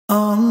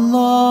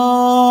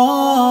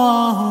Allahu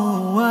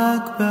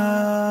Akbar.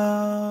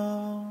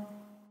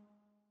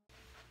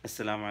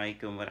 Assalamu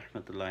alaikum wa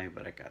rahmatullahi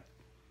wa barakatuh.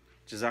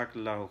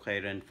 Jazakallahu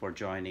khairan for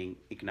joining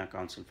ICNA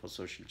Council for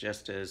Social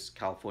Justice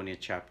California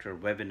chapter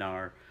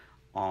webinar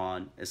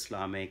on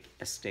Islamic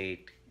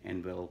estate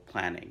and will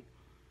planning.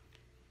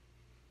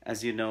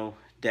 As you know,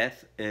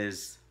 death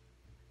is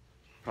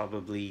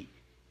probably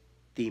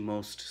the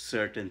most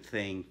certain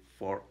thing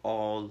for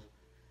all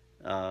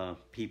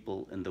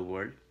people in the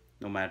world,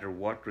 no matter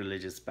what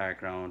religious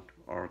background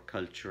or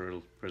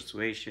cultural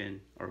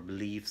persuasion or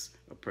beliefs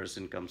a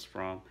person comes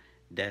from.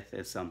 Death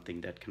is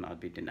something that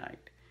cannot be denied.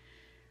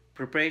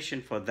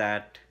 Preparation for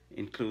that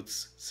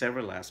includes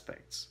several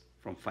aspects,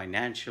 from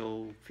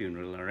financial,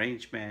 funeral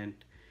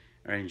arrangement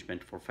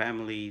for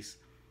families,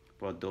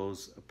 for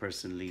those a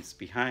person leaves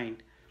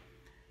behind,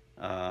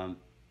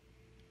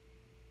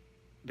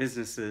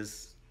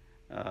 businesses,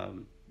 a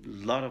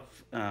lot of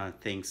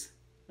things,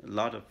 a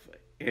lot of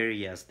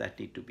areas that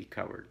need to be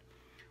covered.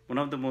 One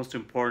of the most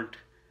important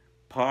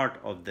part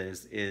of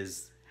this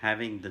is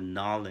having the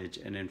knowledge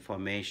and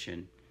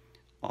information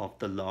of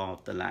the law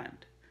of the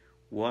land.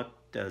 What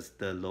does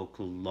the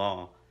local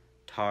law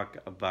talk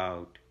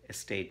about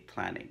estate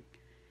planning?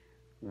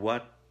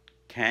 What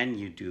can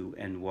you do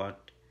and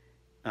what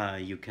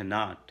you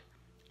cannot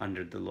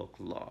under the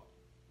local law?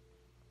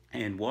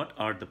 And what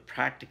are the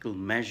practical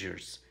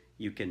measures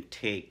you can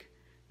take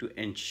to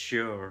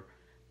ensure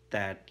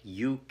that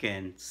you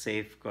can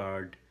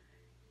safeguard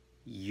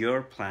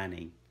your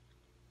planning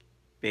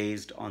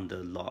based on the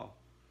law?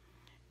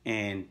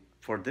 And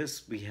for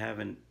this, we have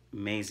an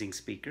amazing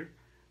speaker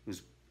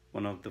who's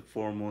one of the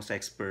foremost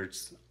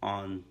experts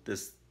on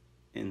this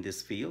in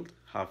this field,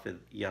 Hafidh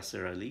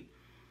Yaser Ali,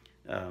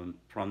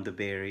 from the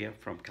Bay Area,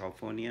 from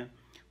California,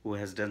 who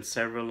has done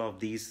several of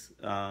these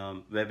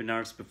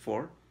webinars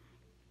before.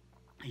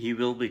 He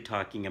will be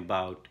talking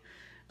about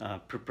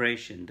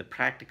preparation, the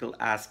practical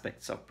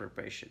aspects of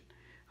preparation.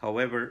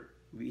 However,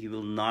 he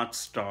will not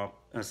start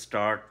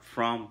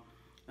from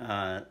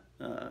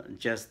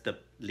just the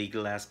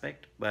legal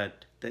aspect,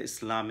 but the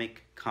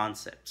Islamic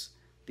concepts,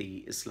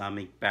 the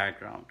Islamic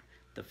background,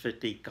 the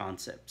fiqh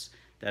concepts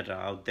that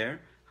are out there.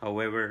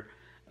 However,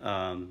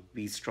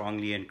 we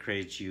strongly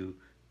encourage you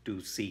to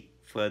seek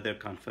further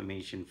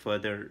confirmation,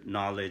 further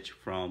knowledge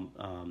from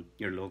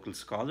your local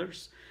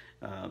scholars,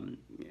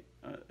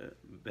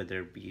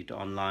 whether be it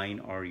online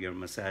or your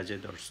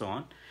masajid or so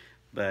on.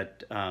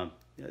 But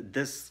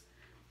this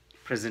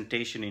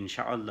presentation,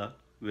 inshallah,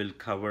 will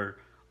cover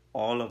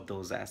all of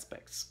those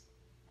aspects,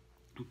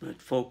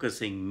 but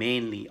focusing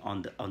mainly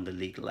on the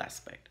legal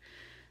aspect.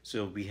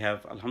 So we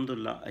have,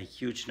 alhamdulillah, a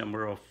huge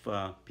number of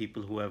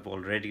people who have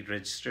already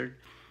registered.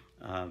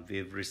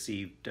 We've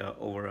received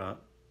over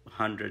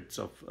hundreds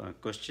of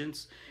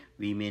questions.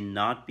 We may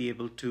not be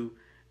able to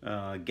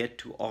get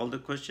to all the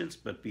questions,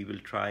 but we will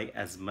try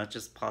as much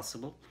as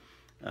possible.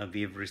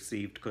 We have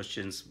received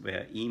questions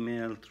via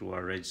email, through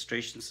our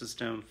registration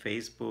system,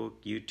 Facebook,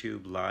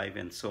 YouTube, Live,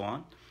 and so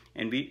on.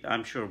 And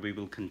I'm sure we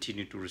will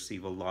continue to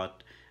receive a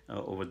lot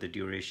over the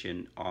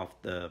duration of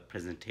the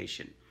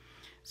presentation.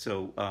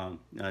 So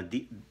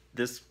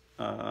this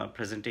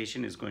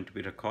presentation is going to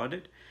be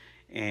recorded,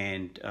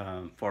 and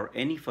for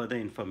any further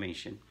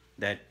information,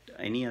 that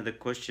any other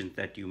questions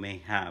that you may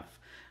have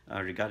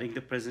regarding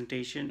the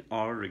presentation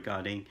or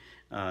regarding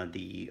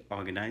the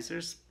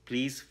organizers,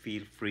 please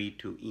feel free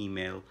to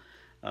email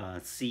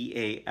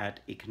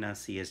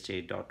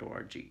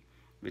ca@icna-csj.org,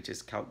 which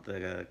is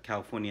the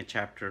California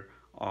chapter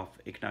of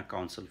ICNA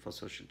Council for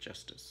Social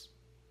Justice.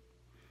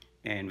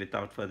 And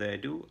without further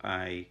ado,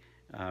 I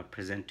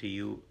present to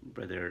you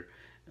Brother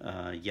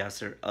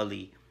Yaser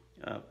Ali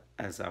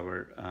as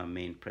our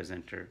main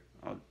presenter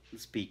or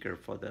speaker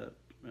for the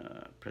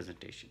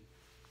presentation.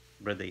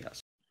 Brother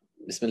Yaser.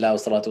 بسم الله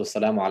والصلاة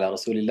والسلام على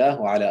رسول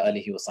الله وعلى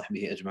آله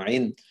وصحبه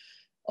أجمعين.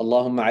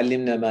 اللهم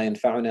علمنا ما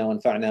ينفعنا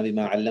وانفعنا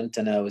بما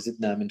علمتنا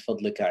وزدنا من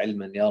فضلك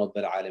علما يا رب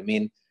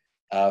العالمين.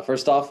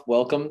 First off,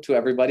 welcome to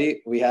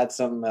everybody. We had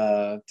some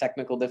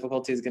technical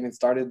difficulties getting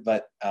started,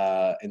 but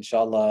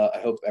inshallah, I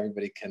hope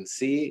everybody can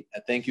see.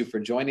 Thank you for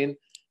joining.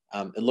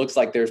 It looks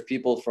like there's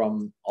people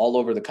from all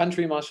over the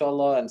country,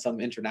 mashallah, and some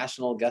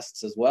international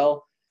guests as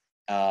well.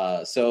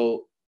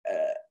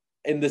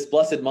 In this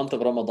blessed month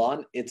of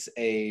Ramadan, it's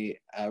a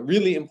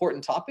really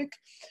important topic.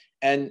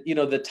 And, you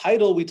know, the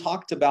title we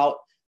talked about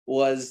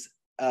was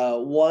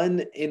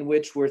one in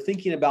which we're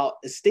thinking about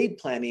estate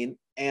planning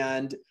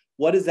and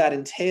what does that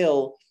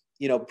entail,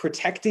 you know,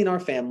 protecting our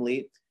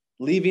family,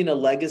 leaving a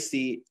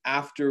legacy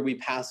after we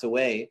pass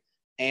away,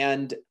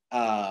 and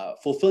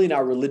fulfilling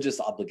our religious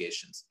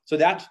obligations. So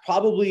that's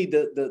probably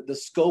the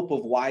scope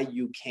of why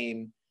you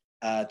came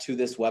to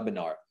this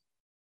webinar.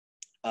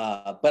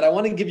 But I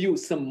want to give you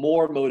some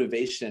more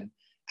motivation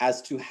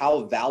as to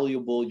how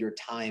valuable your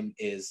time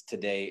is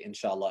today,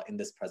 inshallah, in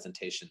this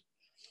presentation.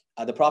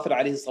 The Prophet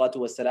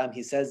ﷺ,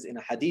 he says in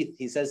a hadith,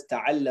 he says,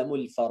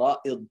 تَعَلَّمُوا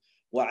الْفَرَائِض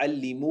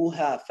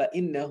وَعَلِّمُوهَا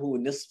فَإِنَّهُ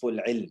نِصْفُ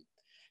الْعِلْمِ.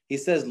 He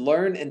says,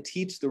 learn and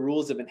teach the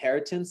rules of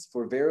inheritance,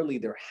 for verily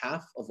they're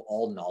half of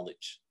all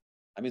knowledge.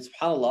 I mean,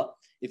 subhanAllah,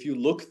 if you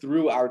look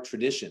through our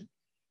tradition,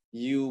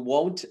 you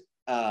won't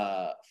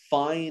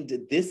find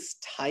this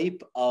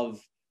type of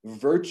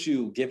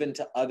virtue given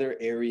to other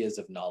areas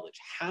of knowledge,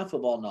 half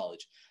of all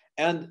knowledge.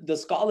 And the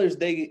scholars,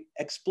 they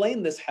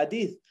explain this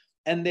hadith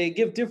and they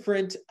give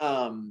different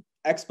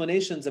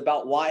explanations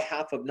about why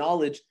half of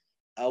knowledge.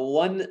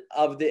 One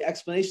of the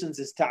explanations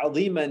is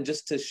ta'liman,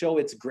 just to show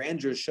its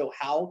grandeur, show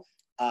how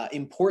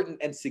important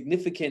and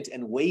significant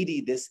and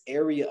weighty this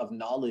area of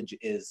knowledge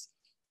is.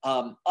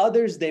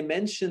 Others, they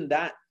mention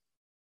that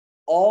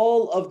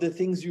all of the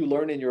things you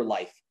learn in your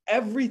life,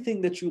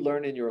 everything that you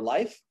learn in your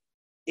life,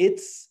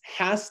 it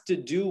has to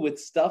do with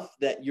stuff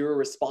that you're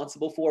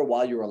responsible for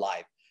while you're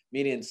alive.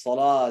 Meaning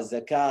salah,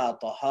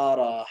 zakat,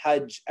 tahara,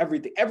 hajj,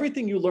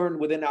 everything you learn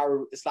within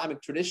our Islamic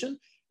tradition,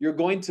 you're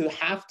going to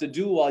have to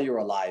do while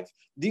you're alive.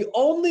 The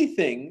only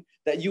thing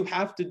that you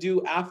have to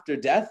do after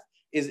death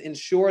is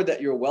ensure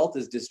that your wealth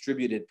is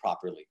distributed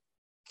properly.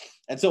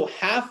 And so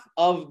half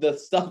of the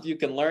stuff you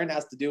can learn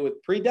has to do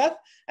with pre-death,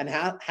 and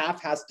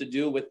half has to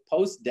do with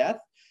post-death.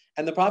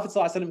 And the Prophet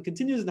ﷺ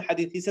continues in the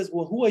hadith, he says,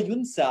 وَهُوَ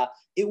يُنْسَى,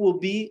 it will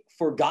be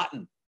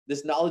forgotten.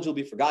 This knowledge will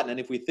be forgotten. And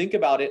if we think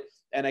about it,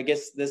 and I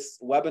guess this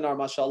webinar,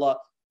 mashallah,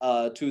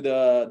 to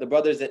the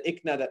brothers at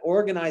ICNA that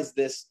organized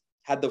this,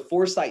 had the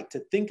foresight to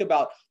think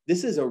about,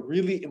 this is a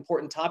really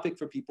important topic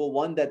for people,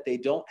 one that they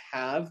don't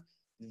have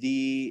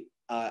the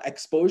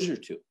exposure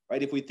to,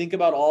 right? If we think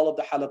about all of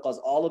the halaqas,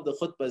 all of the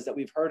khutbahs that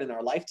we've heard in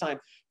our lifetime,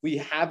 we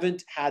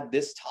haven't had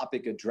this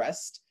topic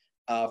addressed.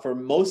 For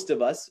most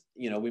of us,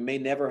 we may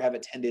never have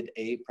attended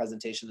a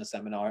presentation, a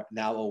seminar,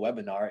 now a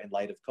webinar in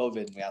light of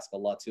COVID. And we ask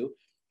Allah to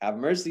have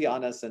mercy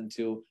on us and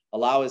to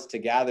allow us to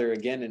gather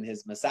again in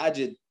His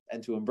masajid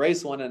and to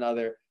embrace one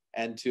another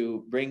and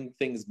to bring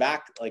things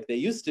back like they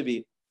used to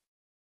be.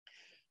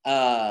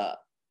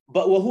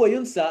 But وَهُوَ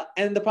يُنْسَى,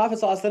 and the Prophet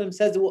ﷺ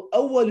says,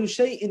 أَوَّلُ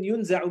شَيْءٍ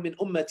يُنْزَعُ مِنْ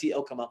أُمَّتِي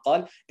أَوْ كَمَا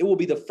قَالَ, it will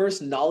be the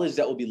first knowledge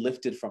that will be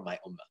lifted from my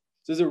ummah.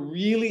 So there's a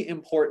really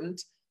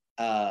important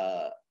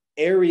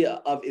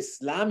area of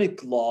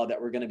Islamic law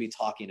that we're going to be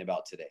talking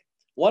about today.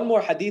 One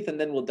more hadith and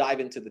then we'll dive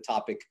into the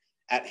topic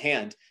at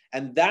hand.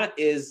 And that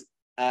is,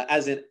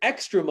 as an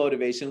extra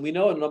motivation, we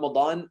know in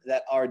Ramadan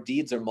that our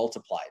deeds are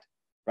multiplied,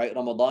 right?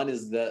 Ramadan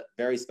is the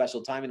very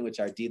special time in which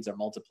our deeds are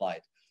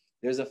multiplied.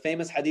 There's a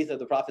famous hadith of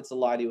the Prophet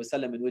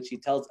ﷺ in which he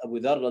tells Abu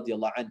Dharr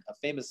radiallahu anh, a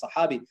famous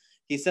Sahabi,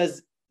 he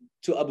says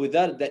to Abu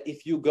Dharr that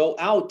if you go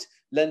out,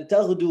 لَن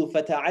تَغْدُوا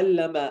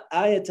فَتَعَلَّمَ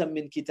آيَةً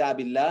مِّن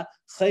كِتَابِ اللَّهِ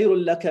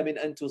خَيْرٌ لَكَ مِنْ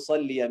أَن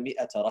تُصَلِّيَ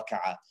مِئَةَ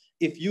رَكَعَةٍ.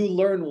 If you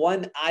learn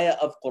one ayah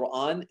of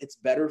Quran, it's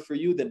better for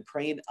you than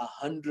praying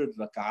 100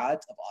 rak'at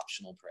of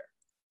optional prayer.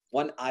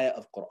 One ayah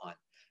of Quran.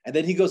 And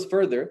then he goes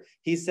further.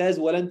 He says,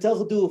 وَلَن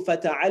تَغْدُوا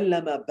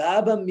فَتَعَلَّمَ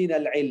بَابًا مِّنَ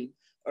الْعِلْمِ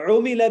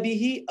عُمِلَ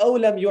بِهِ أَوْ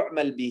لَمْ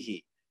يُعْمَلْ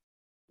بِهِ.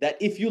 That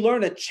if you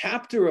learn a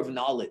chapter of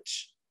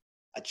knowledge,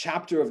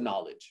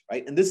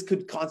 right? And this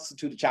could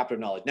constitute a chapter of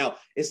knowledge. Now,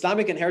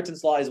 Islamic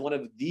inheritance law is one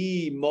of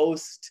the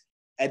most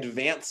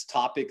advanced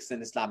topics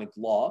in Islamic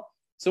law.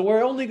 So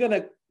we're only going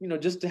to,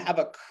 just to have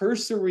a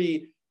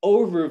cursory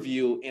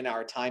overview in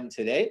our time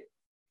today.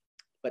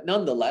 But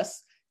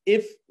nonetheless,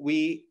 if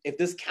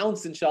this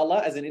counts,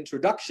 inshallah, as an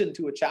introduction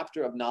to a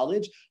chapter of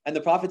knowledge, and the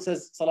Prophet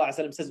says, sallallahu alaihi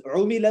wasallam says,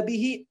 "Umila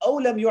bihi aw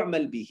lam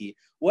yu'mal bihi,"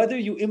 whether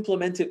you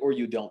implement it or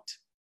you don't,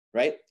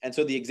 right? And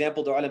so the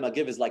example the ulama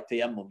give is like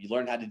tayammum. You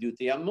learn how to do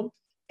tayammum,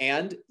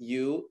 and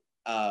you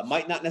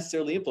might not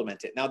necessarily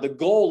implement it. Now, the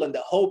goal and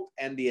the hope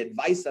and the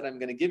advice that I'm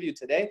going to give you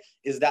today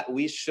is that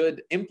we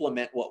should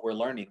implement what we're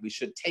learning. We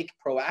should take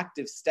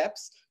proactive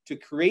steps to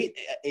create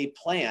a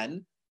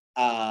plan,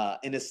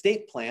 an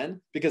estate plan,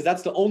 because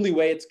that's the only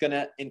way it's going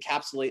to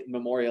encapsulate and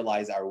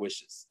memorialize our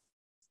wishes.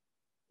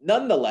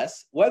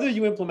 Nonetheless, whether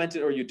you implement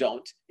it or you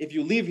don't, if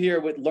you leave here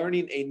with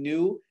learning a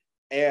new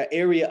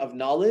area of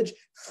knowledge,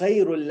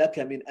 خَيْرٌ لَكَ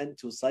مِنْ أَن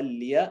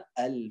تُصَلِّيَ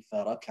أَلْفَ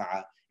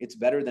رَكَعَةٍ. It's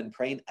better than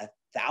praying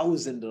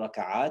 1,000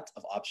 raka'at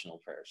of optional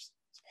prayers.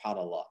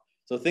 SubhanAllah.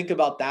 So think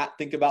about that.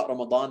 Think about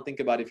Ramadan.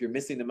 Think about if you're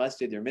missing the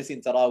masjid, you're missing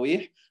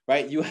tarawih,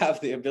 right? You have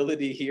the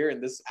ability here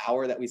in this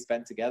hour that we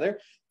spent together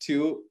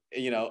to,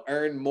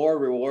 earn more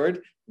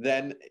reward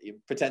than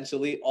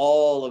potentially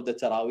all of the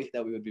tarawih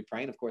that we would be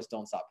praying. Of course,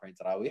 don't stop praying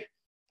tarawih.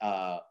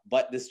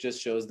 But this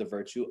just shows the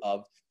virtue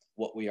of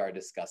what we are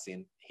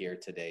discussing here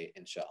today,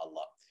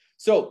 inshallah.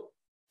 So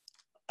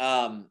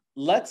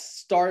let's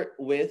start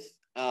with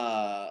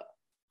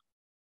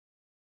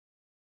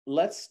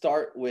let's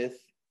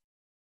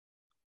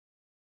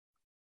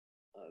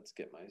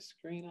get my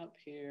screen up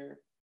here.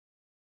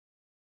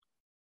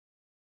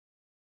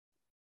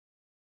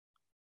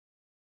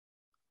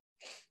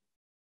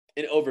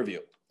 An overview.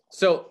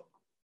 So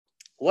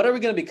what are we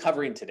going to be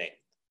covering today?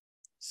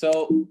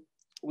 So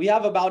we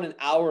have about an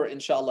hour,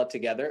 inshallah,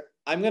 together.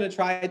 I'm going to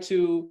try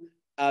to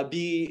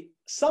be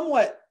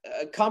somewhat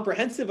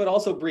comprehensive, but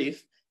also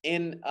brief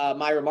in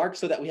my remarks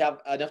so that we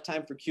have enough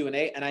time for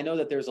Q&A. And I know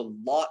that there's a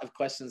lot of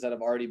questions that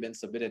have already been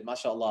submitted.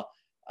 MashaAllah.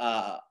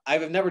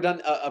 I've never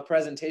done a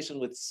presentation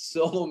with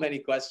so many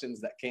questions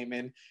that came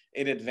in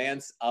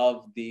advance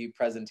of the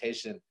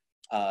presentation.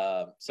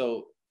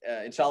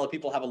 Inshallah,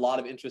 people have a lot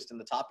of interest in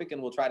the topic,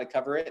 and we'll try to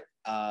cover it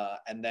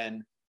and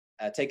then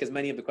take as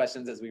many of the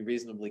questions as we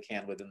reasonably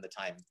can within the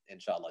time,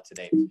 inshallah,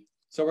 today.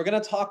 So we're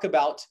going to talk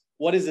about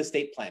what is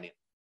estate planning,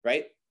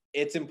 right?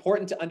 It's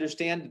important to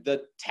understand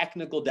the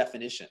technical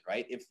definition,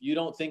 right? If you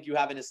don't think you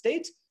have an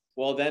estate,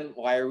 well, then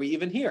why are we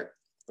even here,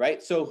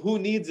 right? So who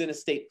needs an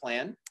estate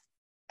plan?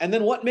 And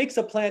then what makes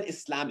a plan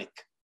Islamic,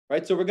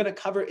 right? So we're going to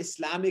cover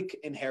Islamic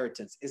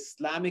inheritance,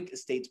 Islamic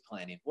estate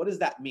planning. What does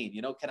that mean?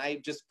 You know, can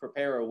I just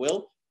prepare a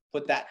will,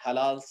 put that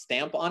halal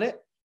stamp on it,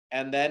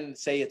 and then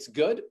say it's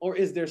good? Or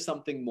is there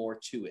something more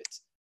to it?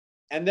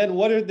 And then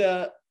we're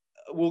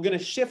going to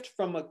shift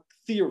from a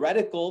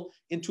theoretical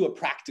into a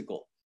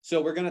practical.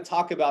 So we're going to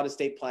talk about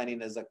estate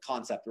planning as a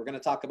concept. We're going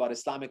to talk about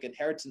Islamic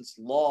inheritance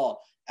law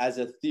as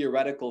a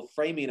theoretical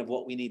framing of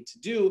what we need to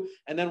do.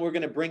 And then we're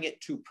going to bring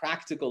it to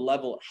practical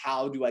level.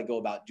 How do I go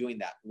about doing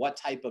that? What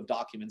type of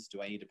documents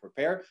do I need to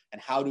prepare?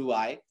 And how do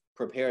I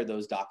prepare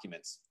those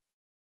documents?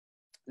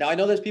 Now, I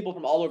know there's people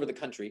from all over the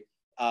country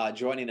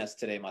joining us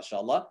today,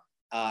 mashallah.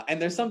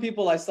 And there's some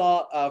people I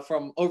saw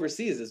from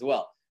overseas as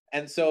well.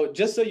 And so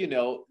just so you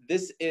know,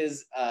 this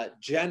is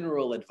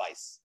general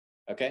advice.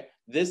 Okay,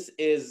 this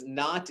is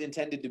not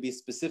intended to be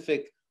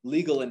specific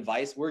legal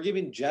advice. We're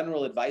giving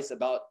general advice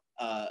about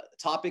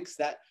topics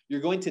that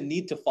you're going to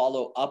need to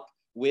follow up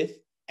with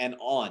and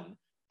on.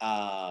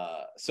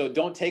 So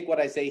don't take what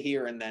I say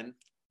here and then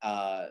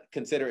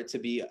consider it to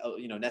be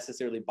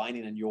necessarily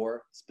binding in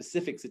your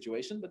specific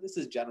situation. But this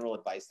is general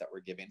advice that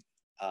we're giving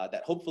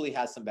that hopefully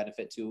has some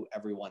benefit to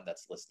everyone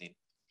that's listening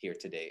here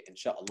today,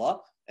 inshallah.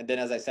 And then,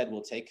 as I said,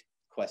 we'll take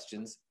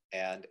questions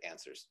and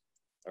answers,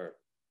 or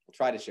we'll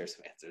try to share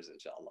some answers,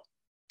 inshallah.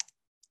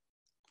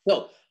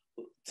 So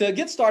to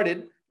get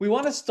started, we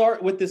want to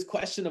start with this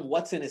question of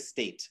what's an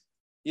estate.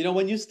 You know,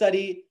 when you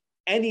study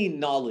any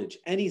knowledge,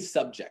 any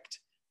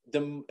subject,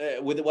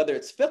 whether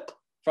it's fiqh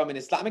from an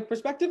Islamic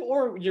perspective,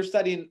 or you're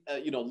studying,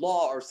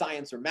 law or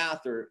science or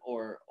math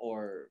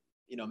or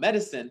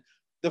medicine,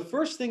 the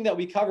first thing that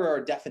we cover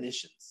are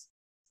definitions,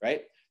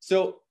 right?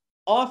 So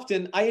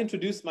often I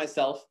introduce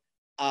myself.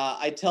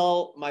 I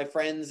tell my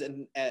friends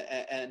and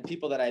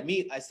people that I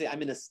meet, I say,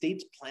 I'm an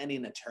estate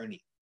planning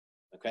attorney,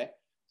 okay?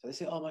 So they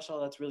say, oh,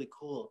 mashallah, that's really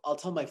cool. I'll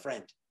tell my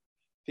friend,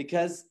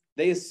 because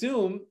they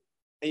assume,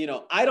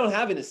 I don't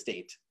have an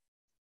estate.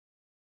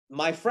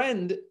 My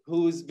friend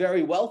who's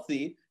very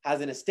wealthy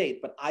has an estate,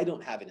 but I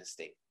don't have an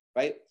estate,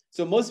 right?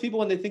 So most people,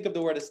 when they think of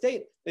the word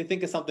estate, they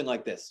think of something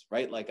like this,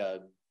 right? Like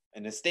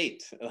an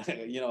estate,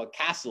 a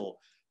castle,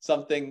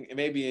 something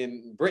maybe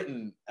in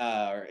Britain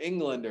or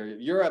England or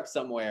Europe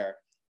somewhere.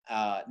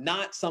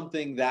 Not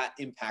something that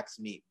impacts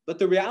me. But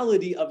the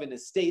reality of an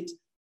estate,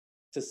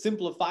 to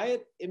simplify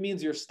it, it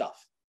means your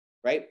stuff,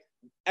 right?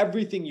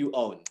 Everything you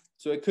own.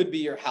 So it could be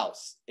your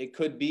house. It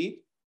could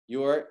be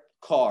your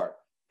car.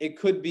 It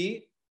could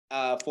be,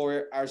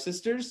 for our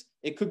sisters,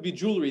 it could be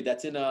jewelry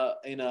that's in a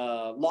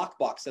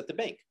lockbox at the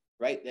bank,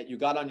 right? That you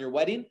got on your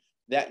wedding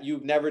that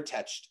you've never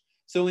touched.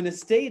 So an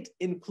estate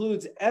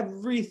includes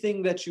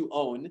everything that you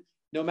own,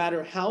 no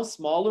matter how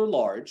small or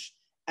large,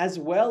 as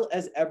well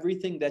as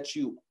everything that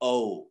you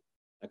owe.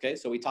 Okay,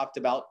 so we talked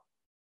about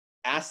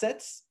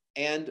assets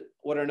and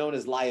what are known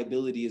as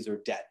liabilities or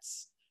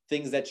debts,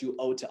 things that you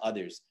owe to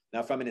others.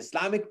 Now, from an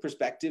Islamic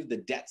perspective, the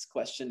debts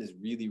question is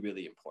really,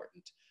 really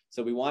important.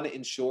 So we want to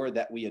ensure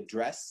that we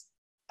address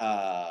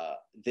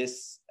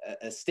this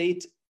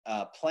estate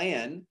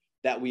plan,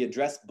 that we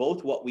address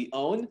both what we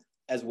own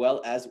as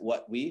well as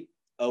what we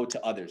owe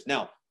to others.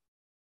 Now,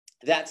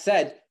 that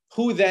said,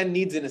 who then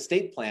needs an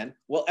estate plan?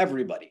 Well,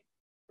 everybody,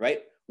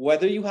 right?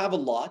 Whether you have a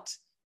lot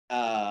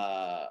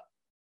or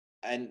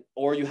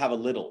you have a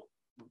little.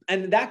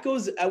 And that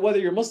goes whether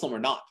you're Muslim or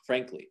not,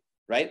 frankly,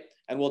 right?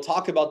 And we'll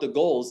talk about the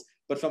goals.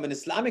 But from an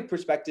Islamic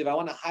perspective, I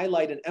want to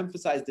highlight and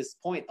emphasize this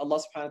point. Allah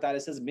subhanahu wa ta'ala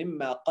says,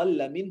 مِمَّا قَلَّ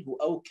مِنْهُ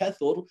أَوْ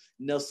كَثُرْ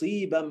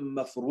نَصِيبًا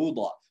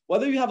مَفْرُوضًا.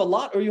 Whether you have a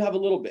lot or you have a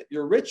little bit,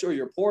 you're rich or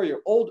you're poor,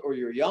 you're old or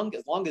you're young,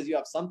 as long as you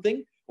have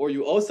something or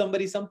you owe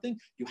somebody something,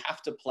 you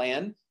have to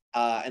plan.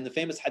 And the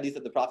famous hadith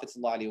of the Prophet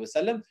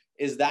ﷺ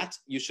is that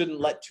you shouldn't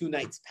let 2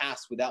 nights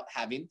pass without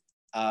having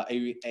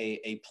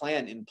a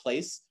plan in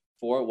place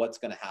for what's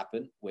going to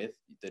happen with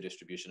the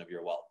distribution of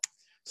your wealth.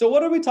 So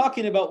what are we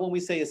talking about when we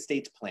say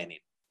estate planning,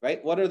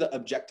 right? What are the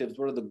objectives?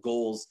 What are the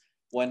goals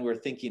when we're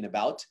thinking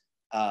about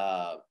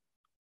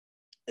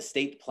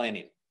estate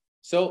planning?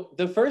 So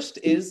the first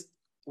is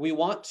we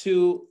want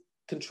to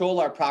control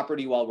our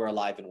property while we're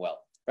alive and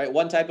well, right?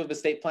 One type of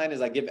estate plan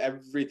is I give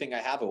everything I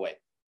have away.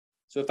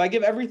 So if I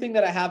give everything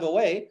that I have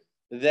away,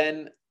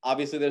 then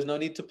obviously there's no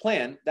need to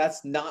plan.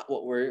 That's not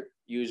what we're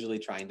usually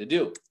trying to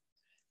do.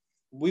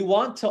 We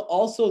want to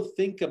also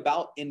think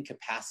about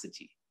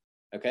incapacity,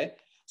 okay?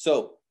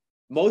 So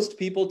most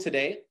people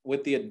today,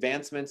 with the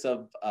advancements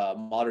of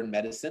modern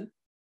medicine,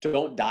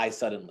 don't die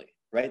suddenly,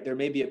 right? There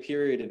may be a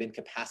period of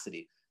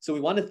incapacity. So we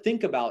want to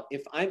think about,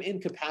 if I'm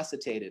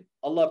incapacitated,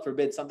 Allah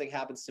forbid something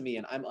happens to me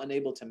and I'm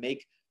unable to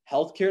make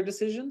healthcare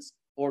decisions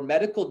or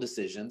medical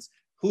decisions,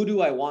 who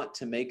do I want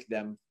to make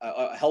them,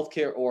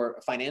 healthcare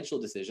or financial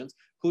decisions,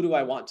 who do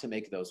I want to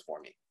make those for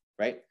me,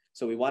 right?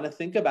 So we want to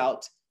think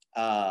about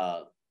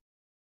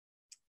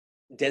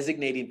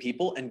designating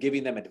people and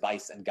giving them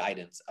advice and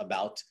guidance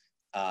about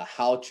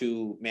how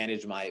to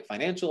manage my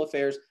financial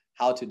affairs,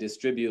 how to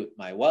distribute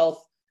my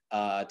wealth,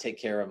 take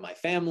care of my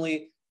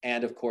family,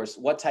 and of course,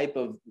 what type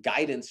of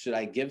guidance should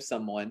I give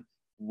someone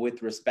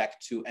with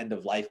respect to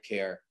end-of-life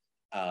care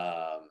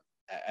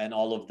and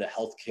all of the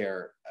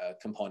healthcare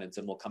components,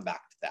 and we'll come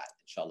back to that,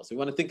 inshallah. So we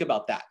want to think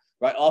about that,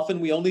 right? Often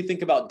we only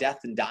think about death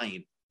and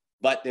dying,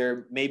 but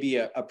there may be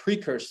a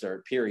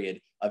precursor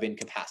period of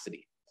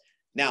incapacity.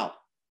 Now,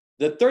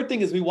 the third thing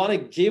is we want to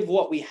give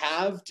what we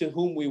have to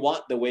whom we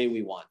want the way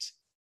we want,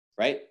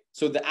 right?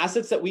 So the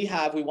assets that we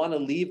have, we want to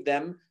leave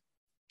them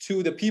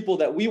to the people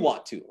that we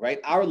want to, right?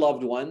 Our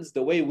loved ones,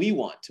 the way we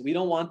want. We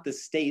don't want the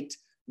state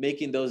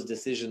making those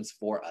decisions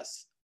for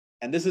us.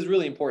 And this is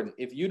really important.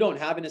 If you don't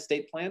have an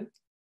estate plan,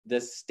 the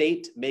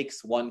state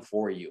makes one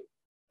for you,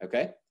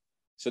 okay?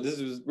 So this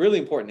is really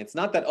important. It's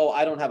not that, oh,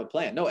 I don't have a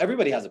plan. No,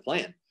 everybody has a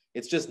plan.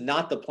 It's just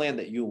not the plan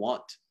that you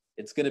want.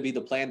 It's going to be the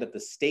plan that the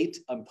state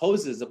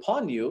imposes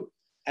upon you,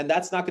 and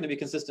that's not going to be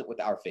consistent with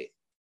our faith,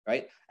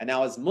 right? And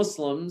now as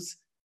Muslims,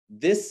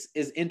 this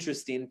is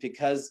interesting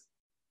because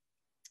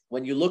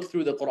when you look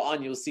through the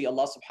Quran, you'll see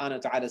Allah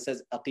subhanahu wa ta'ala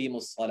says,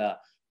 أَقِيمُوا الصَّلَاةَ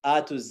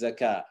آتُوا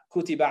الزَّكَاةَ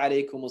كُتِبَ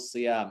عَلَيْكُمُ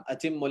الصِّيَامُ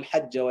أَتِمُّوا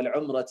الْحَجَّ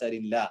وَالْعُمْرَةَ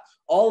لِلَّهِ.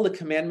 All the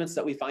commandments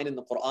that we find in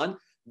the Quran,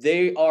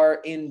 they are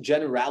in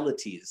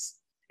generalities.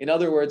 In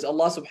other words,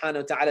 Allah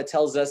subhanahu wa ta'ala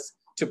tells us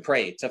to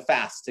pray, to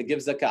fast, to give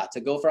zakat,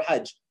 to go for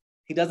hajj.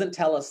 He doesn't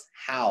tell us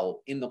how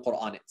in the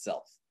Quran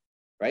itself,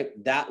 right?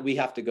 That we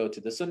have to go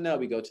to the sunnah,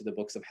 we go to the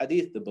books of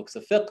hadith, the books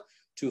of fiqh,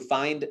 to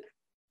find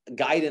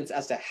guidance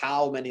as to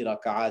how many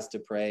rak'ahs to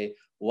pray,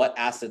 what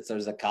assets are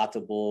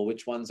zakatable,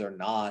 which ones are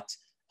not,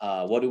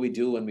 what do we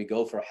do when we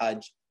go for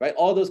hajj, right?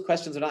 All those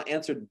questions are not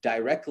answered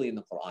directly in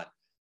the Quran,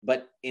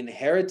 but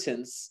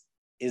inheritance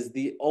is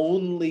the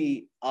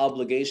only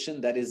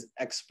obligation that is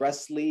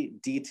expressly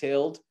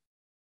detailed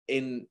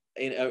in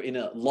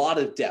a lot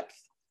of depth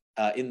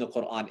in the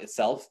Quran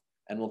itself,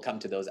 and we'll come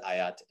to those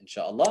ayat,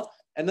 inshallah.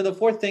 And then the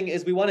fourth thing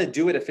is we want to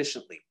do it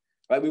efficiently,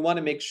 right? We want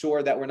to make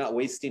sure that we're not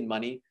wasting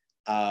money.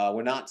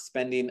 We're not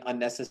spending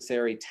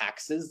unnecessary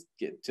taxes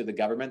to the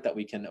government that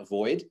we can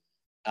avoid,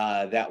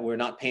 that we're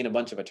not paying a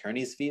bunch of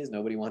attorney's fees.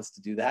 Nobody wants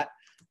to do that.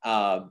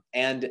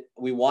 And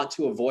we want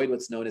to avoid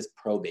what's known as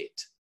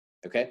probate,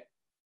 okay?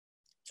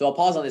 So I'll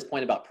pause on this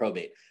point about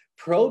probate.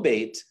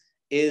 Probate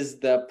is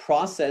the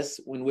process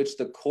in which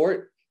the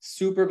court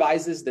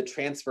supervises the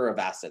transfer of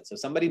assets. So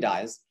somebody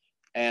dies,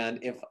 and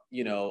if,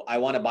 you know, I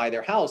want to buy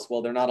their house,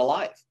 well, they're not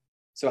alive.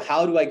 So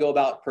how do I go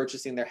about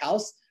purchasing their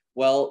house?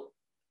 Well,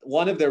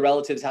 one of their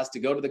relatives has to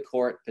go to the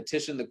court,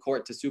 petition the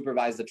court to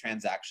supervise the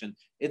transaction.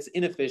 It's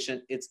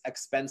inefficient, it's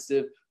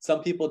expensive.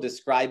 Some people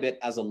describe it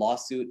as a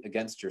lawsuit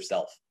against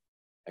yourself,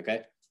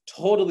 okay?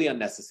 Totally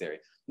unnecessary.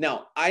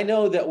 Now, I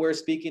know that we're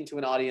speaking to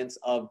an audience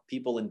of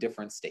people in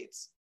different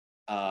states.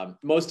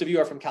 Most of you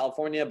are from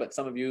California, but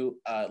some of you,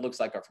 looks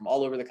like, are from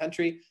all over the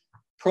country.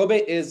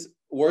 Probate is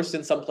worse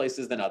in some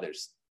places than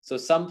others. So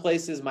some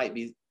places might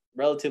be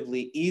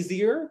relatively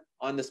easier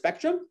on the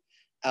spectrum,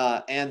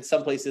 and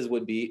some places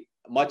would be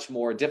much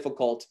more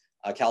difficult.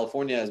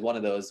 California is one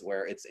of those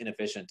where it's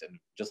inefficient, and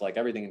just like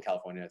everything in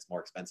California, it's more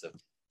expensive.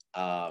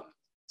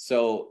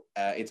 So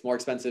it's more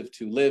expensive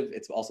to live.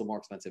 It's also more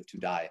expensive to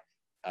die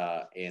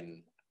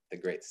in the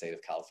great state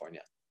of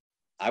California.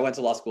 I went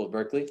to law school at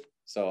Berkeley,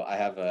 so I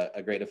have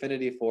a great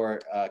affinity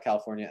for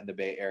California and the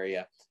Bay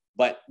Area.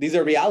 But these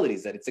are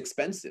realities, that it's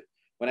expensive.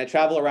 When I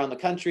travel around the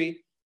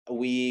country,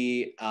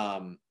 we,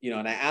 you know,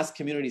 and I ask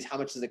communities, how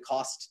much does it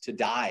cost to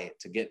die,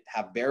 to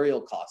have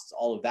burial costs,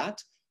 all of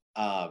that.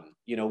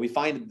 You know, we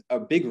find a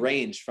big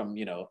range from,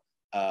 you know,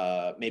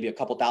 maybe a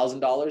couple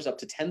 $1,000s up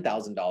to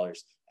 $10,000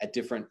 at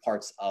different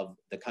parts of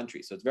the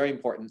country. So it's very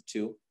important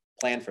to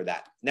plan for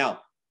that. Now,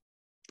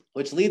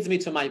 which leads me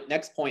to my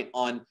next point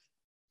on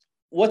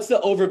what's the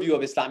overview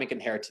of Islamic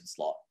inheritance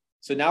law.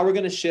 So now we're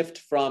going to shift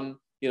from,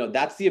 you know,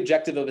 that's the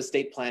objective of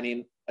estate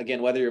planning.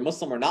 Again, whether you're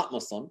Muslim or not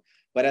Muslim,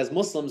 but as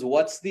Muslims,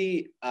 what's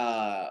the,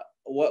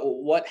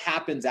 what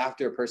happens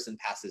after a person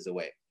passes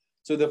away?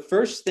 So the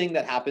first thing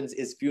that happens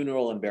is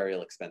funeral and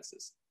burial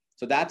expenses.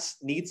 So that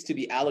needs to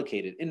be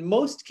allocated. In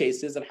most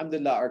cases,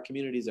 alhamdulillah, our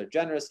communities are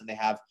generous and they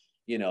have,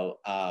 you know,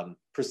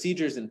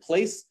 procedures in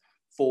place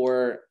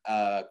for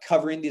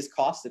covering these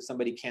costs if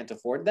somebody can't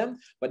afford them.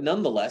 But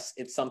nonetheless,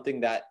 it's something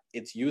that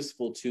it's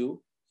useful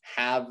to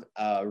have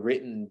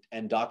written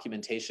and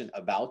documentation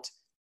about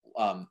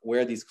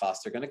where these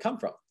costs are going to come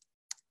from.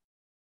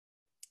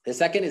 The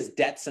second is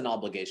debts and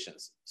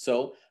obligations.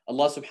 So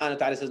Allah subhanahu wa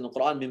ta'ala says in the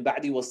Quran, min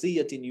ba'di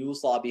wasiyatin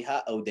yusa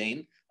biha aw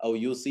dayn, aw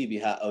yusi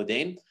biha aw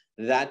dayn,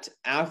 that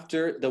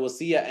after the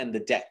wasiyah and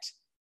the debt.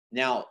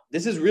 Now,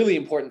 this is really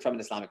important from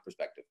an Islamic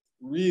perspective.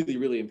 Really,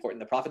 really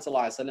important. The Prophet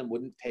ﷺ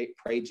wouldn't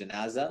pray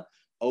janazah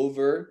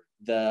over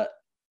the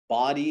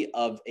body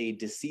of a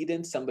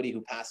decedent, somebody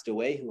who passed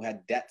away, who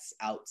had debts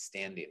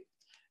outstanding.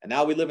 And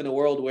now we live in a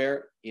world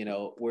where, you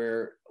know,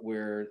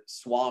 we're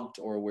swamped,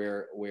 or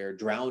we're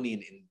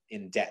drowning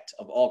in debt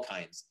of all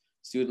kinds: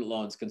 student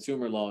loans,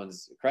 consumer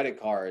loans, credit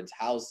cards,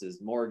 houses,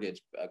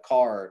 mortgage, a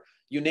car,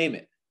 you name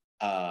it.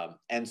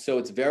 And so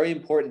it's very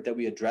important that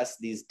we address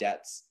these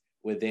debts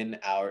within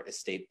our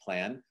estate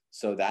plan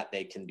so that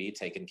they can be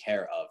taken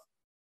care of.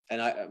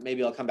 And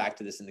maybe I'll come back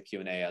to this in the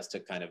Q&A as to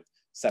kind of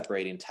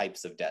separating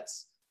types of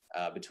debts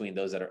between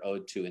those that are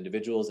owed to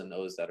individuals and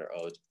those that are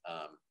owed,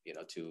 you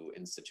know, to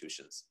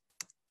institutions.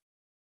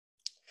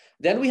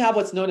 Then we have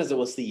what's known as a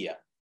wasiyah.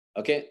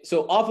 Okay,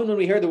 so often when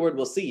we hear the word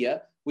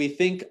wasiyah, we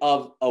think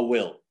of a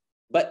will.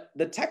 But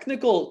the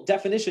technical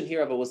definition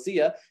here of a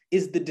wasiyah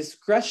is the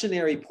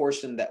discretionary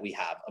portion that we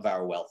have of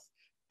our wealth.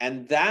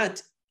 And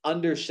that,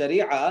 under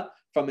Sharia,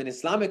 from an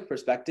Islamic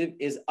perspective,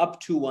 is up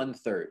to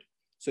 1/3.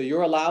 So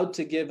you're allowed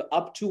to give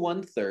up to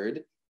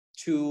 1/3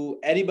 to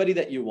anybody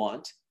that you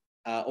want,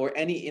 or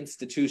any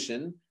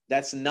institution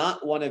that's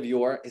not one of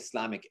your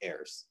Islamic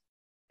heirs.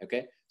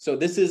 Okay, so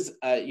this is,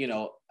 you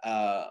know,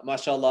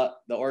 mashallah,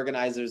 the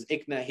organizers,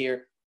 ICNA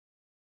here,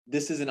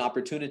 this is an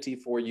opportunity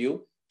for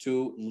you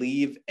to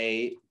leave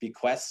a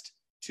bequest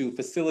to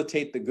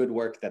facilitate the good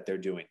work that they're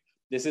doing.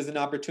 This is an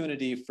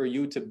opportunity for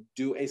you to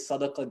do a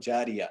sadaqah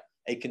jariyah,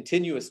 a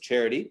continuous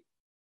charity,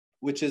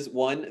 which is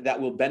one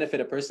that will benefit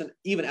a person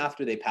even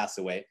after they pass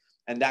away.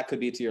 And that could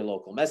be to your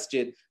local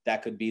masjid,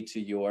 that could be to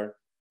your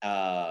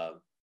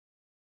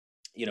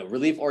you know,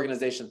 relief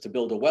organizations to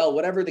build a well,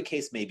 whatever the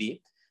case may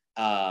be.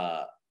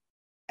 And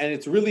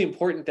it's really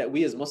important that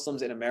we as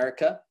Muslims in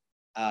America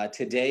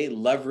today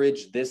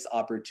leverage this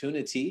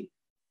opportunity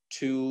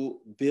to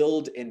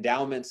build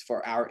endowments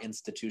for our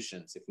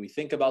institutions. If we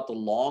think about the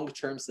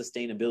long-term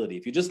sustainability,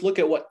 if you just look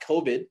at what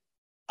COVID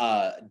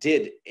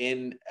did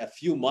in a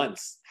few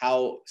months,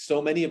 how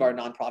so many of our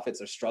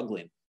nonprofits are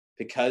struggling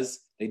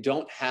because they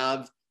don't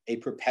have a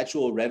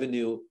perpetual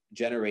revenue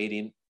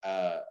generating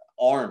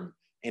arm,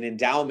 an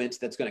endowment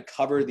that's going to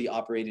cover the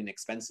operating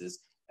expenses.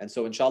 And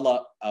so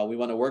inshallah, we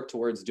want to work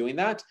towards doing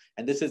that.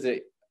 And this is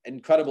an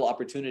incredible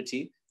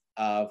opportunity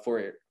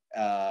for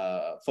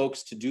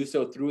folks to do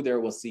so through their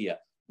wasiyah.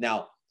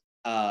 Now,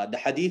 the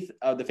hadith,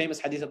 the famous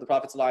hadith of the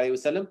Prophet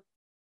ﷺ,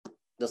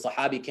 the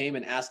Sahabi came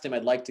and asked him,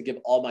 I'd like to give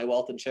all my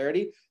wealth in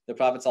charity. The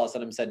Prophet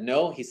ﷺ said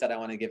no. He said, I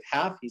want to give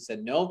half. He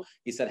said no.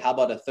 He said, how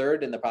about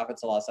 1/3? And the Prophet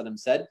ﷺ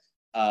said,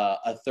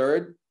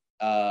 1/3.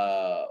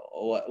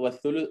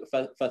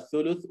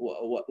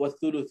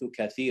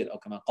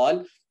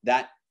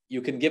 That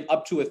you can give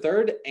up to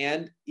 1/3,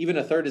 and even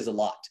 1/3 is a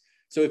lot.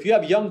 So if you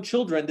have young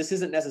children, this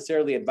isn't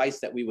necessarily advice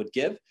that we would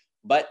give.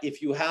 But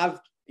if you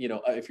have, you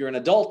know, if you're an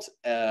adult,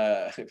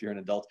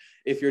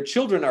 if your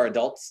children are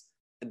adults,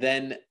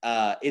 then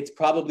it's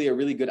probably a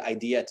really good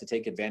idea to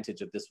take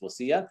advantage of this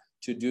wasiyah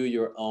to do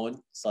your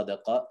own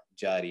sadaqah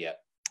jariyah.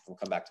 We'll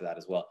come back to that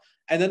as well.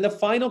 And then the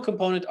final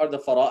component are the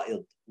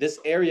fara'id. This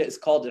area is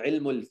called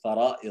ilmul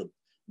fara'id,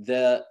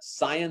 the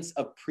science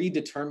of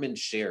predetermined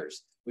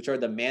shares, which are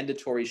the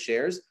mandatory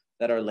shares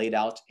that are laid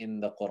out in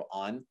the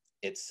Quran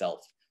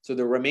itself. So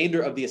the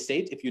remainder of the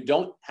estate, if you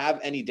don't have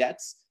any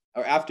debts,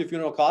 or after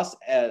funeral costs,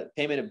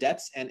 payment of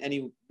debts and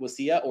any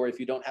wasiyah, or if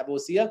you don't have a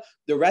wasiyah,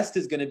 the rest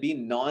is going to be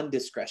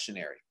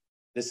non-discretionary.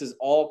 This is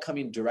all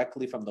coming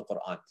directly from the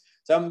Quran.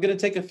 So I'm going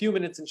to take a few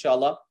minutes,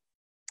 inshallah,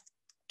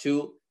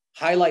 to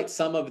highlight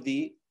some of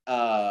the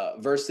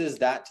verses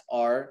that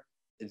are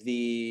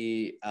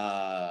the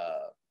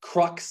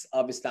crux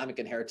of Islamic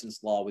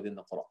inheritance law within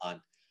the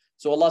Quran.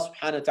 So Allah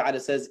subhanahu wa ta'ala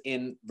says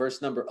in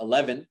verse number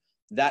 11,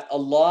 that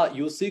Allah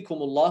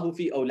yusikumullahu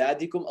fi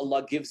awladikum,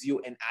 Allah gives you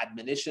an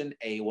admonition,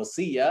 a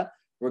wasiyah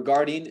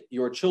regarding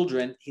your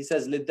children. He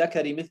says,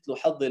 لِلذَّكَرِ مِثْلُ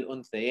حَظِّ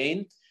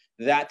الْأُنْثَيَيْنِ,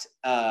 that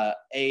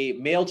a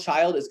male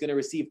child is going to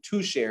receive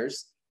 2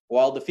 shares,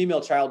 while the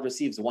female child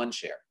receives 1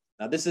 share.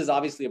 Now, this is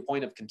obviously a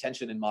point of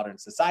contention in modern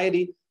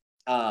society.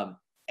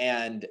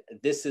 And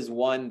this is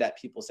one that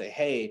people say,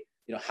 hey,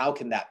 you know, how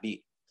can that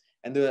be?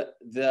 And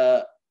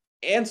the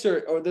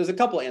answer, or there's a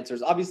couple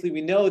answers. Obviously,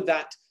 we know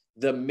that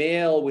the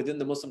male within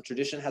the Muslim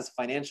tradition has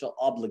financial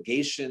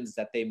obligations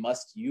that they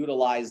must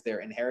utilize their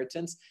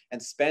inheritance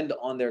and spend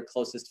on their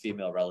closest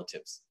female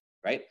relatives,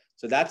 right?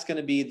 So that's going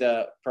to be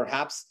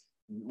perhaps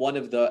one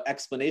of the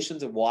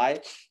explanations of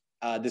why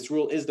this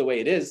rule is the way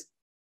it is.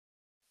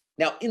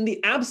 Now, in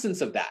the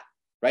absence of that,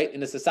 right,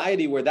 in a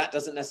society where that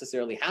doesn't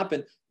necessarily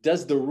happen,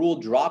 does the rule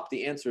drop?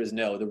 The answer is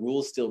no. The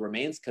rule still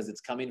remains because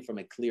it's coming from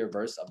a clear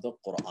verse of the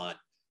Quran.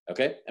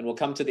 Okay, and we'll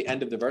come to the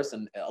end of the verse,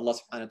 and Allah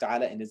subhanahu wa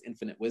ta'ala in his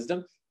infinite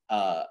wisdom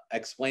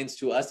explains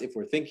to us, if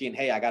we're thinking,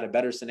 hey, I got a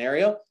better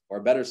scenario or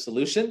a better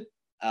solution,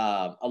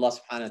 Allah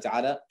subhanahu wa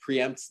ta'ala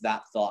preempts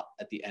that thought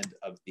at the end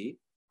of the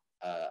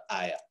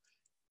ayah.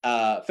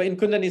 فَإِن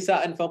كُنَّ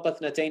نِسَاءً فَوْقَ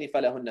اثْنَتَيْنِ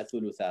فَلَهُنَّ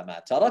ثُلُثَا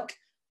مَا تَرَكَ.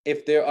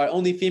 If there are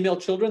only female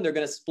children, they're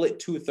going to split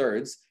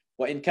 2/3.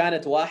 وَإِن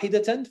كَانَتْ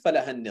وَاحِدَةً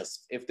فَلَهَا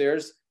النِّصْفُ. If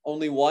there's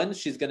only one,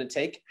 she's going to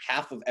take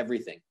half of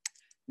everything.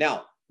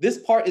 Now, this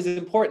part is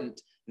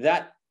important,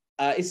 that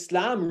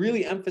Islam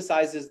really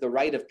emphasizes the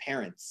right of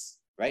parents,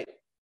 right?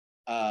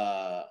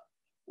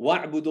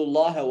 وَاعْبُدُوا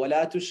اللَّهَ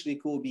وَلَا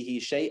تُشْرِكُوا بِهِ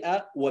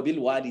شَيْئًا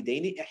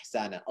وَبِالْوَالِدَيْنِ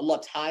إِحْسَانًا.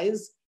 Allah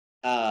ties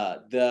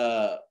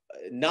the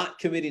not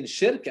committing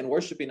shirk and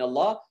worshiping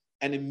Allah,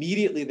 and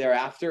immediately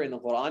thereafter in the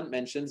Quran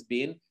mentions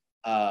being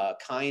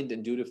kind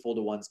and dutiful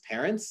to one's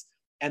parents,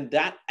 and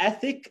that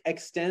ethic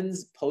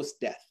extends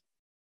post-death.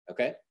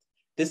 Okay,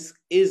 this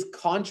is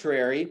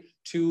contrary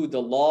to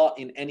the law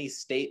in any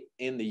state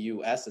in the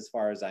US, as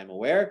far as I'm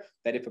aware,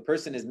 that if a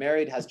person is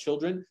married, has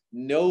children,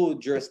 no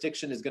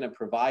jurisdiction is going to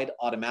provide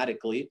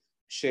automatically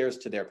shares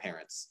to their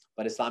parents.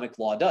 But Islamic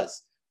law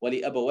does.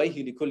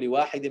 وَلِأَبَوَيْهِ لِكُلِّ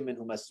وَاحِدٍ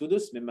مِّنْهُمَا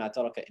السُّدُسُ مِمَّا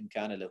تَرَكَ إِنْ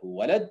كَانَ لَهُ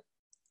وَلَدٌ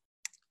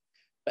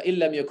فإن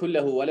لم يكن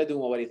له ولد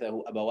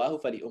وورثه أبواه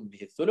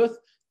فلأمه الثلث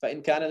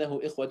فإن كان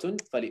له إخوة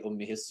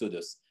فلأمه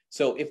السدس.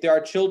 So if there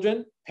are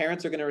children,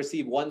 parents are going to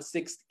receive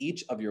 1/6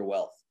 each of your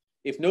wealth.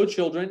 If no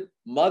children,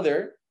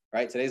 mother,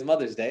 right? Today's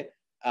Mother's Day.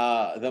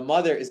 The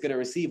mother is going to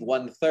receive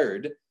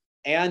 1/3.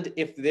 And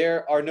if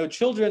there are no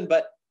children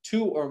but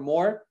 2 or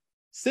more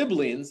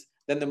siblings,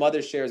 then the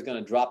mother's share is going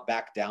to drop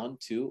back down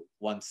to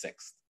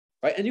 1/6.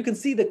 Right? And you can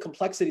see the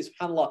complexity,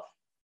 subhanAllah,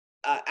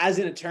 as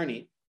an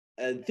attorney.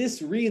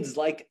 This reads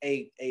like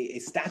a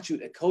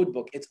statute, a code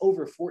book. It's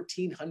over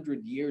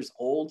 1,400 years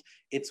old.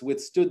 It's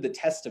withstood the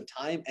test of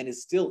time and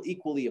is still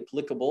equally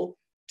applicable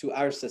to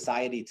our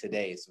society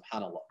today,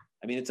 subhanAllah.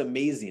 I mean, it's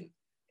amazing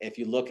if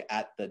you look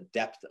at the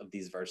depth of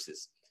these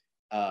verses.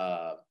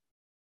 مِن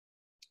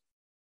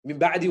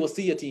بَعْدِ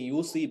وَصِيَّةٍ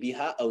يُوصِي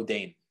بِهَا أَوْ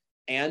دَيْنٍ.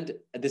 And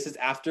this is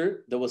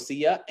after the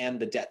wasiyah and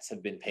the debts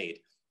have been paid.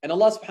 And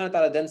Allah subhanahu wa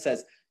ta'ala then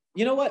says,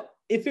 you know what?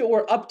 If it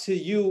were up to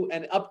you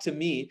and up to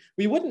me,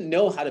 we wouldn't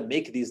know how to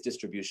make these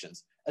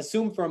distributions.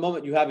 Assume for a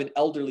moment you have an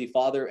elderly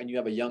father and you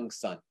have a young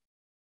son,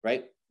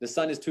 right? The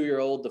son is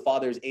 2-year-old, the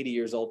father is 80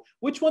 years old.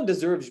 Which one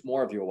deserves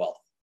more of your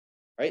wealth,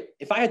 right?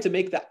 If I had to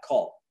make that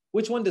call,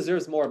 which one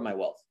deserves more of my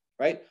wealth,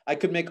 right? I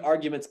could make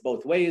arguments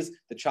both ways.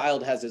 The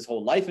child has his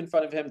whole life in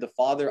front of him. The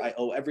father, I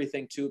owe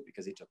everything to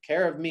because he took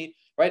care of me,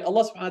 right?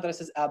 Allah subhanahu wa ta'ala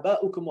says,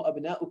 آباؤكم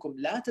وأبناؤكم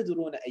لا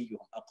تدرون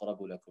أيهم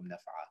أقرب لكم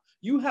نفعا.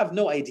 You have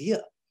no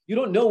idea. You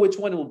don't know which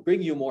one will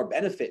bring you more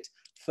benefit.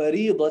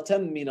 فَرِيضَةً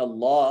مِّنَ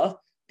اللَّهِ.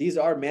 These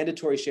are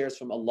mandatory shares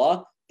from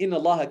Allah. إِنَّ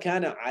اللَّهَ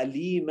كَانَ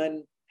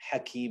عَلِيمًا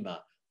حَكِيمًا.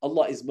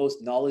 Allah is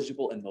most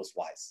knowledgeable and most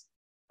wise,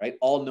 right?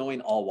 All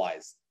knowing, all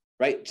wise,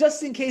 right?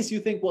 Just in case you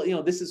think, well, you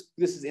know, this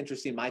is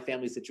interesting. My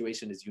family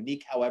situation is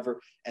unique, however,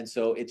 and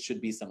so it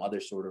should be some other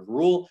sort of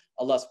rule.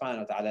 Allah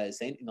subhanahu wa ta'ala is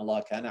saying, إِنَّ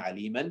اللَّهَ كَانَ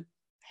عَلِيمًا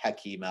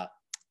حَكِيمًا.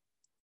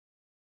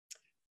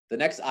 The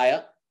next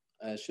ayah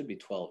should be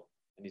 12.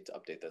 I need to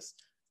update this.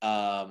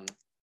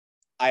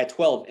 Ayah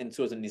 12 in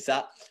Surah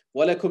An-Nisa.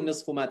 وَلَكُمْ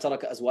نِصْفُ مَا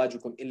تَرَكَ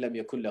أَزْوَاجُكُمْ إِن لَّمْ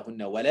يَكُن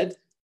لَّهُنَّ وَلَدٌ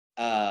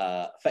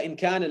فَإِن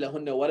كَانَ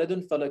لَهُنَّ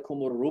وَلَدٌ فَلَكُمُ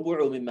الرُّبُعُ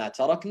مِمَّا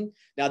تَرَكْنَ.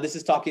 Now this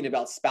is talking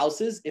about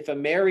spouses. If a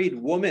married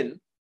woman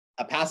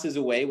passes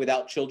away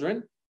without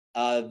children,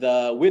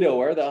 the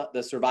widower,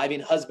 the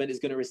surviving husband, is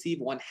going to receive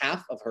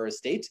 1/2 of her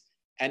estate.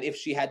 And if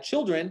she had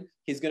children,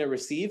 he's going to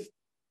receive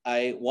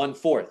a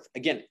 1/4,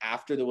 again,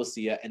 after the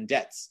wasiyah and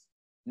debts.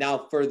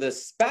 Now, for the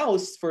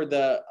spouse, for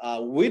the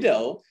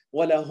widow,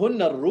 وَلَهُنَّ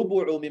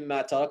الرُّبُعُ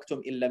مِمَّا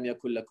تَرَكْتُمْ إِن لَّمْ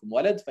يَكُن لَّكُمْ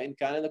وَلَدٌ فَإِن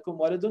كَانَ لَكُمْ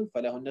وَلَدٌ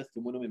فَلَهُنَّ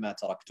الثُّمُنُ مِمَّا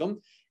تَرَكْتُمْ.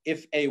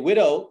 If a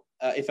widow,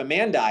 if a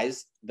man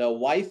dies, the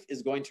wife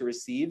is going to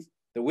receive,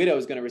 the widow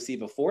is going to receive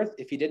 1/4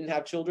 if he didn't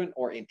have children,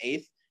 or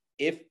 1/8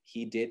 if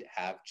he did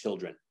have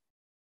children.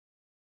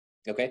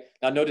 Okay.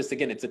 Now, notice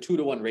again, it's a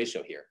 2-to-1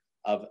 ratio here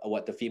of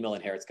what the female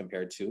inherits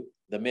compared to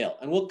the male.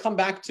 And we'll come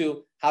back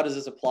to how does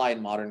this apply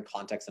in modern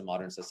context and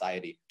modern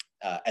society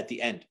at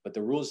the end, but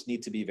the rules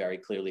need to be very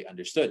clearly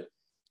understood.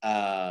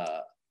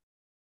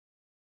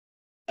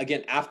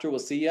 Again, after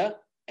wasiyah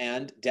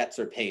and debts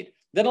are paid.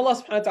 Then Allah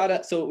subhanahu wa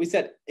ta'ala, so we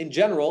said in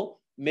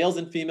general, males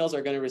and females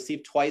are going to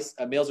receive twice,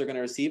 males are going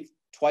to receive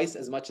twice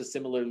as much as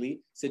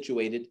similarly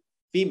situated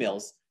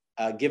females,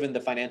 given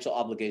the financial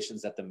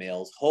obligations that the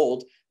males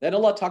hold. Then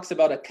Allah talks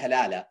about a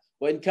kalala.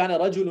 وَإِنْ كَانَ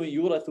رَجُلٌ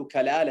يُورَثُ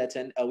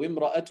كَلَالَةً أَوْ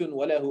إِمْرَأَةٌ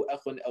وَلَهُ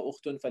أَخٌ أَوْ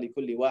أُخْتٌ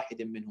فَلِكُلِّ وَاحِدٍ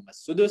مِّنْهُمَا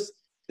السُّدُسُ.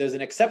 There's an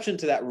exception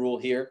to that rule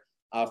here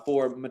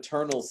for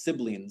maternal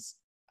siblings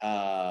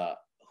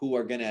who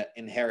are going to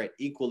inherit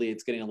equally.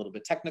 It's getting a little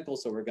bit technical,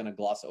 so we're going to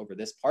gloss over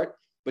this part.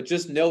 But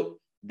just note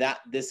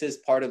that this is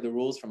part of the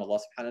rules from Allah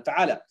subhanahu wa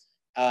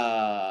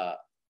ta'ala.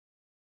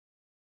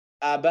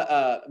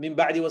 مِن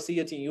بَعْدِ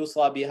وَصِيَّةٍ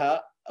يُوصَى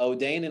بِهَا أَوْ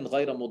دَيْنٍ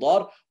غَيْرَ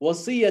مُضَارٍ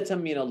وَصِيَّةً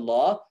مِّنَ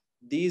اللَّهِ.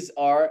 This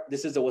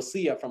is a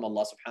wasiyah from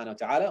Allah subhanahu wa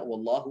ta'ala.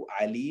 Wallahu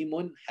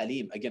alimun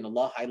halim. Again,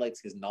 Allah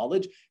highlights His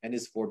knowledge and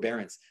His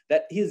forbearance,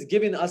 that He is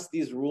giving us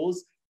these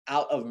rules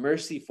out of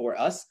mercy for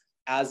us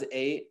as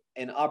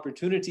an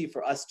opportunity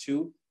for us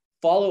to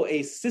follow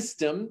a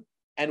system.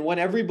 And when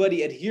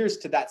everybody adheres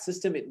to that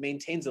system, it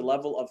maintains a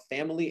level of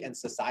family and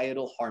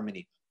societal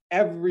harmony.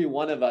 Every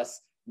one of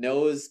us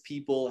knows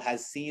people,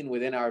 has seen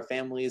within our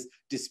families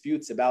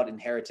disputes about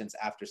inheritance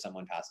after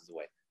someone passes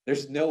away.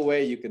 There's no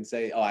way you can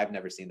say, oh, I've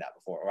never seen that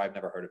before, or I've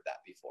never heard of that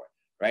before,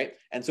 right?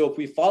 And so if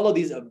we follow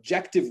these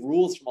objective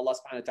rules from Allah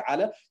subhanahu wa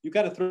ta'ala, you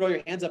kind of throw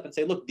your hands up and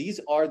say, look, these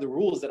are the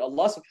rules that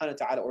Allah subhanahu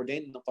wa ta'ala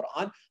ordained in the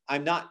Quran.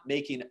 I'm not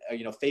making,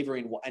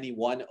 favoring any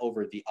one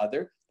over the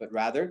other, but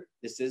rather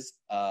this is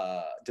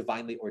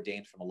divinely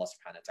ordained from Allah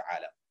subhanahu wa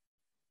ta'ala.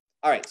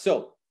 All right,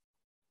 so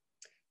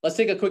let's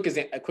take a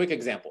quick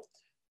example.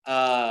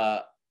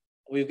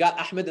 We've got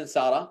Ahmed and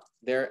Sarah.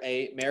 They're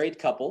a married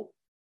couple.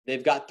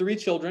 They've got 3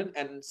 children,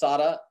 and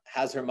Sarah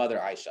has her mother,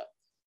 Aisha.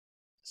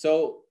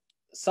 So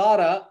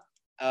Sarah,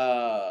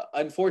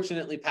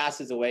 unfortunately,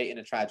 passes away in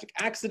a tragic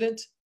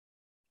accident.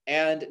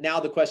 And now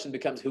the question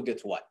becomes who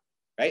gets what,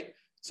 right?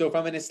 So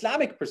from an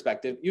Islamic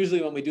perspective,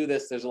 usually when we do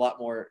this, there's a lot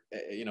more,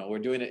 we're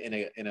doing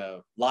it in a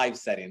live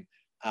setting.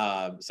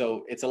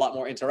 So it's a lot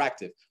more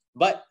interactive.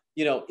 But,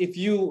 if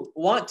you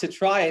want to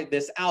try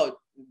this out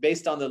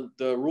based on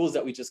the rules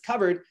that we just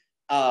covered,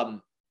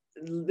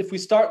 if we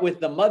start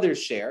with the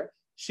mother's share,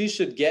 she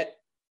should get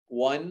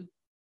 1/6.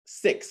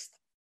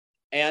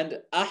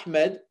 And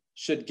Ahmed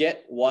should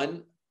get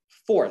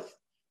 1/4.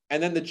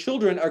 And then the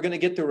children are going to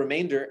get the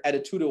remainder at a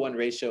 2-to-1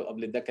 ratio of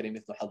لِلذَّكَرِ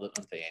مِثْلُ حَظِّ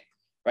الْأُنْثَيَيْنِ,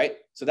 right?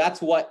 So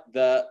that's what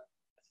the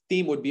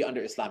theme would be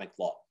under Islamic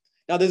law.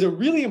 Now, there's a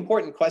really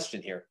important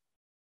question here.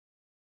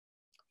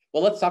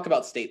 Well, let's talk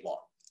about state law.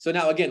 So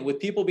now, again, with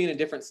people being in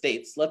different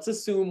states, let's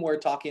assume we're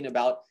talking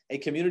about a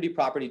community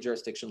property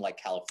jurisdiction like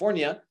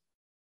California.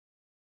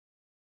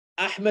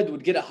 Ahmed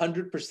would get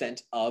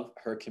 100% of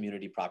her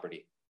community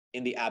property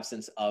in the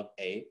absence of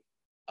a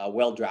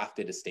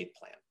well-drafted estate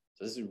plan.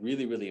 So this is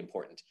really, really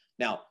important.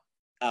 Now,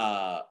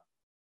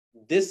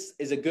 this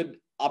is a good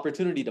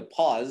opportunity to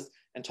pause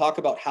and talk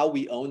about how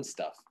we own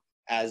stuff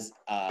as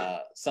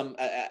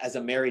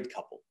a married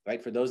couple,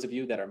 right? For those of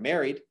you that are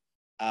married,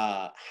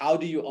 how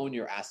do you own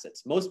your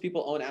assets? Most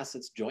people own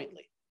assets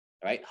jointly,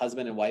 right?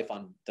 Husband and wife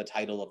on the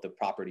title of the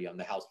property on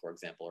the house, for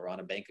example, or on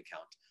a bank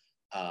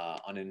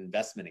account, on an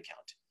investment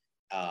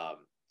account.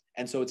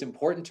 And so it's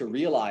important to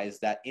realize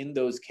that in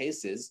those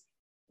cases,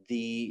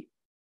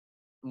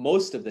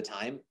 most of the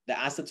time, the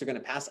assets are going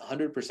to pass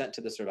 100%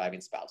 to the surviving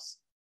spouse,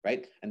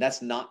 right? And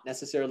that's not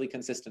necessarily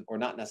consistent, or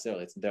not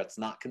necessarily, that's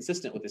not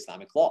consistent with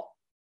Islamic law,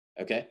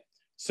 okay?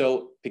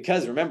 So,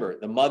 because remember,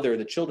 the mother,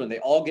 the children, they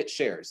all get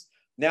shares.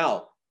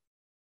 Now,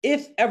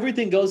 if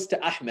everything goes to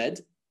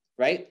Ahmed,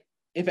 right?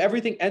 If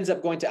everything ends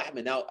up going to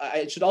Ahmed, now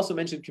I should also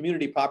mention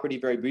community property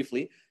very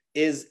briefly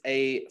is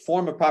a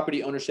form of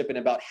property ownership in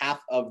about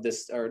half of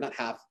this, or not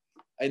half,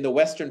 in the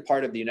western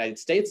part of the United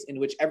States, in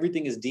which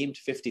everything is deemed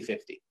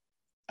 50-50.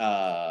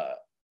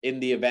 In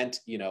the event,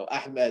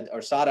 Ahmed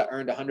or Sarah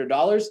earned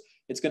 $100,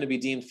 it's going to be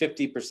deemed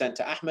 50%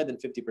 to Ahmed and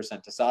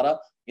 50% to Sarah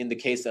in the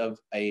case of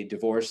a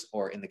divorce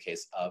or in the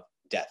case of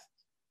death.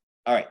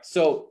 All right,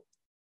 so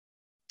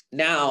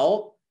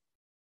now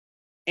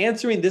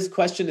answering this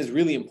question is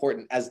really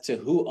important as to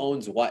who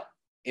owns what.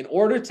 In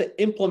order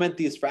to implement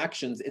these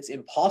fractions, it's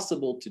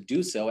impossible to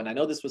do so. And I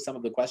know this was some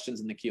of the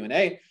questions in the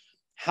Q&A.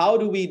 How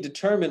do we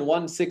determine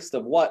 1/6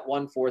 of what,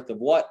 1/4 of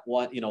what,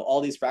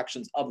 all these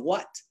fractions of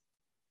what,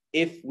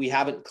 if we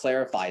haven't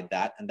clarified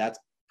that? And that's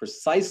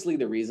precisely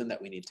the reason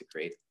that we need to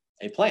create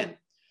a plan.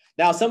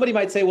 Now, somebody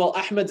might say, well,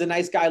 Ahmed's a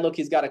nice guy. Look,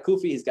 he's got a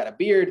kufi, he's got a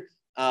beard.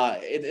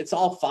 It's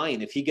all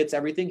fine. If he gets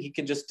everything, he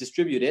can just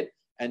distribute it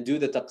and do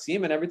the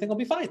taqsim and everything will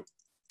be fine.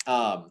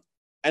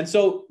 And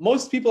so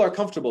most people are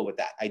comfortable with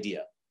that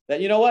idea that,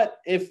 you know what,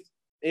 if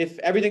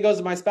everything goes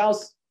to my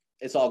spouse,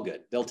 it's all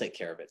good. They'll take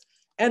care of it.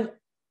 And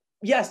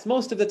yes,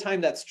 most of the time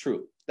that's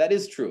true. That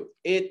is true.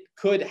 It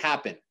could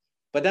happen,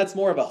 but that's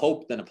more of a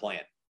hope than a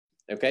plan.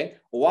 Okay.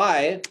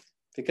 Why?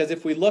 Because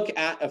if we look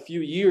at a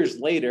few years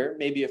later,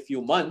 maybe a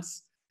few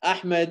months,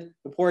 Ahmed,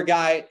 the poor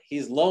guy,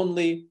 he's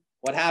lonely.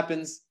 What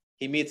happens?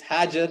 He meets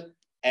Hajar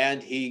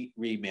and he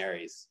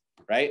remarries,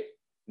 right?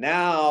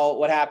 Now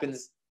what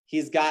happens?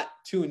 He's got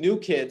 2 new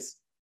kids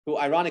who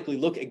ironically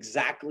look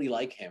exactly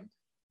like him.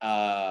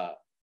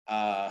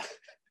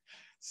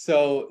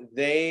 So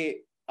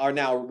they are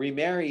now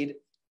remarried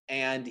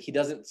and he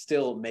doesn't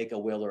still make a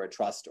will or a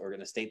trust or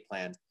an estate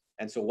plan.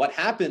 And so what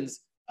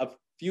happens a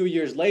few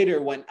years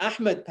later when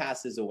Ahmed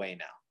passes away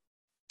now,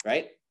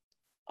 right?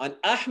 On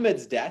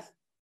Ahmed's death,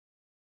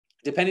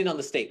 depending on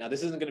the state, now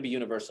this isn't going to be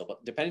universal,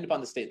 but depending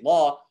upon the state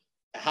law,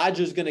 Hajar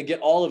is going to get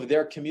all of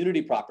their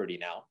community property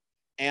now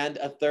and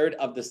 1/3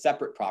 of the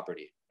separate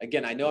property.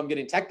 Again, I know I'm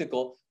getting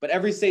technical, but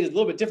every state is a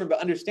little bit different,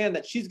 but understand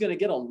that she's going to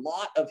get a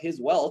lot of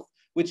his wealth,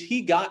 which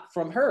he got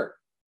from her,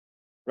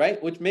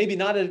 right? Which maybe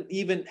not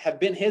even have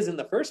been his in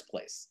the first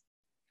place.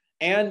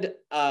 And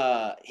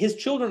his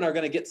children are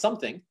going to get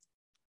something.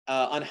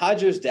 On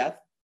Hajar's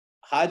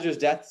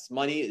death's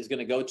money is going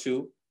to go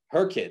to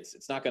her kids.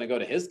 It's not going to go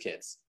to his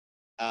kids.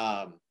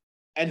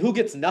 And who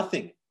gets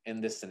nothing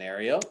in this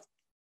scenario?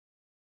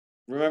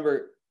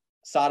 Remember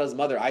Sarah's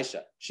mother,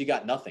 Aisha, she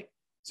got nothing.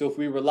 So if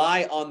we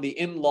rely on the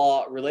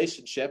in-law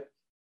relationship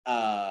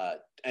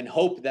and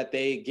hope that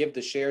they give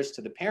the shares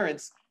to the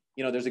parents,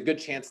 there's a good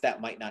chance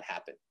that might not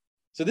happen.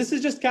 So this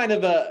is just kind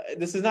of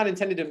this is not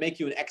intended to make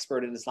you an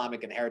expert in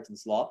Islamic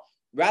inheritance law.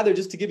 rather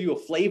just to give you a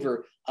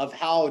flavor of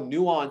how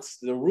nuanced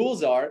the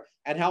rules are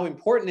and how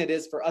important it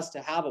is for us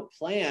to have a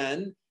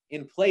plan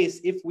in place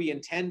if we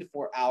intend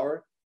for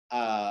our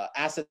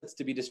assets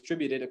to be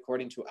distributed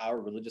according to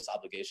our religious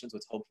obligations,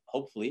 which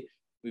hopefully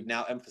we've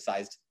now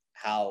emphasized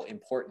how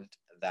important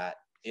that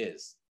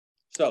is.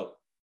 So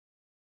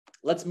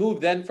let's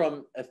move then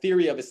from a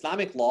theory of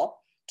Islamic law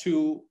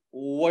to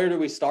where do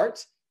we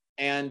start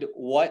and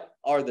what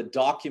are the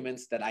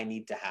documents that I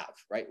need to have,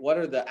 right?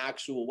 What's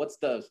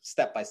the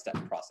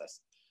step-by-step process?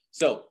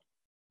 So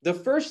the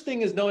first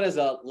thing is known as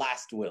a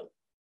last will,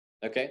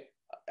 okay?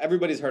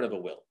 Everybody's heard of a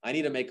will. I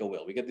need to make a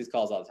will. We get these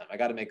calls all the time. I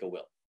got to make a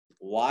will.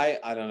 Why?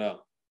 I don't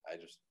know.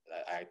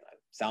 I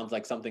sounds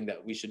like something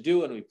that we should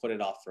do, and we put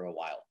it off for a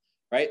while,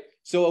 right?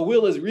 So a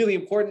will is really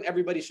important.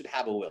 Everybody should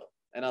have a will.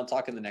 And I'll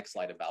talk in the next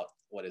slide about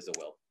what is a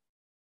will.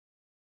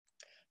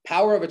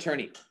 Power of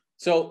attorney.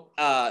 So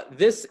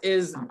this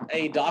is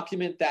a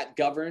document that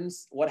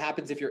governs what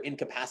happens if you're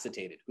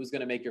incapacitated. Who's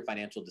going to make your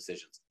financial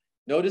decisions?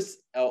 Notice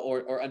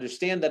or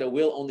understand that a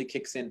will only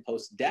kicks in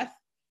post-death.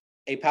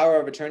 A power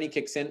of attorney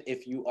kicks in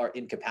if you are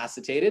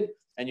incapacitated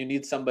and you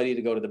need somebody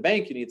to go to the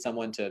bank, you need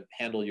someone to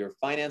handle your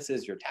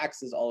finances, your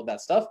taxes, all of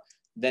that stuff.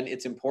 Then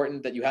it's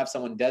important that you have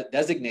someone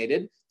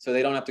designated so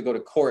they don't have to go to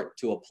court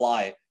to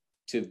apply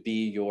to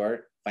be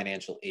your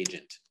financial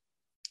agent.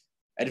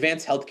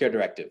 Advanced healthcare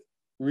directive,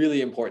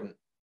 really important.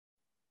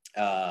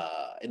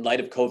 In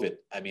light of COVID,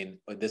 I mean,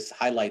 this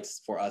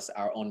highlights for us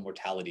our own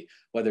mortality,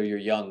 whether you're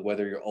young,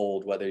 whether you're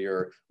old, whether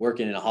you're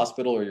working in a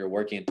hospital or you're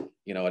working,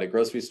 at a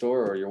grocery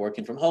store or you're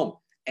working from home.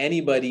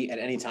 Anybody at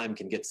any time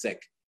can get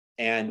sick.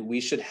 And we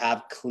should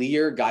have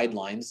clear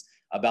guidelines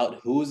about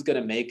who's going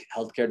to make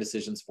healthcare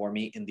decisions for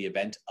me in the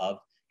event of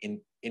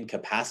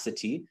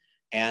incapacity.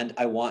 And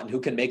who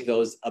can make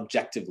those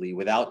objectively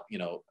without,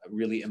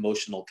 really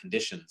emotional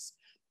conditions.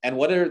 And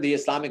what are the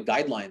Islamic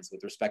guidelines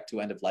with respect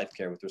to end-of-life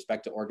care, with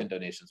respect to organ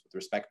donations, with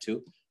respect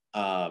to,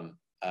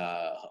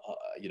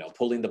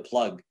 pulling the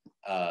plug,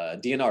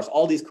 DNRs,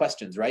 all these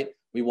questions, right?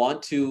 We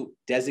want to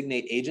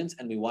designate agents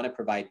and we want to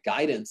provide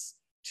guidance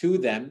to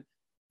them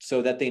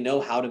so that they know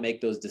how to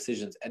make those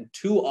decisions. And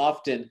too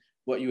often,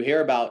 what you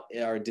hear about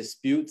are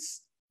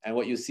disputes, and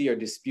what you see are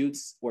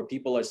disputes where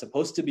people are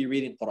supposed to be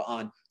reading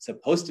Quran,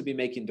 supposed to be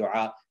making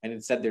dua, and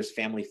instead there's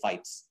family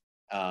fights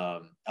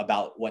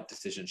about what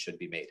decisions should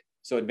be made.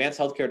 So advanced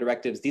healthcare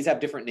directives, these have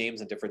different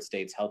names in different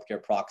states: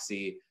 healthcare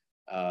proxy,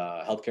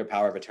 healthcare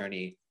power of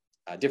attorney,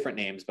 different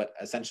names, but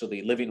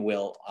essentially living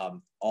will,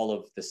 all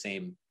of the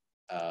same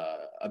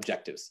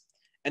objectives.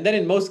 And then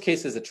in most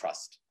cases, a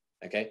trust.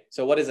 Okay,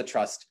 so what is a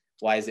trust?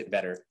 Why is it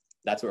better?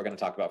 That's what we're going to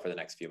talk about for the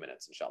next few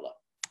minutes, inshallah.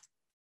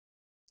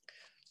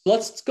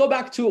 Let's go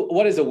back to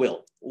what is a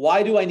will.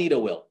 Why do I need a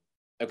will?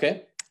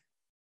 Okay,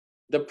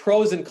 the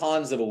pros and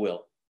cons of a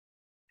will.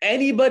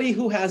 Anybody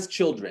who has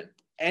children,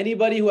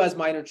 anybody who has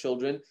minor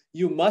children,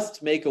 you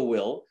must make a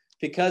will,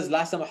 because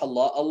la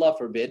samahullah, Allah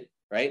forbid,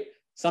 right?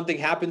 Something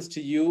happens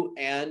to you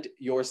and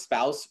your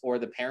spouse or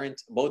the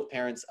parent, both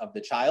parents of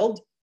the child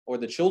or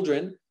the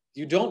children,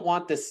 you don't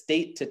want the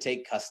state to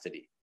take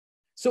custody.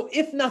 So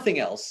if nothing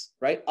else,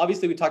 right?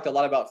 Obviously we talked a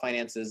lot about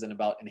finances and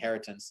about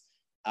inheritance,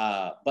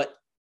 but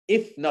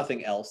if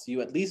nothing else,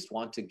 you at least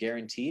want to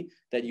guarantee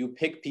that you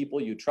pick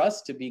people you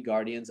trust to be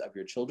guardians of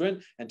your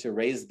children and to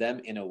raise them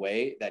in a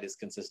way that is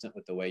consistent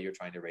with the way you're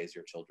trying to raise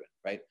your children,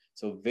 right?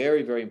 So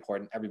very, very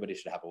important. Everybody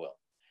should have a will.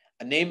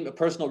 Name a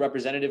personal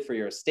representative for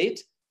your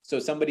estate. So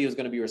somebody who's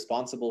going to be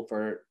responsible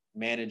for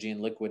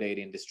managing,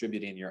 liquidating,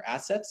 distributing your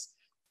assets.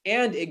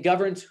 And it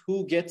governs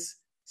who gets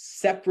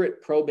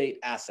separate probate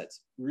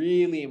assets.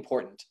 Really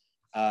important.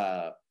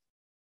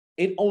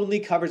 It only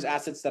covers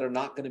assets that are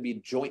not going to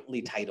be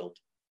jointly titled,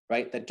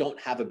 right? That don't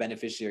have a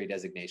beneficiary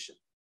designation.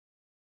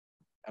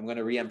 I'm going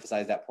to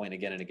re-emphasize that point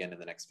again and again in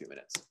the next few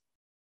minutes.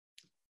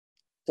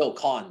 So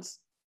cons,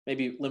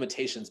 maybe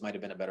limitations might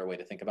have been a better way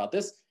to think about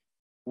this.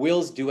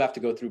 Wills do have to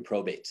go through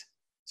probate.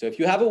 So if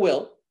you have a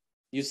will,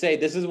 you say,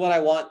 this is what I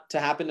want to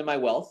happen to my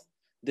wealth.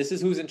 This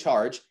is who's in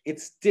charge. It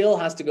still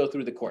has to go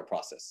through the court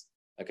process.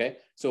 Okay.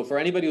 So for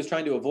anybody who's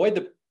trying to avoid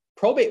the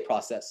probate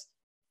process,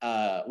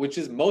 which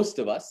is most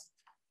of us,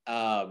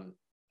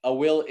 a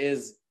will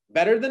is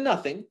better than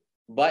nothing,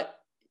 but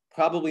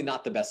probably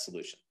not the best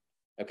solution.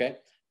 Okay.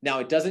 Now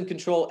it doesn't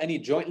control any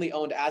jointly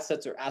owned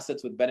assets or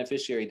assets with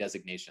beneficiary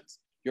designations.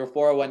 Your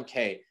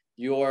 401k,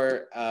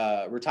 your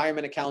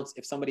retirement accounts,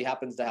 if somebody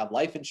happens to have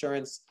life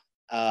insurance,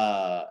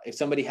 if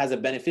somebody has a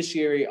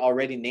beneficiary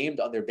already named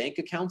on their bank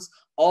accounts,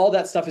 all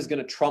that stuff is going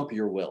to trump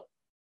your will,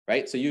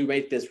 right? So you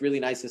make this really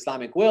nice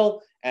Islamic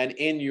will, and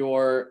in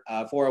your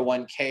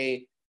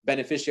 401k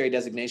beneficiary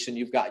designation,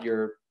 you've got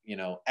your,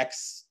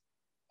 ex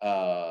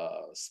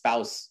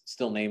spouse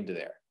still named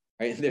there,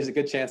 right? There's a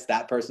good chance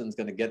that person's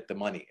going to get the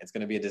money. It's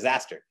going to be a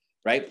disaster,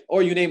 right?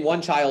 Or you name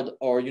one child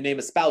or you name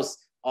a spouse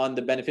on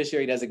the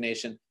beneficiary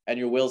designation and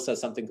your will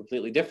says something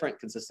completely different,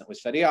 consistent with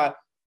Sharia.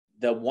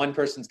 The one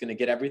person's going to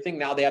get everything.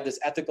 Now they have this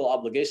ethical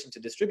obligation to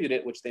distribute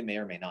it, which they may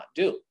or may not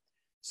do.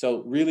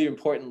 So really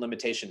important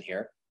limitation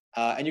here.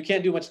 And you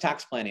can't do much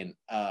tax planning,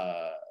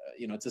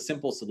 it's a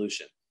simple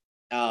solution.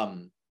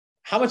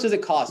 How much does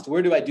it cost?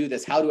 Where do I do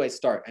this? How do I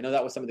start? I know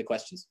that was some of the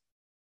questions.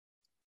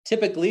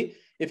 Typically,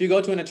 if you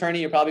go to an attorney,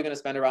 you're probably going to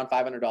spend around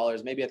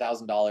 $500, maybe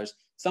 $1,000,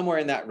 somewhere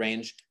in that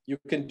range. You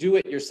can do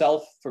it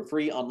yourself for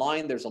free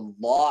online. There's a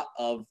lot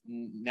of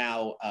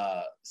now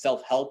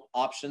self-help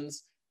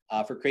options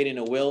for creating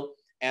a will.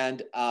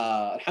 And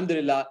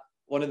alhamdulillah,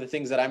 one of the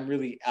things that I'm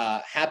really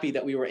happy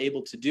that we were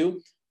able to do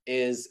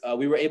is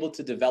we were able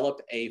to develop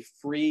a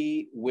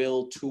free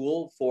will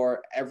tool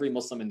for every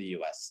Muslim in the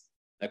US.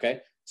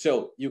 Okay,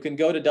 so you can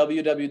go to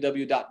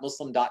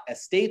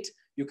www.muslim.estate.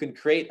 You can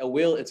create a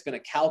will. It's going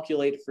to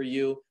calculate for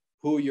you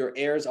who your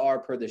heirs are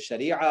per the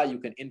Sharia. You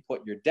can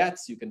input your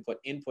debts. You can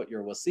input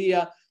your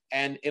wasiyah,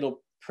 and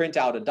it'll print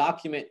out a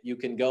document. You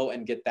can go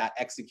and get that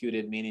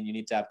executed, meaning you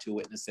need to have 2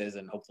 witnesses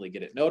and hopefully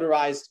get it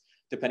notarized,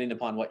 depending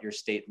upon what your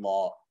state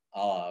law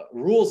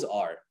rules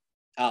are.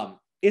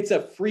 It's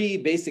a free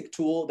basic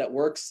tool that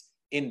works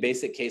in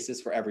basic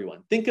cases for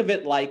everyone. Think of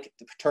it like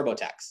the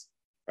TurboTax,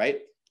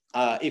 right?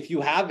 If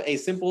you have a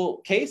simple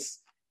case,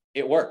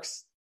 it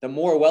works. The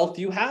more wealth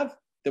you have,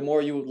 the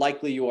more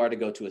likely you are to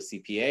go to a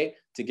CPA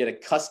to get a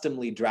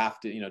customly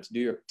drafted, to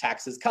do your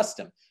taxes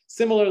custom.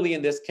 Similarly,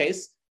 in this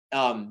case,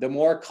 the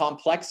more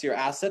complex your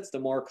assets, the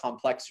more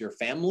complex your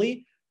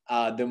family,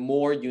 the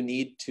more you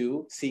need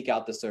to seek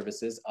out the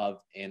services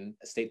of an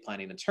estate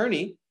planning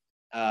attorney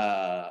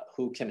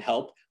who can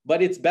help.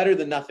 But it's better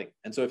than nothing.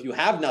 And so if you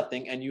have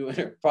nothing and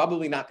you're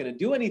probably not going to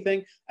do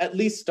anything, at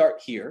least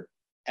start here.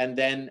 And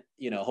then,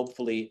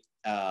 hopefully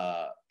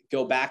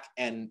go back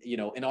and,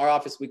 in our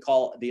office, we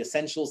call the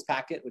essentials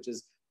packet, which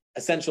is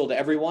essential to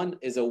everyone,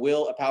 is a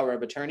will, a power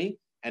of attorney,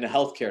 and a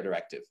healthcare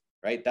directive,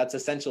 right? That's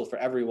essential for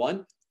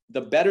everyone. The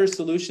better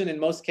solution in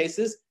most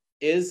cases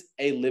is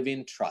a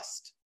living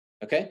trust,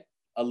 okay?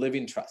 A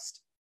living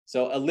trust.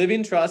 So a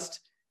living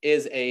trust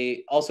is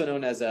also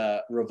known as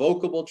a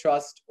revocable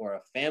trust or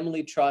a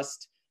family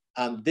trust.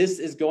 This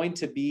is going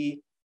to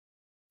be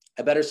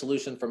a better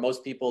solution for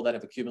most people that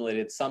have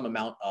accumulated some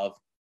amount of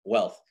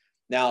wealth.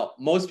 Now,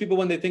 most people,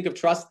 when they think of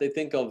trust, they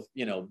think of,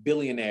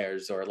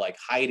 billionaires or like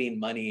hiding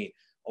money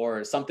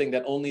or something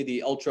that only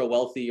the ultra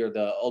wealthy or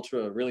the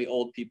ultra really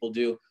old people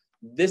do.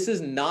 This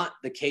is not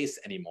the case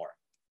anymore,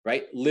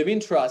 right? Living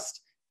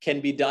trust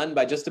can be done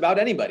by just about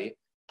anybody.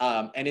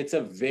 And it's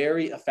a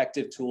very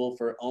effective tool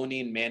for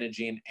owning,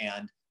 managing,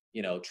 and,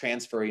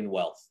 transferring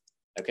wealth.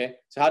 Okay.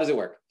 So how does it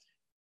work?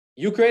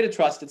 You create a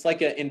trust. It's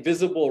like an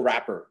invisible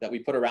wrapper that we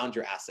put around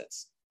your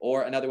assets.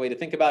 Or another way to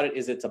think about it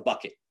is it's a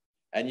bucket.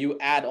 And you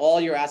add all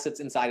your assets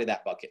inside of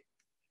that bucket.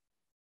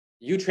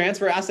 You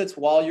transfer assets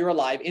while you're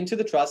alive into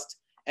the trust,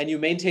 and you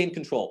maintain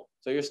control.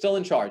 So you're still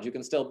in charge. You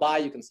can still buy,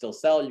 you can still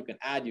sell, you can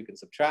add, you can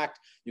subtract,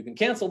 you can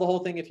cancel the whole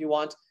thing if you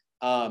want.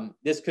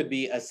 This could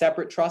be a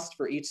separate trust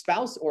for each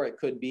spouse, or it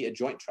could be a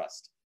joint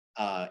trust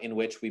in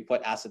which we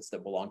put assets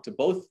that belong to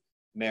both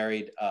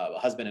married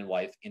husband and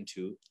wife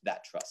into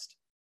that trust.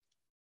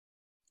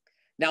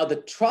 Now, the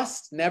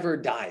trust never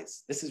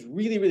dies. This is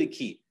really, really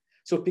key.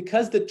 So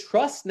because the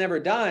trust never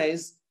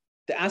dies,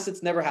 the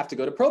assets never have to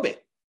go to probate.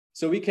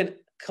 So we can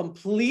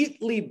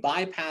completely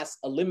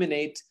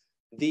eliminate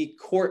the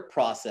court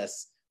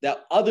process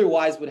that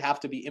otherwise would have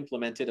to be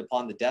implemented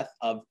upon the death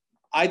of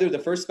either the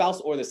first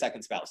spouse or the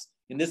second spouse.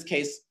 In this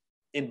case,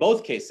 in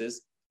both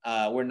cases,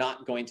 we're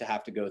not going to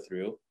have to go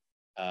through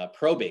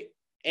probate.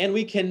 And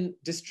we can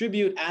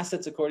distribute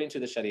assets according to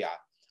the Sharia.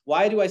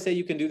 Why do I say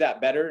you can do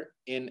that better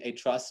in a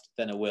trust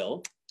than a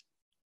will?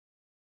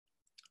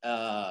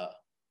 For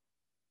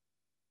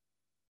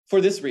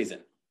this reason,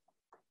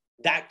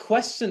 that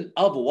question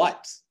of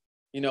what,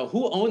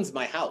 who owns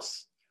my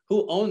house?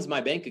 Who owns my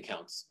bank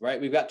accounts,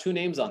 right? We've got 2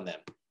 names on them.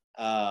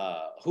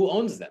 Who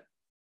owns them?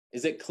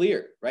 Is it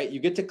clear, right? You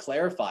get to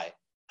clarify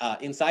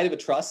inside of a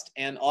trust,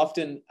 and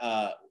often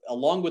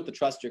along with the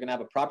trust, you're gonna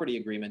have a property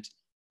agreement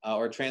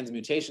or a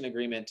transmutation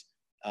agreement,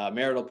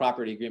 marital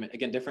property agreement,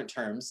 again, different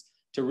terms,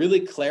 to really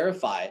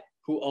clarify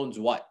who owns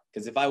what.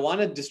 Because if I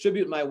wanna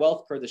distribute my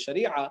wealth per the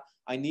Sharia,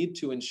 I need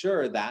to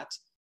ensure that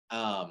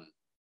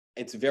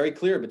it's very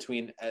clear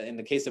between, in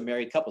the case of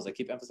married couples, I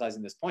keep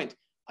emphasizing this point,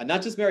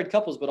 not just married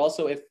couples, but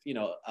also if,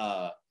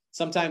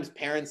 sometimes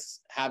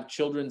parents have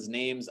children's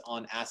names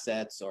on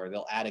assets, or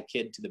they'll add a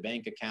kid to the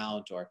bank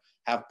account, or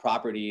have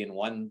property in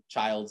one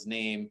child's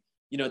name.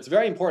 It's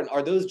very important.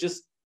 Are those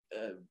just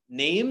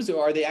names,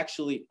 or are they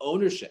actually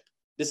ownership?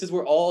 This is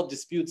where all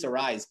disputes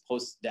arise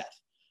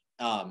post-death.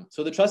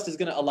 So the trust is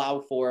going to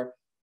allow for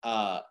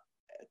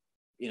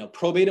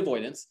probate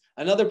avoidance.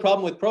 Another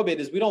problem with probate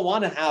is we don't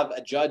want to have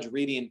a judge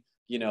reading,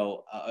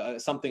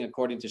 something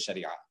according to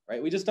Sharia,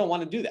 right? We just don't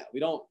want to do that.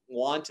 We don't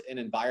want an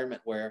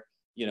environment where,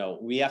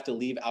 we have to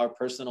leave our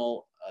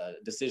personal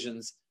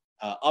decisions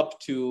up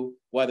to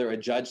whether a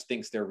judge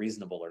thinks they're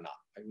reasonable or not.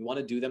 Right? We want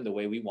to do them the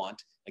way we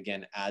want,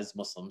 again, as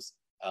Muslims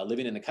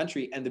living in the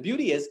country. And the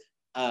beauty is,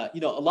 a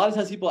lot of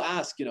times people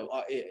ask,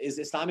 is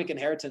Islamic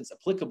inheritance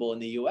applicable in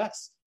the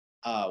US?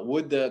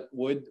 Would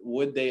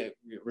they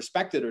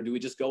respect it, or do we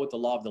just go with the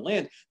law of the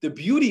land? The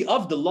beauty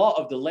of the law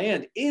of the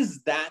land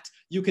is that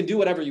you can do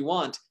whatever you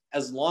want,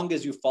 as long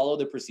as you follow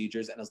the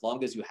procedures and as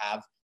long as you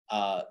have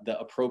the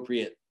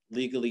appropriate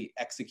legally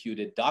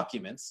executed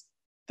documents,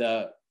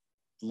 the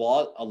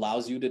law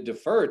allows you to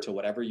defer to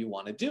whatever you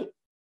want to do.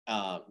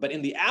 But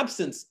in the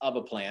absence of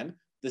a plan,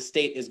 the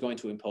state is going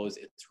to impose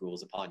its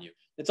rules upon you.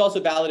 It's also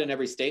valid in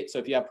every state. So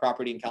if you have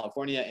property in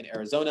California, in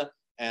Arizona,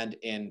 and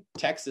in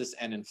Texas,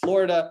 and in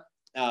Florida,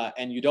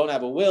 and you don't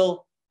have a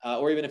will,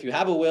 or even if you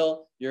have a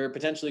will, you're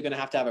potentially going to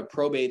have a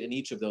probate in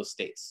each of those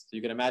states. So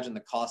you can imagine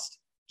the cost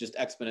just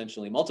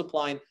exponentially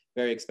multiplying,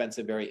 very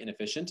expensive, very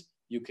inefficient.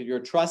 Your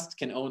trust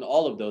can own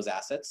all of those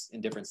assets in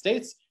different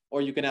states,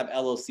 or you can have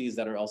LLCs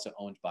that are also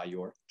owned by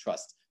your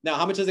trust. Now,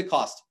 how much does it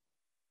cost?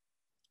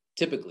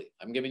 Typically,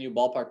 I'm giving you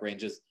ballpark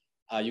ranges.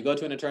 You go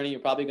to an attorney, you're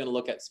probably going to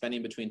look at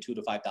spending between $2,000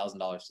 to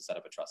 $5,000 to set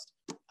up a trust.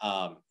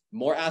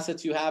 More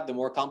assets you have, the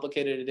more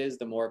complicated it is,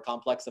 the more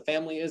complex the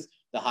family is,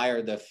 the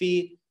higher the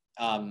fee.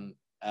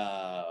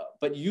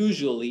 But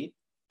usually,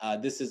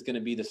 this is going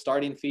to be the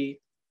starting fee.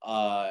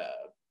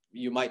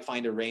 You might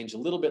find a range a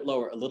little bit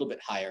lower, a little bit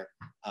higher,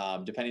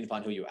 depending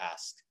upon who you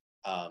ask.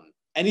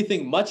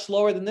 Anything much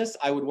lower than this,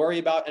 I would worry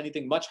about.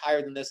 Anything much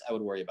higher than this, I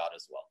would worry about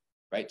as well,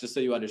 right? Just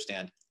so you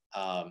understand.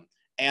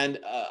 And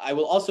I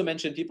will also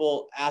mention,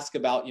 people ask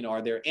about,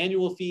 are there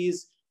annual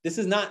fees? This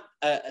is not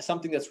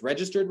something that's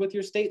registered with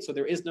your state, so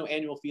there is no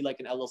annual fee like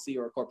an LLC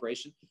or a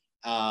corporation.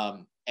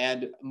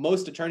 And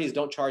most attorneys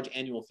don't charge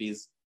annual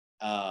fees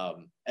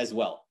as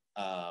well.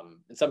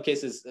 In some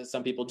cases,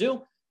 some people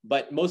do,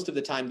 but most of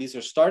the time, these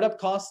are startup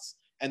costs,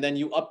 and then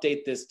you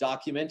update this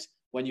document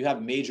when you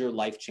have major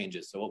life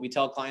changes. So what we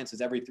tell clients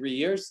is every 3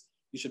 years,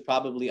 you should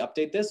probably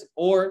update this,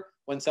 or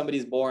when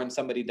somebody's born,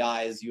 somebody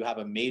dies, you have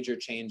a major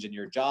change in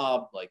your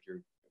job, like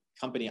your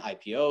company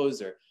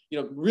IPOs, or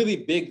really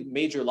big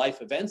major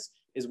life events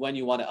is when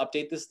you want to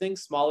update this thing.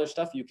 Smaller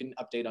stuff you can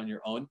update on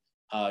your own,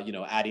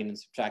 adding and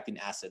subtracting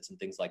assets and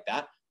things like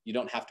that. You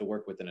don't have to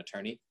work with an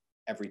attorney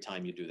every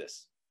time you do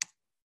this.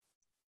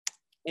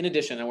 In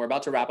addition, and we're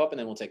about to wrap up and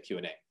then we'll take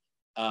Q&A.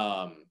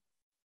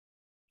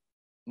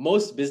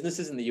 Most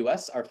businesses in the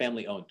US are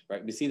family owned,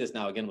 right? We see this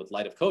now again with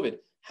light of COVID.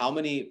 How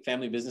many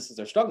family businesses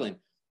are struggling?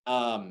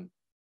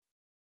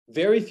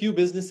 Very few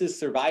businesses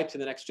survive to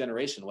the next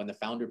generation when the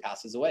founder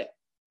passes away.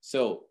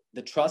 So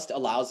the trust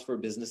allows for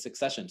business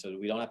succession so that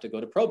we don't have to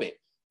go to probate.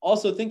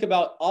 Also think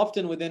about,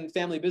 often within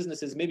family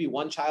businesses, maybe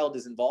one child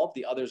is involved,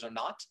 the others are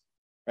not,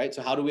 right?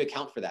 So how do we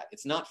account for that?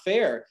 It's not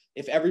fair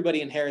if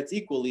everybody inherits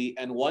equally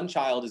and one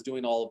child is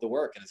doing all of the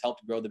work and has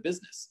helped grow the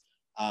business.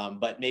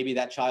 But maybe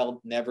that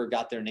child never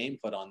got their name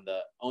put on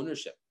the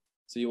ownership.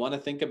 So you want to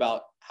think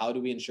about, how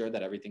do we ensure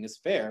that everything is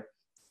fair?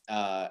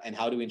 And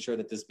how do we ensure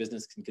that this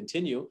business can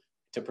continue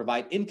to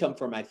provide income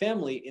for my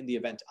family in the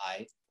event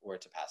I were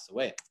to pass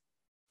away?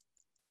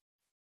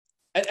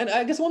 And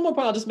I guess one more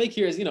point I'll just make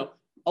here is,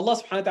 Allah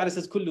subhanahu wa ta'ala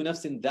says, Kullu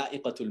nafsin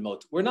dha'iqatul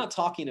maut. We're not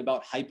talking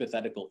about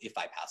hypothetical if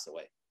I pass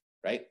away,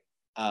 right?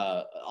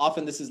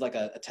 Often this is like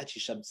a touchy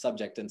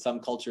subject. In some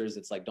cultures,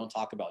 it's like, don't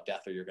talk about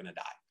death or you're going to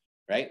die,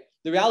 right?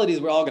 The reality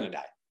is we're all going to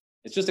die.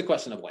 It's just a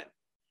question of when.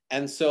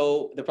 And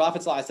so the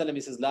Prophet ﷺ,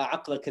 he says, La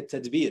aqla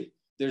ka-tadbir.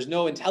 There's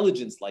no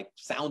intelligence like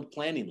sound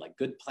planning, like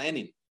good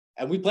planning.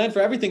 And we plan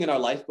for everything in our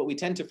life, but we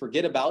tend to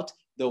forget about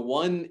the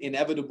one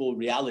inevitable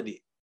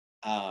reality.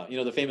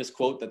 The famous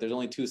quote that there's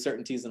only two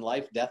certainties in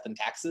life, death and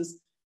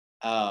taxes.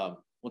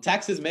 Well,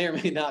 taxes may or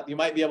may not, you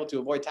might be able to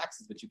avoid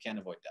taxes, but you can't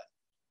avoid death.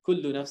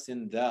 Kullu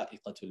nafsin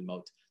dha'iqatul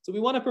maut. So we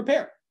want to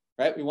prepare,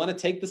 right? We want to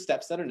take the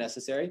steps that are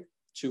necessary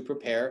to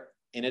prepare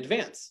in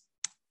advance.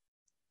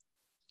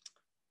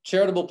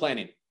 Charitable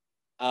planning.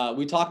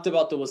 We talked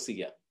about the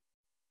wasiyah.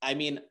 I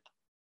mean,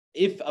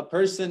 if a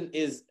person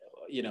is,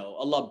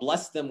 Allah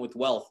blessed them with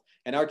wealth,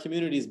 and our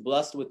community is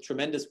blessed with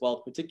tremendous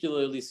wealth,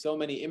 particularly so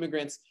many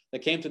immigrants that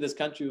came to this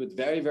country with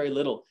very, very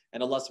little,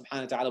 and Allah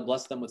subhanahu wa ta'ala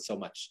blessed them with so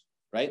much,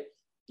 right?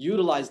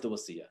 Utilize the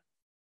wasiyah.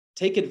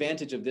 Take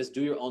advantage of this,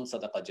 do your own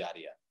sadaqah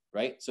jariyah,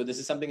 right? So this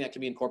is something that can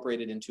be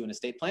incorporated into an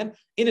estate plan.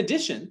 In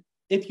addition,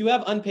 if you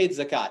have unpaid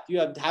zakat, you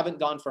haven't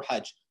gone for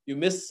hajj, you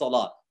missed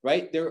salah,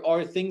 right? There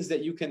are things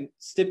that you can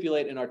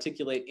stipulate and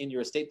articulate in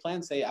your estate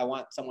plan. Say, I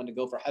want someone to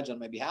go for hajj on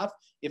my behalf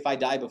if I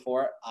die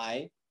before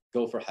I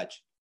go for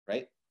hajj,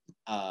 right?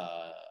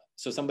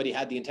 So somebody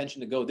had the intention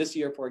to go this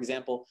year, for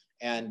example,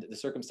 and the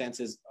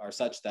circumstances are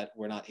such that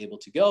we're not able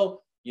to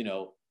go,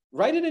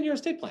 write it in your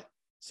estate plan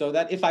so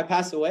that if I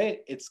pass away,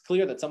 it's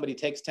clear that somebody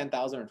takes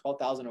 10,000 or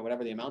 12,000 or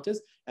whatever the amount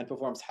is and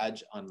performs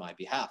hajj on my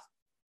behalf.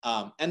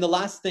 And the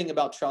last thing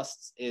about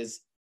trusts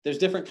is there's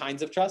different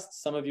kinds of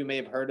trusts. Some of you may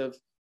have heard of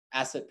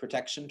asset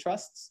protection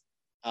trusts.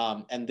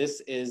 And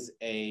this is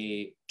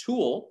a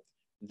tool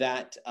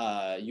that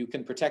you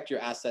can protect your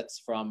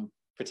assets from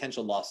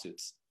potential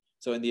lawsuits.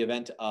 So in the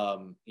event,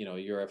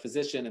 you're a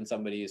physician and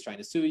somebody is trying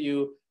to sue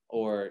you,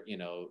 or,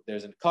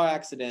 there's a car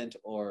accident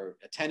or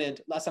a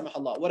tenant, la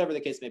samahullah, whatever the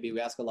case may be, we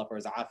ask Allah for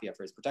his afiyah,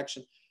 for his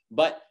protection.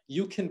 But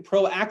you can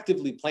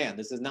proactively plan.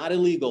 This is not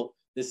illegal.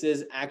 This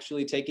is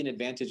actually taking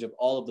advantage of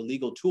all of the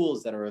legal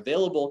tools that are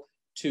available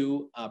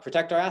to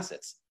protect our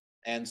assets.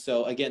 And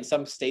so again,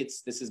 some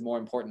states, this is more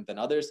important than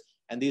others.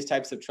 And these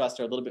types of trusts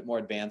are a little bit more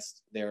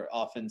advanced. They're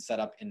often set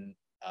up in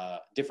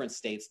different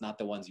states, not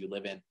the ones you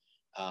live in,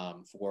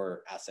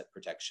 for asset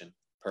protection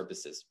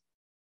purposes.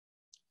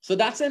 So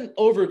that's an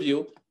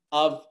overview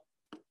of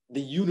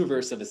the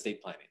universe of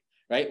estate planning,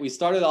 right? We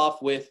started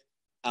off with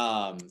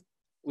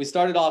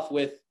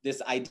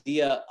this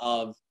idea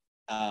of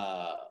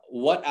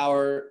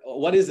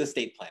what is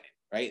estate planning,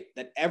 right?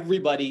 That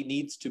everybody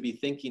needs to be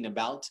thinking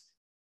about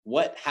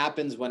what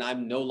happens when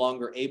I'm no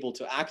longer able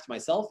to act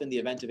myself in the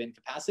event of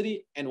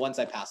incapacity and once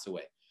I pass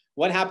away.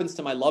 What happens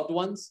to my loved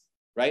ones,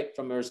 right?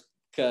 From a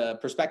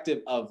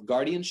perspective of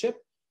guardianship,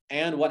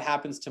 and what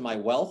happens to my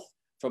wealth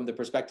from the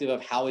perspective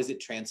of how is it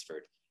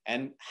transferred.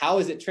 And how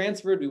is it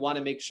transferred? We want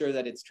to make sure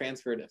that it's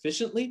transferred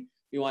efficiently.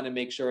 We want to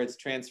make sure it's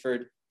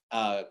transferred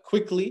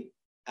quickly,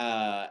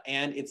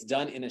 and it's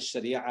done in a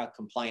Sharia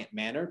compliant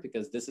manner,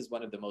 because this is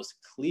one of the most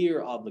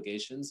clear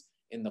obligations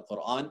in the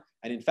Quran.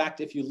 And in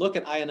fact, if you look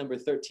at ayah number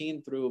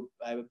 13 through,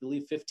 I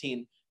believe,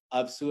 15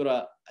 of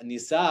Surah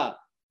An-Nisa,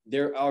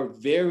 there are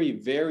very,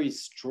 very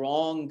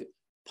strong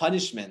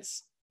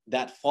punishments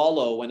that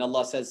follow when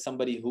Allah says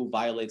somebody who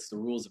violates the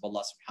rules of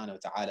Allah subhanahu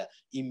wa ta'ala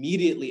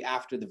immediately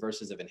after the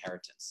verses of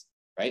inheritance,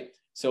 right?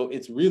 So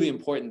it's really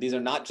important. These are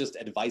not just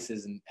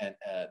advices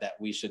that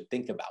we should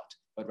think about,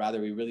 but rather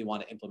we really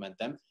want to implement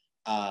them.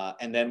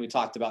 And then we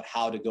talked about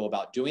how to go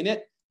about doing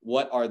it.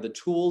 What are the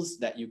tools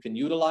that you can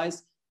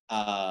utilize?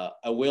 A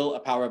will, a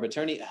power of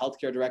attorney, a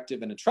healthcare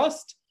directive, and a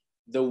trust.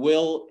 The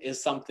will is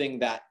something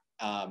that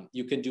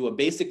you can do a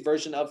basic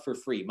version of for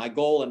free. My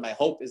goal and my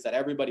hope is that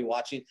everybody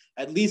watching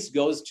at least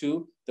goes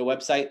to the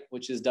website,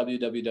 which is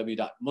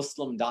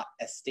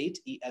www.muslim.estate,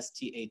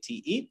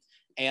 E-S-T-A-T-E,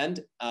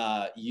 and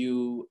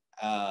you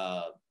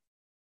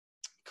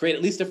create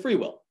at least a free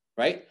will,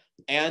 right?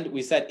 And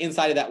we said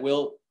inside of that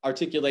will,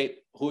 articulate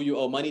who you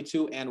owe money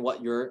to and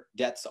what your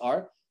debts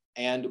are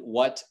and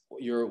what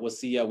your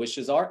wasiya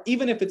wishes are.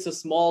 Even if it's a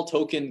small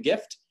token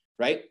gift,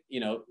 right?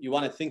 You know, you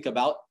want to think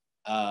about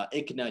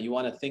icna, you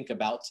want to think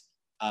about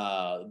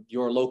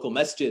your local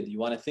masjid, you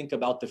want to think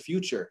about the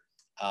future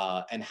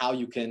and how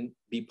you can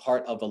be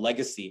part of a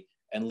legacy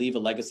and leave a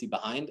legacy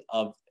behind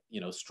of,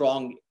 you know,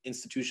 strong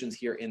institutions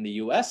here in the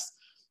US.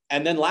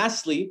 And then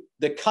lastly,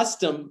 the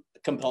custom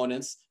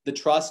components, the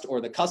trust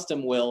or the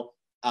custom will,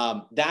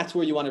 that's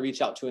where you want to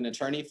reach out to an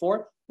attorney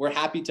for. We're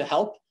happy to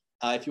help.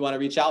 If you want to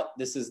reach out,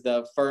 this is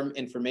the firm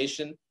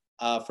information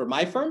for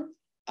my firm.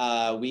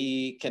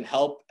 We can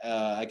help.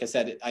 Like I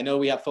said, I know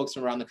we have folks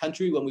from around the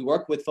country. When we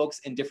work with folks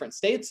in different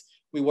states,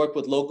 we work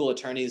with local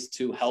attorneys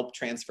to help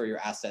transfer your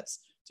assets.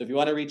 So if you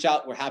want to reach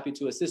out, we're happy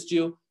to assist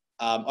you.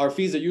 Our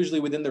fees are usually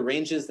within the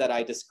ranges that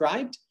I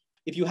described.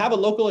 If you have a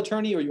local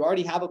attorney or you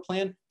already have a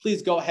plan,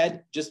 please go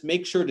ahead. Just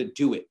make sure to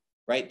do it,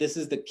 right? This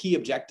is the key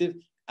objective.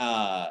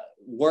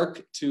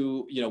 Work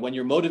to, you know, when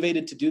you're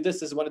motivated to do this,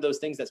 this is one of those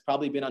things that's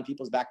probably been on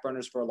people's back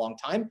burners for a long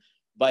time,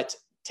 but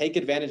take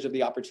advantage of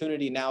the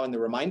opportunity now and the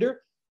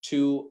reminder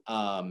to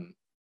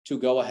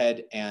go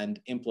ahead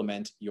and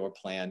implement your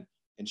plan,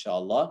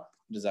 inshallah.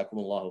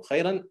 Jazakumullahu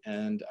khairan.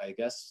 And I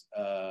guess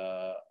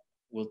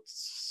we'll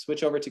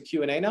switch over to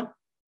Q&A now.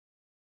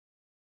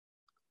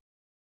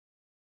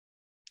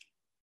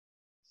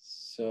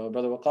 So,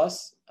 Brother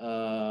Waqas,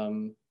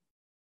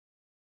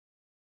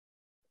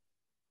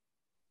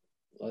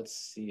 let's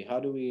see,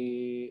 how do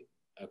we,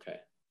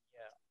 okay.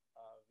 Yeah,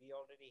 we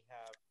already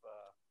have,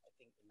 I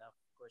think, enough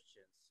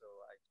questions. So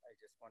I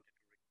just wanted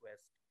to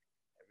request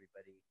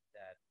everybody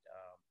that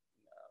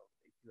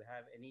if you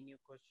have any new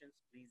questions,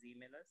 please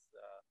email us,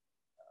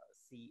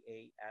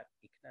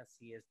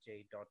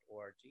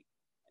 ca@icna-csj.org.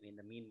 And in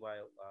the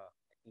meanwhile,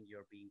 I think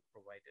you're being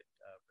provided,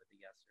 Brother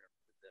Yasser,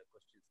 with the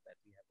questions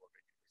that we have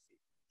already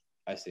received.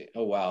 I see.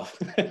 Oh, wow.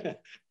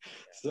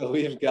 So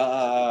we've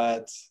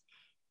got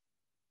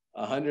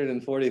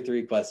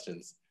 143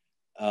 questions.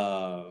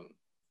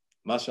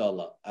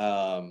 MashaAllah.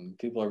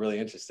 People are really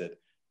interested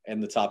in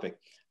the topic.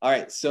 All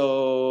right.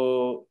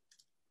 So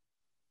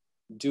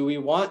do we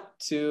want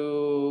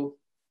to,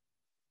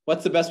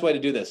 what's the best way to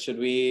do this? Should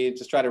we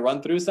just try to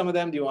run through some of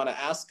them? Do you want to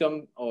ask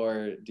them,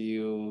 or do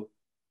you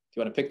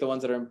want to pick the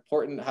ones that are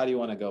important? How do you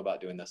want to go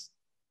about doing this?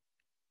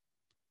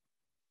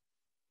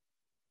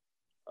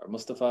 Or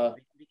Mustafa?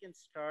 We can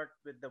start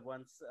with the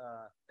ones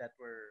that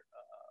were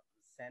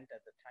sent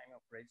at the time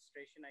of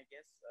registration, I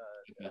guess,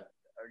 the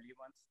early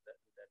ones that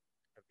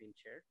have been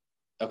shared.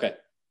 Okay.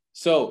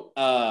 So,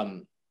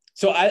 I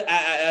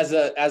as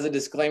a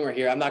disclaimer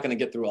here, I'm not going to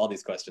get through all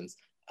these questions.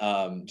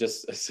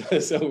 Just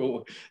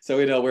so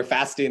we know we're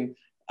fasting.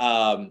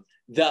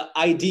 The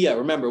idea,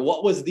 remember,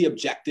 what was the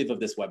objective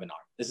of this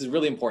webinar? This is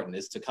really important,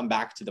 is to come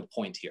back to the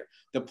point here.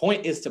 The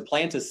point is to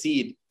plant a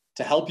seed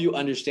to help you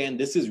understand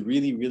this is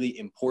really, really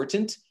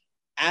important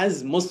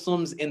as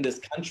Muslims in this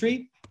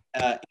country,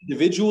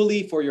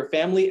 individually, for your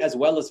family, as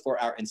well as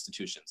for our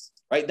institutions,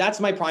 right? That's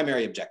my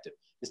primary objective,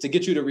 is to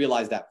get you to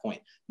realize that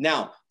point.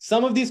 Now,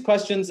 some of these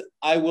questions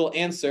I will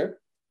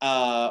answer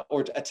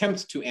or to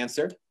attempt to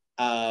answer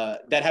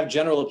that have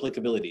general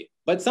applicability.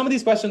 But some of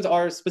these questions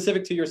are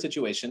specific to your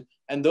situation,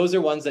 and those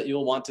are ones that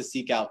you'll want to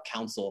seek out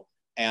counsel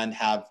and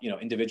have, you know,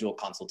 individual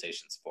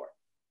consultations for.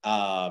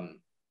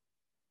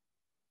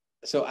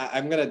 So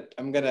I'm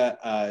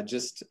gonna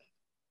just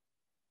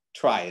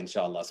try,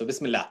 inshallah. So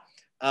Bismillah.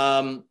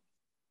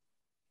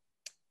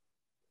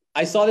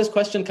 I saw this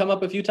question come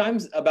up a few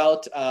times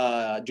about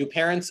do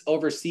parents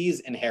overseas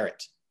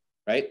inherit,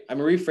 right? I'm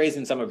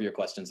rephrasing some of your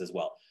questions as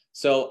well.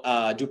 So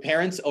do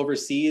parents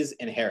overseas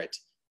inherit?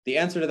 The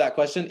answer to that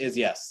question is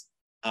yes.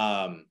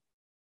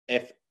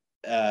 If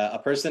a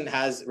person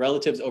has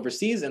relatives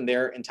overseas and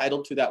they're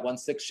entitled to that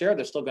 1/6 share,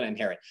 they're still going to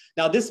inherit.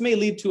 Now, this may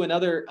lead to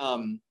another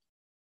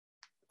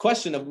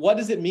question of what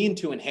does it mean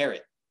to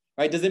inherit,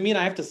 right? Does it mean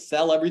I have to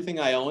sell everything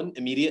I own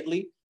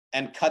immediately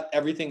and cut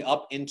everything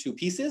up into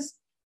pieces,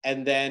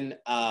 and then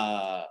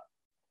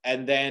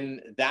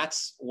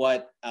that's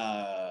what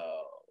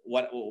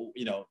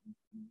you know,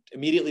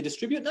 immediately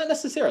distribute? Not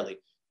necessarily,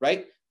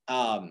 right?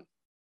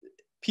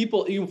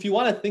 People, if you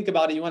want to think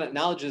about it, you want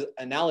to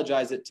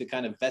analogize it to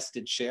kind of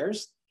vested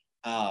shares.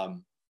 A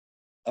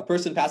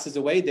person passes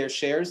away, their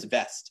shares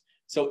vest.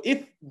 So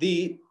if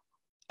the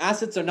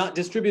assets are not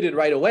distributed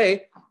right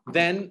away,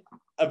 then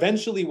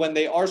eventually when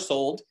they are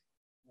sold,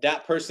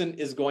 that person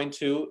is going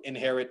to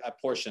inherit a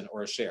portion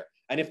or a share.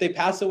 And if they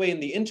pass away in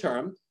the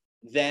interim,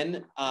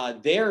 then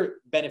their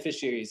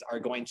beneficiaries are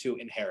going to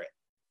inherit.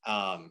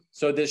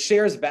 So the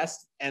shares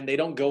vest and they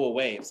don't go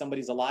away. If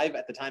somebody's alive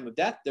at the time of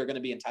death, they're going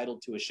to be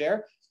entitled to a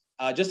share.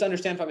 Just to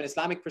understand from an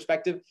Islamic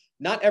perspective,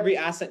 not every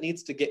asset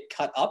needs to get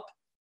cut up.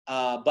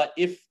 But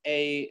if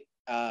a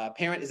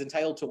parent is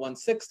entitled to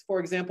 1/6, for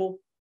example,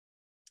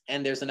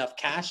 and there's enough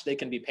cash, they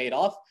can be paid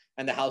off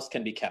and the house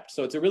can be kept.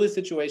 So it's a really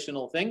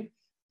situational thing.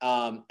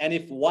 And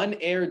if one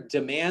heir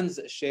demands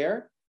a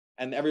share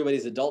and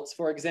everybody's adults,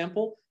 for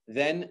example,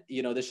 then,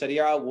 you know, the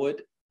Sharia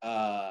would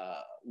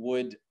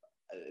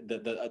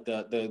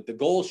the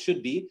goal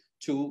should be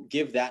to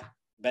give that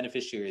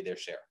beneficiary their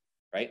share,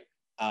 right?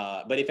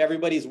 But if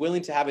everybody's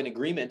willing to have an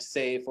agreement,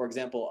 say, for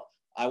example,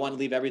 I want to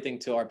leave everything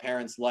to our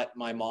parents, let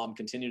my mom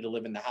continue to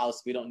live in the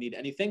house, we don't need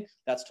anything,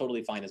 that's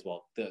totally fine as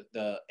well.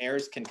 The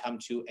heirs can come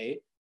to a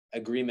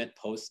agreement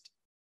post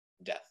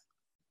death.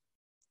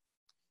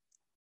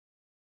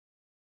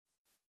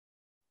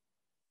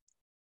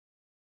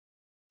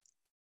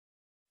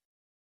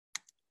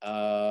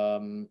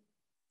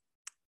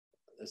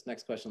 This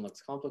next question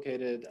looks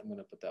complicated. I'm going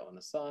to put that one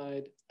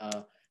aside.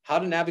 How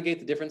to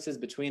navigate the differences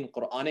between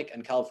Quranic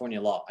and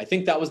California law. I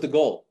think that was the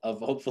goal of,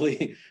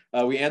 hopefully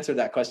we answered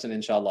that question,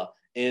 inshallah.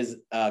 Is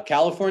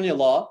California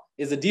law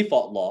is a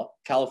default law.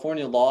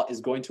 California law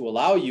is going to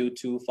allow you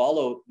to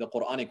follow the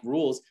Quranic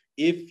rules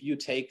if you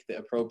take the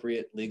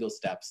appropriate legal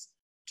steps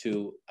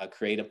to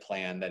create a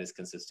plan that is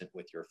consistent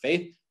with your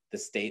faith. The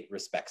state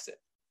respects it.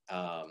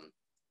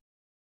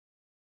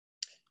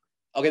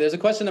 Okay, there's a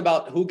question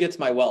about who gets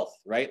my wealth,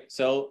 right?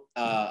 So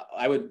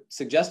I would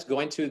suggest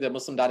going to the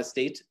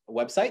muslim.estate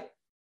website,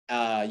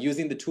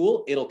 using the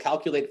tool. It'll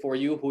calculate for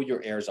you who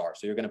your heirs are.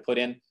 So you're going to put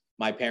in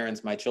my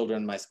parents, my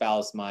children, my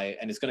spouse,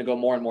 and it's going to go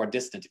more and more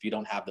distant if you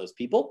don't have those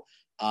people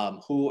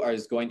who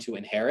is going to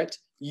inherit.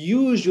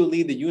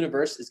 Usually the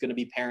universe is going to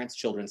be parents,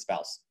 children,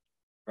 spouse,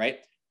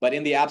 right? But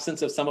in the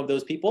absence of some of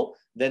those people,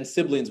 then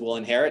siblings will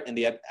inherit. In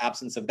the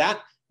absence of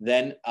that,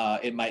 then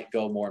it might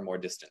go more and more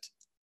distant.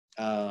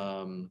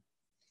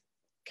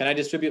 Can I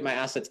distribute my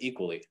assets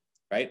equally,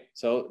 right?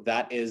 So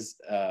that is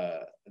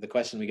the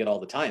question we get all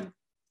the time.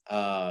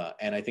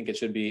 And I think it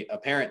should be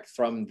apparent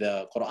from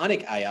the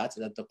Quranic ayat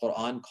that the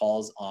Quran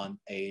calls on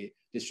a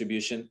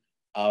distribution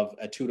of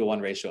a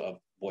 2-to-1 ratio of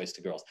boys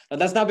to girls. Now,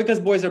 that's not because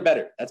boys are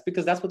better. That's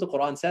because that's what the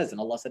Quran says. And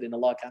Allah said, "Inna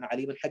Allah kana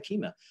aliman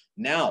hakima."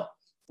 Now,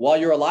 while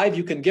you're alive,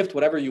 you can gift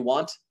whatever you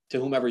want to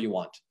whomever you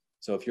want.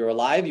 So if you're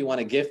alive, you want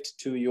to gift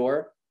to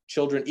your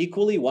children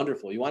equally,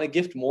 wonderful. You want to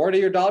gift more to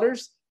your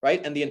daughters,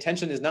 right? And the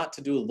intention is not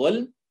to do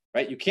dhulm,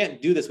 right? You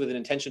can't do this with an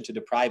intention to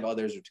deprive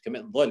others or to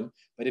commit dhulm.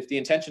 But if the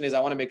intention is I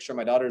want to make sure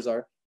my daughters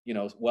are, you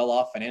know, well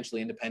off,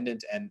 financially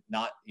independent, and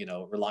not, you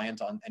know,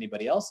 reliant on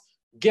anybody else,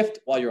 gift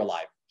while you're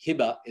alive.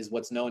 Hiba is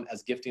what's known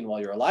as gifting while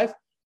you're alive.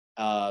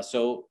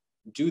 So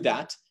do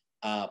that.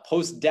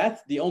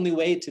 Post-death, the only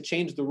way to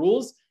change the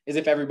rules is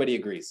if everybody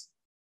agrees,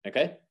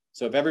 okay?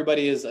 So if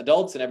everybody is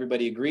adults and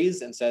everybody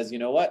agrees and says, you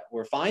know what,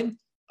 we're fine,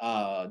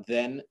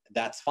 then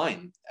that's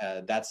fine.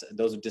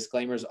 Those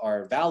disclaimers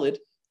are valid,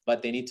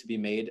 but they need to be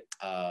made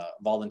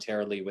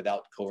voluntarily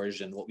without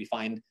coercion. What we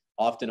find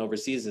often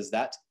overseas is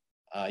that,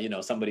 you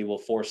know, somebody will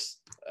force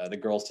the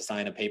girls to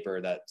sign a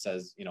paper that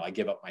says, you know, I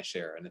give up my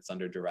share, and it's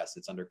under duress,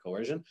 it's under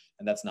coercion,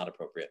 and that's not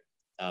appropriate.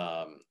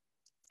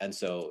 And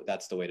so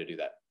that's the way to do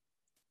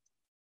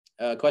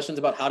that. Questions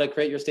about how to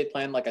create your estate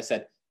plan. Like I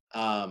said,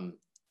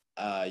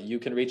 you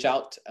can reach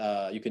out,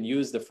 you can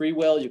use the free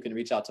will, you can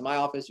reach out to my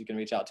office, you can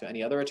reach out to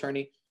any other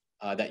attorney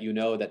that you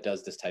know that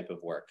does this type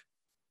of work.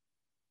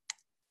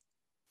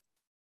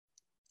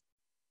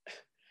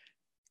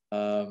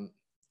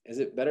 Is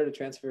it better to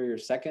transfer your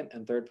second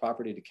and third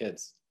property to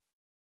kids?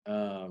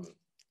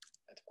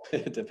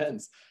 It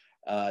depends.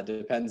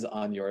 Depends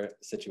on your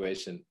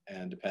situation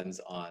and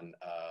depends on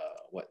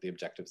what the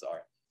objectives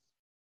are.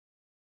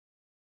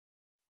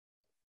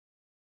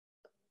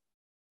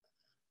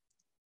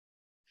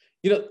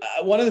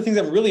 One of the things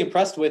I'm really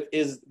impressed with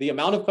is the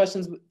amount of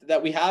questions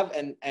that we have,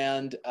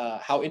 and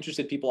how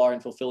interested people are in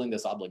fulfilling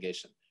this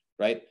obligation,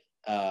 right?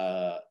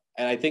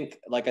 And I think,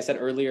 like I said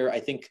earlier, I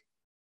think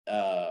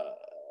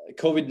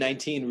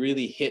COVID-19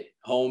 really hit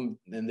home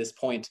in this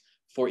point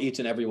for each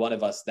and every one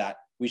of us, that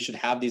we should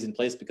have these in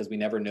place because we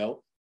never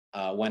know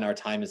when our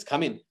time is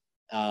coming.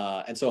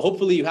 And so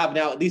hopefully you have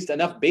now at least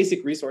enough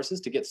basic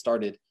resources to get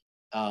started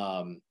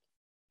in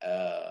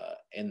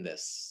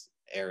this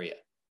area.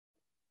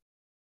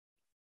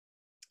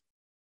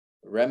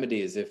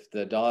 Remedies: if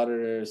the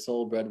daughter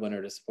sole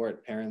breadwinner to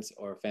support parents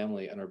or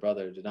family and her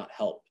brother did not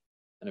help,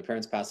 and her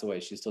parents pass away,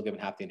 she's still given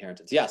half the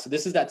inheritance. Yeah, so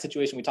this is that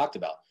situation we talked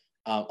about.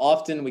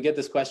 Often we get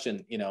this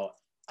question,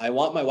 I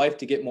want my wife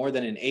to get more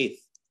than an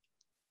eighth.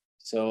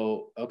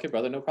 So, okay,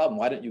 brother, no problem.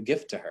 Why don't you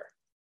gift to her?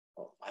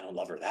 Well, I don't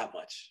love her that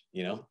much,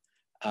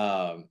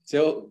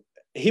 So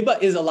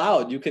hiba is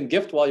allowed. You can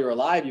gift while you're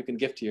alive. You can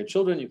gift to your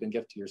children. You can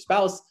gift to your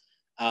spouse.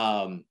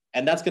 And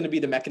that's going to be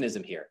the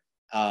mechanism here.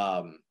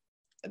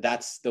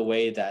 That's the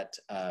way that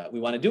we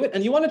want to do it.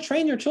 And you want to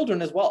train your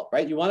children as well,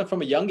 right? You want to,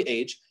 from a young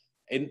age,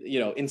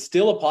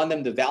 instill upon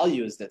them the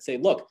values that say,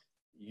 look,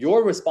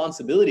 your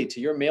responsibility to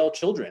your male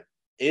children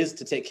is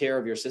to take care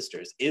of your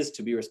sisters, is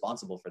to be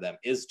responsible for them,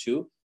 is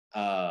to,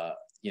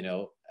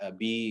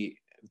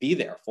 be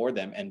there for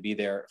them and be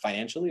there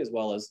financially as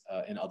well as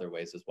in other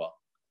ways as well.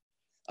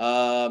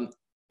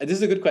 This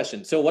is a good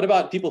question. So what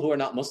about people who are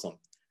not Muslim?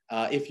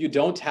 If you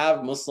don't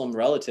have Muslim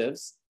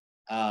relatives,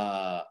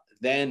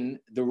 then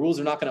the rules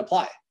are not going to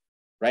apply,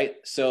 right?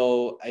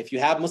 So if you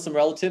have Muslim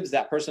relatives,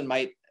 that person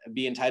might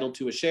be entitled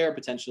to a share,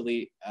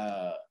 potentially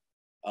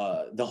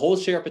the whole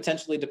share,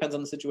 potentially, depends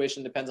on the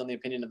situation, depends on the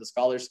opinion of the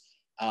scholars.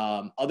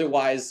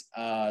 Otherwise,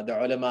 the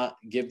ulama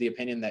give the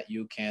opinion that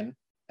you can,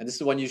 and this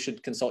is when you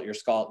should consult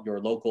your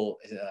local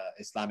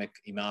Islamic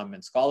imam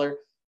and scholar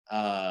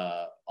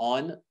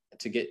on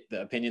to get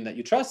the opinion that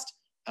you trust.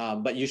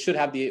 But you should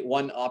have the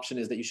one option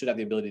is that you should have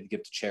the ability to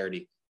give to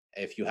charity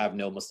if you have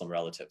no Muslim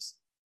relatives.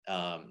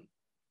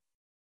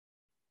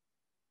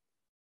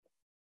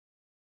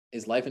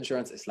 Is life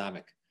insurance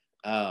Islamic?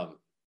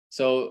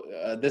 So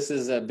this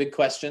is a big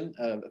question,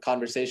 a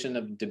conversation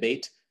of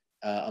debate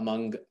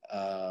among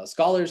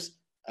scholars.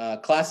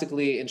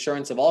 Classically,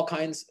 insurance of all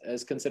kinds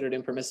is considered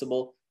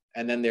impermissible,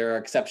 and then there are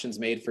exceptions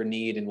made for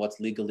need and what's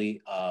legally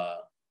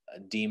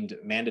deemed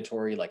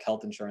mandatory, like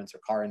health insurance or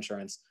car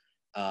insurance.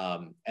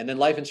 And then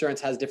life insurance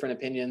has different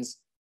opinions.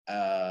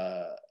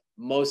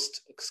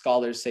 Most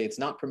scholars say it's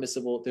not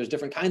permissible. There's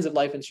different kinds of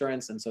life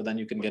insurance, and so then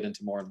you can get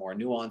into more and more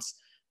nuance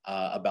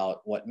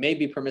about what may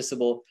be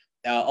permissible.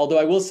 Although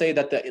I will say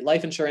that the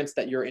life insurance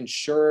that your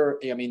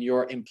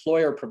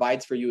employer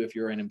provides for you if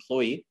you're an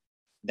employee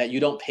that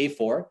you don't pay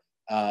for,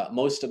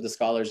 most of the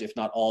scholars, if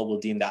not all, will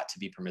deem that to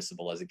be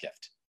permissible as a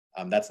gift.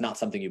 That's not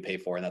something you pay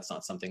for, and that's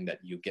not something that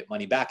you get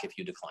money back if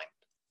you decline.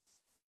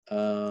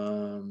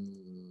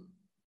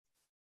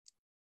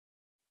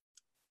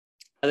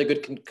 Another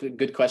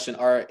good question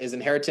is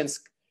inheritance.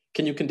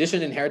 Can you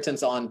condition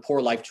inheritance on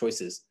poor life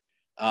choices?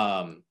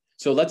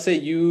 So let's say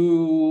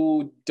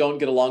you don't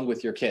get along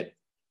with your kid.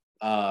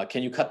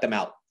 Can you cut them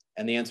out?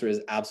 And the answer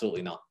is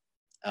absolutely not.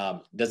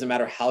 Doesn't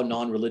matter how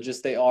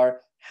non-religious they are,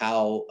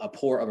 how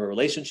poor of a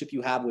relationship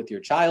you have with your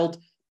child,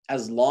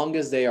 as long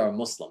as they are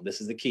Muslim.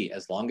 This is the key.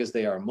 As long as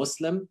they are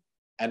Muslim,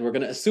 and we're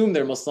going to assume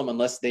they're Muslim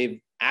unless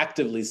they've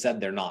actively said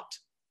they're not.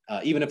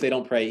 Even if they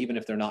don't pray, even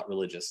if they're not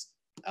religious,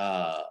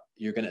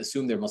 you're going to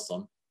assume they're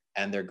Muslim,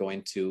 and they're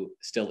going to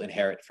still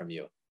inherit from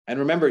you. And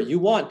remember, you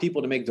want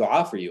people to make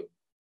dua for you,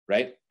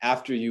 right?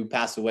 After you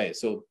pass away.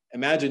 So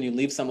imagine you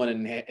leave someone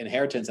an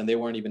inheritance and they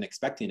weren't even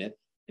expecting it.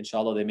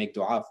 Inshallah, they make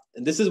dua.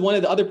 And this is one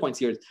of the other points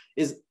here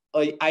is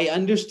I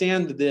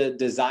understand the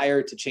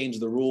desire to change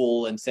the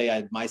rule and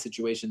say my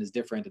situation is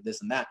different and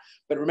this and that.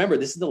 But remember,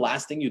 this is the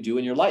last thing you do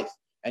in your life,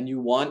 and you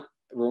want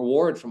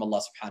reward from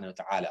Allah subhanahu wa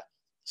ta'ala.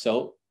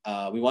 So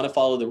we want to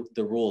follow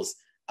the rules.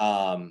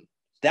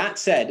 That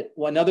said,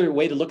 another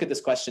way to look at this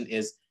question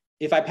is,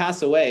 if I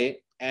pass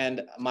away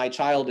and my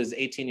child is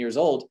 18 years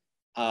old,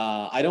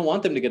 I don't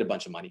want them to get a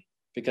bunch of money,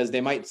 because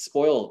they might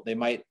they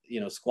might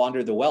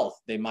squander the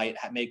wealth. They might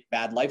make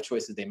bad life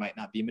choices. They might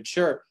not be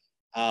mature.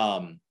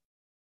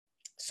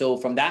 So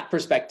from that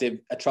perspective,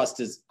 a trust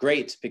is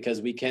great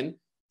because we can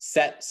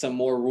set some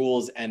more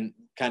rules and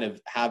kind of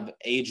have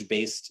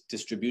age-based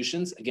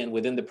distributions, again,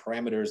 within the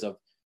parameters of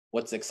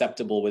what's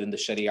acceptable within the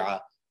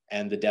Sharia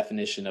and the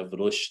definition of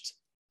rushd,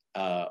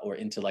 or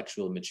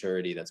intellectual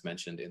maturity that's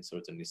mentioned in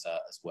Surah An-Nisa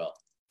as well.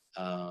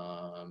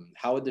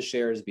 How would the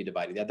shares be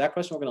divided? Yeah, that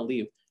question we're going to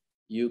leave.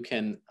 You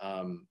can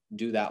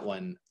do that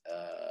one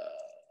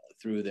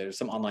through there's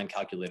some online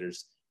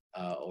calculators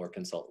or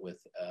consult with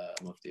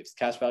Mufti.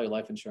 Cash value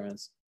life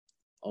insurance,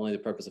 only the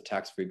purpose of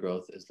tax-free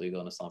growth is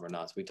legal in Islam or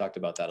not? So we talked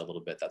about that a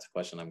little bit. That's a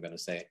question I'm going to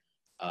say.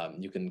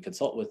 You can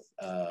consult with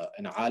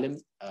an alim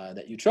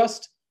that you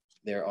trust.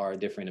 There are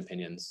different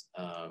opinions.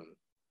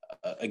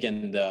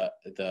 Again,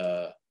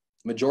 the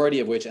majority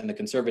of which and the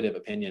conservative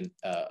opinion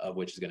of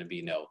which is going to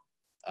be no.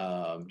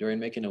 During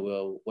making a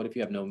will, what if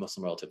you have no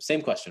Muslim relatives?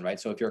 Same question, right?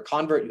 So if you're a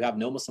convert, you have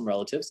no Muslim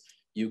relatives,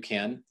 you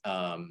can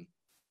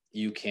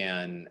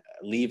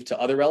leave to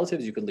other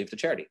relatives, you could leave to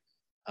charity.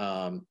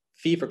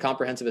 Fee for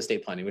comprehensive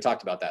estate planning, we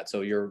talked about that.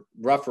 So your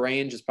rough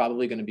range is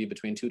probably going to be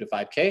between 2 to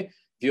 5K. If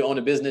you own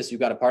a business, you've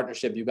got a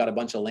partnership, you've got a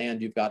bunch of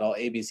land, you've got all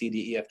A, B, C,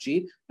 D, E, F,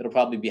 G, it'll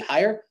probably be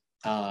higher.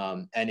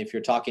 And if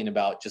you're talking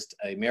about just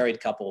a married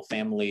couple,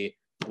 family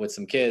with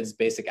some kids,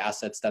 basic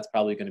assets, that's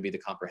probably going to be the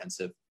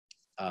comprehensive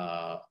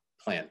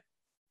plan.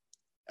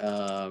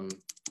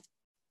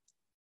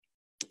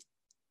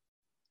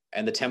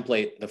 And the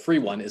template, the free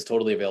one, is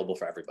totally available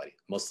for everybody,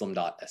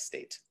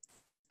 muslim.estate.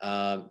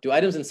 Do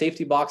items in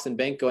safety box and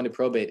bank go into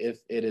probate if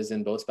it is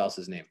in both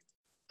spouses' name?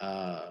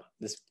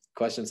 This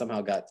question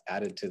somehow got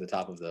added to the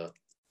top of the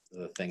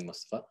thing,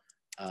 Mustafa.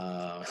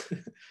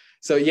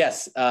 So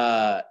yes,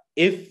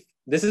 if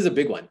this is a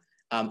big one.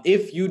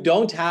 If you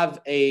don't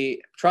have a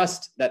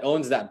trust that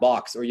owns that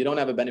box, or you don't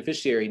have a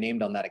beneficiary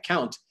named on that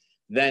account,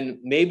 then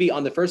maybe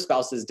on the first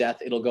spouse's death,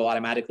 it'll go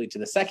automatically to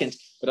the second.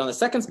 But on the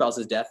second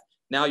spouse's death,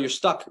 now you're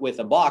stuck with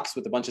a box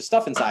with a bunch of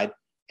stuff inside.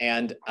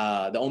 And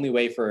the only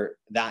way for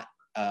that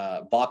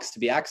box to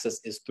be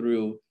accessed is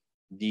through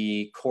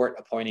the court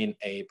appointing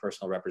a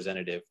personal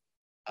representative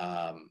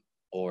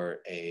or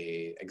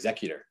a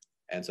executor.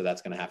 And so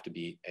that's going to have to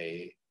be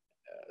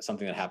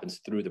something that happens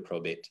through the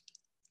probate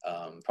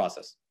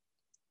process.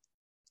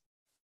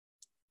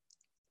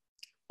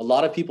 A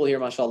lot of people here,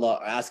 mashallah,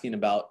 are asking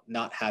about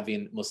not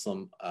having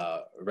Muslim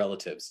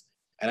relatives.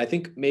 And I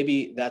think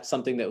maybe that's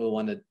something that we'll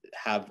want to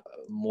have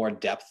more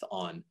depth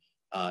on.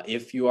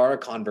 If you are a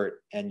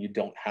convert and you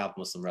don't have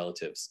Muslim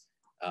relatives,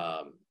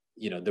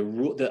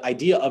 the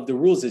idea of the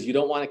rules is you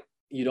don't want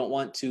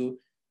to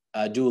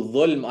do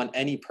dhulm on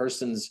any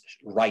person's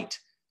right.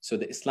 So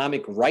the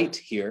Islamic right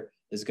here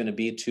is going to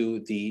be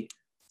to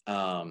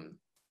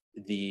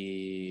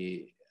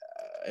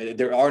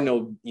there are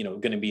no,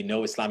 going to be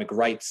no Islamic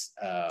rights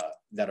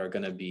that are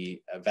going to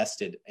be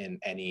vested in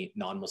any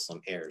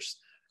non-Muslim heirs.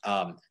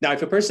 Now,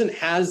 if a person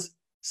has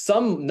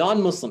some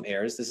non-Muslim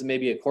heirs, this is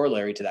maybe a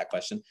corollary to that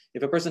question.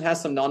 If a person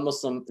has some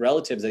non-Muslim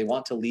relatives they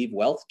want to leave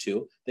wealth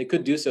to, they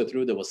could do so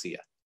through the wasiyah,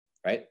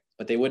 right?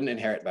 But they wouldn't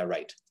inherit by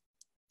right.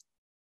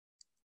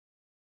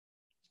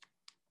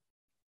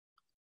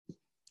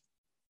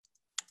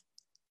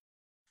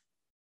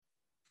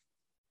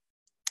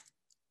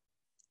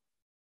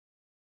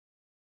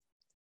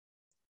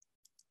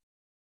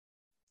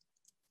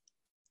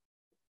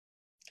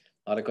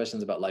 A lot of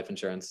questions about life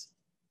insurance.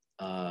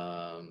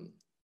 A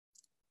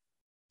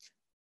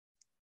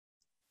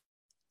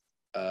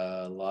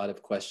lot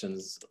of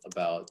questions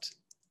about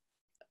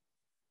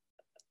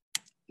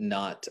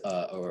not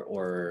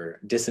or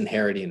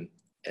disinheriting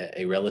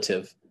a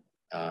relative,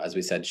 as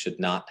we said, should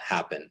not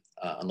happen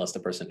unless the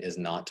person is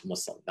not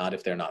Muslim, not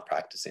if they're not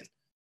practicing.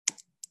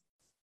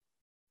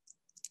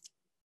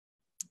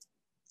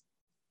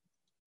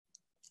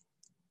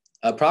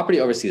 Property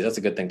overseas, that's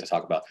a good thing to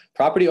talk about.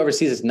 Property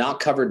overseas is not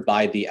covered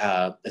by the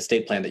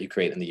estate plan that you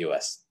create in the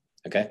US,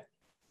 okay?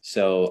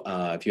 So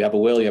if you have a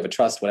will, you have a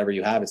trust, whatever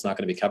you have, it's not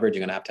going to be covered.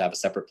 You're going to have a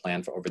separate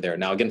plan for over there.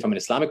 Now, again, from an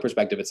Islamic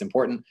perspective, it's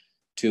important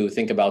to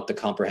think about the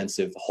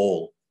comprehensive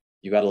whole.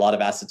 You got a lot of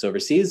assets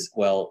overseas.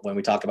 Well, when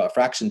we talk about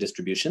fraction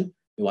distribution,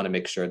 we want to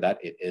make sure that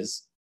it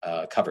is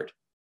covered.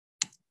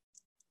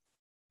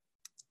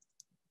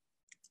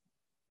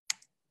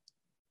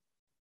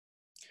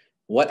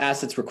 What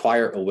assets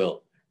require a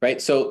will? Right.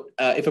 So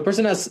if a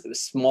person has a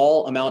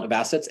small amount of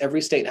assets,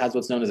 every state has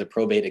what's known as a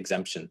probate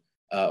exemption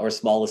or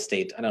small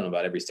estate. I don't know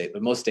about every state,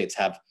 but most states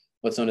have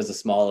what's known as a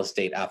small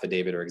estate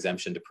affidavit or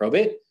exemption to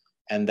probate.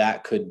 And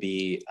that could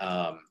be,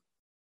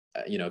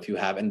 if you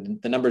have,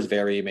 and the numbers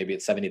vary, maybe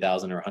it's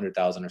 70,000 or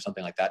 100,000 or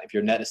something like that. If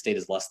your net estate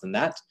is less than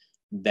that,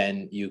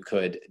 then you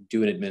could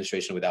do an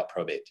administration without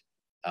probate.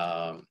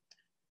 Now,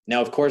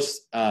 of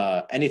course,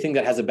 anything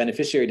that has a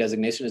beneficiary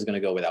designation is going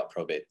to go without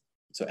probate.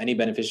 So any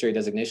beneficiary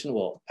designation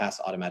will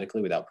pass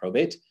automatically without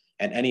probate,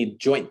 and any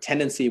joint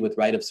tenancy with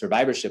right of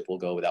survivorship will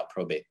go without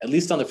probate, at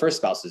least on the first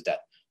spouse's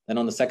death. Then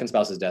on the second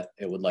spouse's death,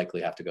 it would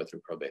likely have to go through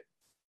probate.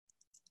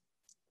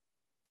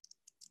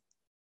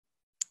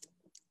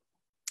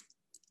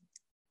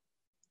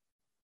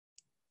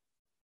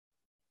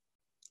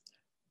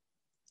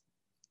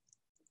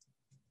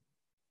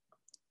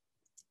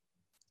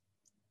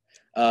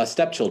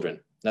 Stepchildren,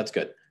 that's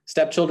good.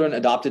 Stepchildren,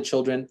 adopted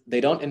children,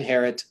 they don't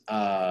inherit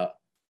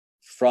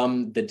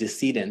from the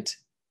decedent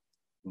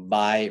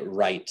by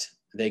right.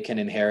 They can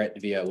inherit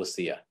via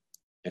wasiyah.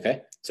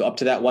 Okay, so up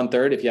to that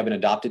 1/3, if you have an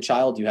adopted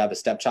child, you have a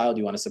stepchild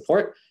you want to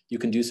support, you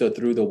can do so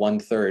through the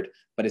 1/3.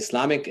 But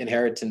Islamic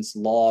inheritance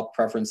law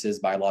preferences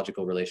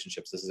biological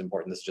relationships. This is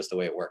important. This is just the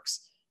way it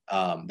works.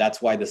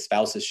 That's why the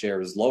spouse's share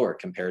is lower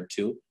compared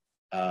to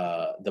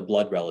the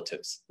blood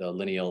relatives, the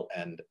lineal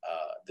and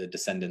the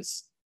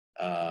descendants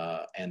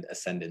and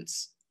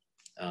ascendants.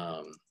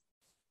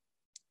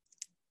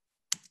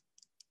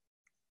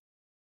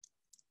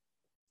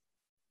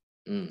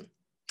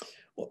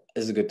 Well,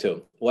 this is good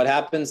too. What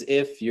happens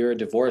if you're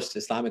divorced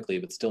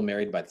Islamically but still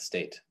married by the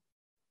state?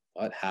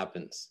 what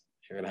happens?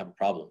 You're going to have a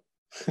problem.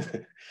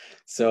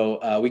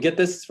 So we get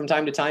this from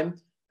time to time.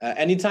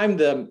 Anytime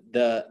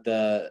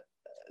the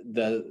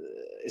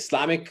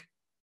Islamic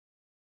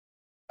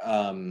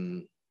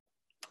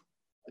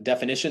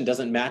definition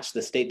doesn't match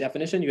the state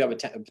definition, you have a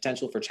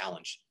potential for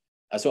challenge.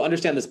 So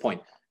understand this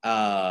point.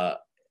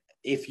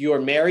 If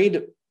you're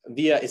married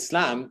via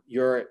Islam,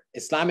 your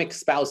Islamic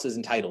spouse is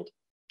entitled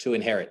to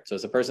inherit. So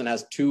if a person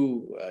has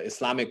two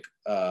Islamic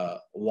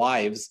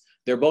wives,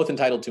 they're both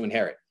entitled to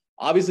inherit.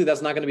 Obviously,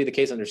 that's not going to be the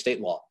case under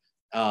state law.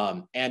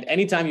 And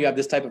anytime you have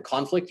this type of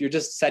conflict, you're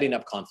just setting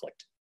up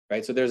conflict,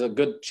 right? So there's a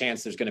good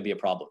chance there's going to be a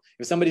problem.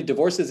 If somebody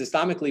divorces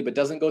Islamically but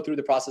doesn't go through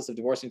the process of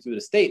divorcing through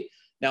the state,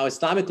 now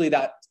Islamically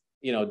that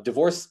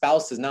divorced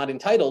spouse is not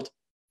entitled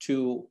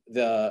to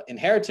the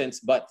inheritance,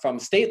 but from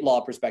state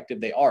law perspective,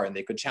 they are, and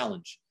they could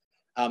challenge.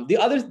 The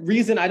other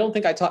reason, I don't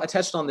think I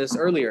touched on this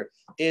earlier,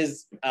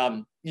 is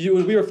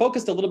we were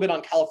focused a little bit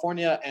on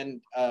California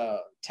and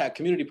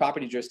community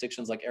property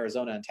jurisdictions like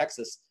Arizona and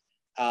Texas.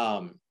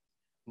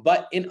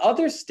 But in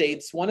other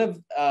states,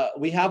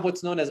 we have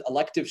what's known as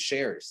elective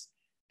shares.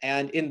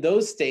 And in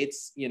those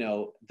states,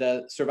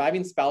 the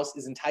surviving spouse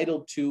is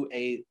entitled to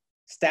a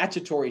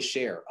statutory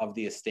share of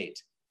the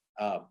estate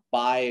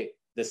by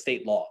the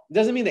state law. It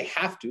doesn't mean they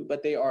have to,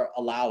 but they are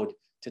allowed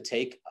to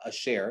take a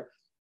share.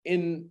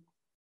 In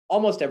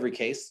almost every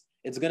case,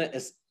 it's going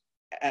to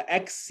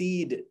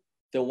exceed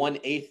the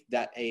 1/8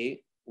 that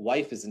a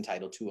wife is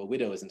entitled to, a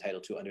widow is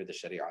entitled to under the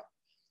Sharia.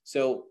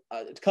 So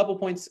a couple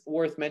points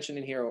worth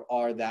mentioning here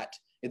are that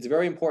it's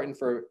very important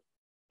for,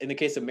 in the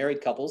case of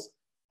married couples,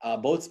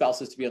 both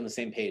spouses to be on the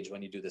same page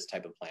when you do this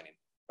type of planning,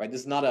 right?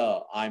 This is not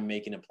I'm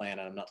making a plan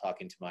and I'm not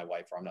talking to my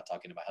wife or I'm not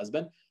talking to my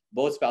husband.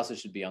 Both spouses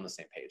should be on the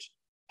same page.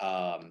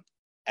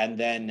 And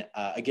then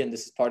again,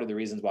 this is part of the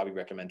reasons why we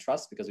recommend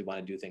trust, because we want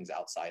to do things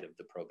outside of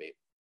the probate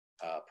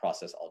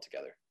process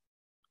altogether.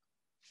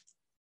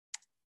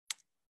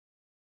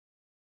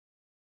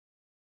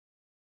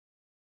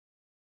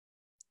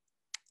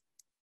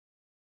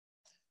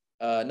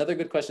 Another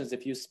good question is,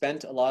 if you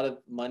spent a lot of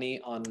money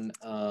on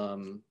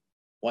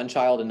one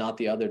child and not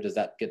the other, does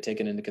that get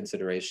taken into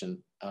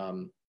consideration?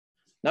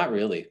 Not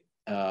really.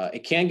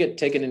 It can get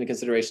taken into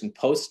consideration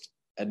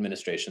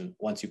post-administration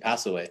once you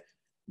pass away.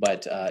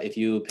 But if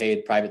you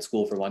paid private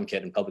school for one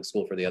kid and public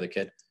school for the other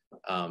kid,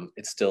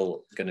 it's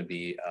still going to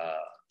be,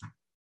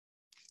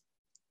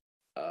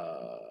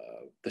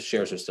 the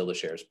shares are still the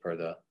shares per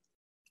the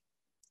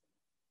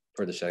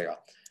Sharia.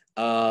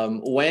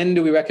 When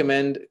do we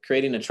recommend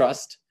creating a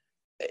trust?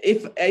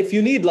 If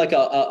you need like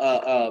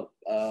a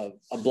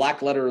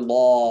black letter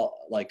law,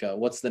 like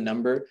what's the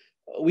number?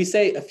 We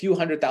say a few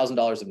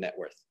 $100,000 of net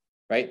worth,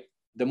 right?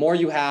 The more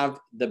you have,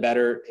 the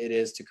better it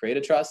is to create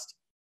a trust.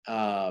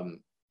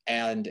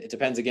 And it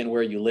depends again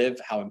where you live,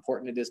 how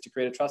important it is to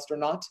create a trust or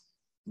not.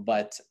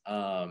 But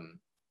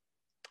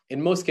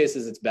in most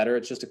cases, it's better.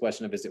 It's just a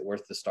question of, is it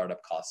worth the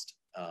startup cost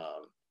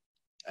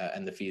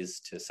and the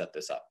fees to set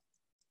this up?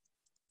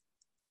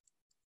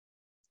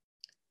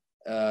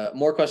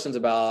 More questions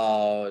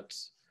about,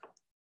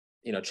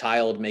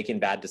 child making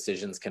bad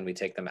decisions. Can we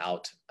take them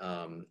out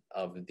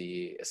of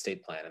the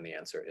estate plan? And the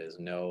answer is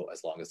no,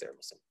 as long as they're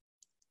Muslim.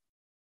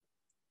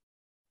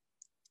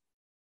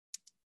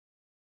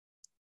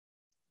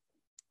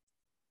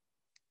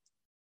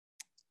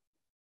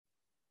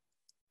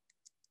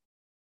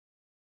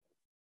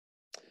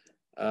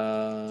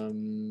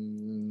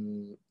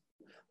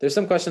 There's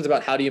some questions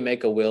about how do you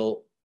make a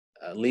will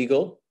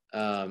legal.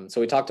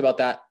 So we talked about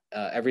that.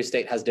 Every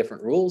state has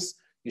different rules.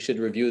 You should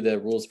review the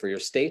rules for your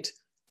state.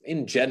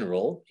 In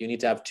general, you need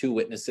to have 2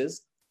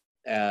 witnesses.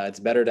 It's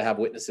better to have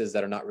witnesses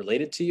that are not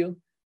related to you,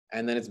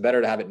 and then it's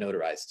better to have it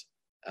notarized.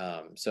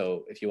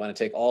 So if you want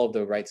to take all of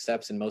the right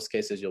steps, in most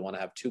cases, you'll want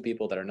to have 2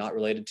 people that are not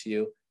related to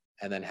you,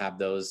 and then have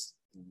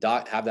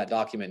that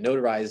document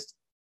notarized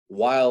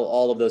while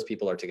all of those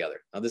people are together.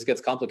 Now, this gets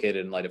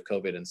complicated in light of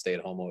COVID and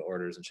stay-at-home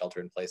orders and shelter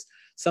in place.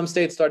 Some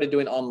states started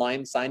doing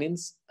online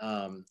signings,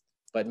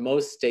 but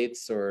most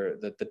states, or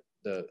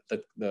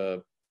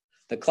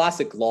the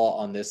classic law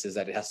on this is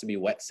that it has to be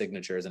wet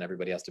signatures and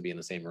everybody has to be in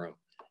the same room.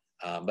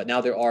 But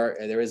now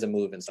there is a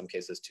move in some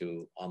cases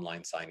to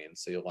online signings,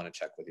 so you'll want to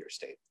check with your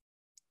state.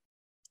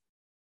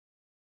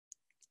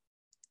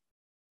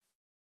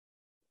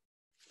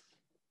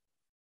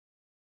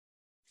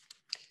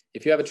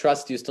 If you have a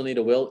trust, do you still need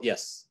a will?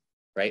 Yes,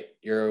 right?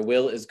 Your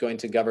will is going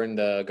to govern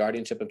the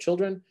guardianship of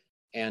children,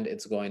 and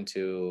it's going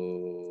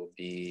to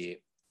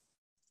be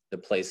the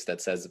place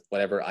that says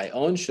whatever I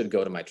own should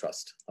go to my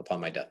trust upon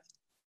my death.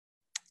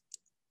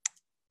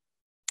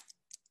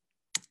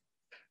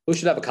 Who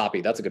should have a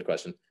copy? That's a good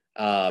question.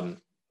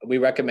 We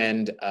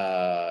recommend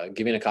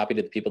giving a copy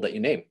to the people that you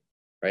name,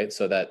 right?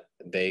 So that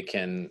they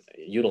can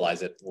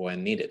utilize it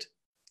when needed.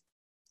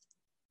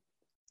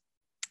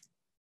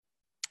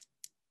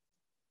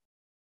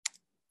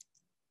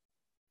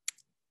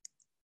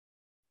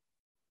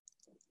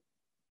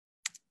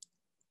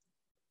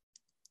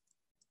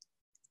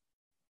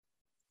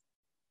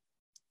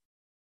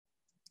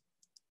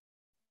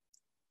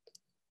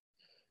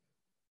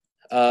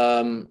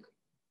 So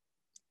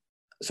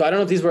I don't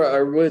know if these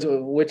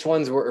were which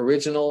ones were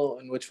original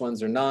and which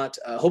ones are not.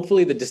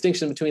 Hopefully the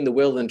distinction between the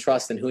will and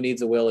trust and who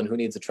needs a will and who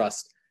needs a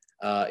trust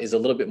is a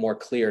little bit more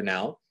clear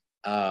now.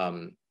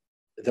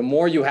 The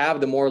more you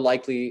have, the more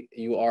likely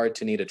you are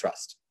to need a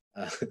trust.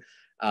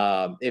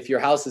 If your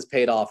house is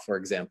paid off, for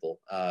example,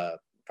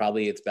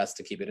 probably it's best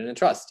to keep it in a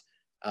trust.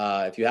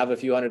 If you have a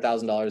few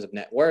 $100,000 of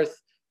net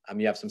worth,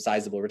 you have some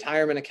sizable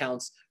retirement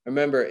accounts.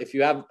 Remember, if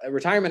you have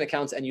retirement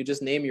accounts and you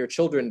just name your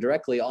children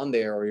directly on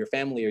there, or your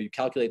family, or you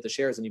calculate the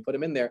shares and you put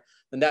them in there,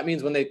 then that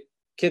means when the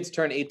kids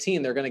turn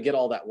 18, they're going to get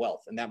all that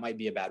wealth. And that might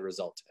be a bad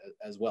result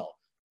as well.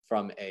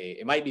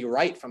 It might be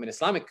right from an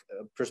Islamic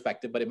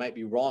perspective, but it might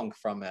be wrong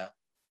from a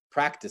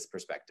practice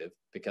perspective,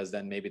 because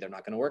then maybe they're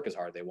not going to work as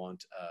hard. They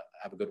won't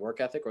have a good work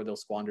ethic, or they'll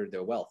squander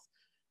their wealth.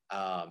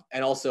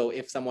 And also,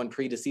 if someone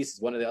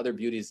predeceases, one of the other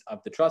beauties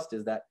of the trust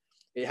is that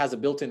it has a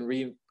built-in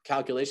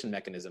recalculation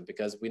mechanism,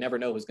 because we never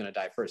know who's going to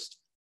die first.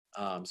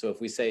 So if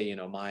we say,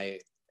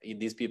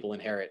 these people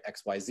inherit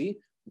X, Y, Z,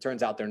 it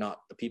turns out they're not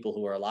the people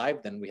who are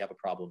alive, then we have a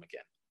problem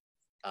again.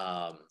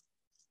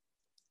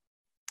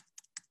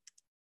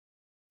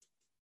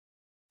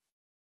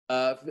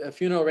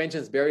 Funeral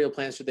arrangements, burial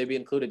plans, should they be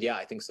included? Yeah,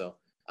 I think so.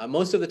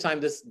 Most of the time,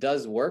 this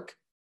does work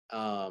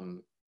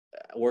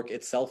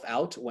itself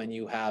out when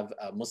you have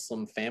a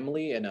Muslim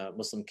family and a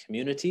Muslim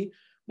community.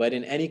 But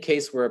in any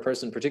case where a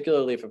person,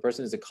 particularly if a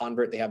person is a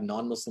convert, they have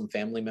non-Muslim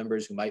family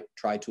members who might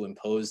try to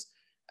impose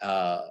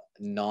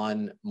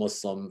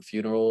non-Muslim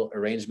funeral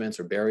arrangements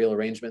or burial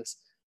arrangements,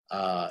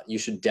 you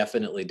should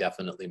definitely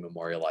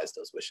memorialize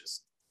those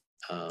wishes.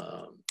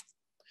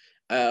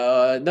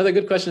 Another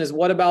good question is,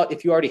 what about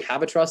if you already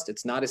have a trust,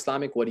 it's not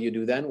Islamic, what do you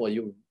do then? Well,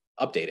 you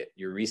update it,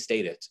 you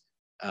restate it.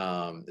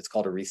 It's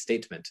called a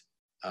restatement,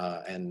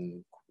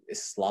 and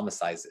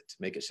Islamicize it,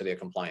 make it Sharia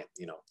compliant,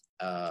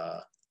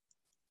 A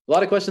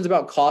lot of questions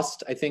about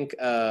cost, I think,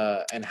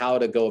 and how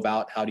to go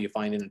about, how do you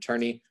find an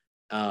attorney?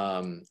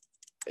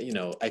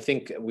 I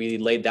think we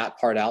laid that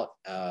part out.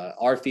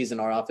 Our fees in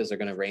our office are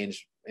going to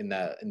range in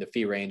the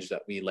fee range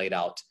that we laid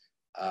out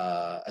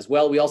as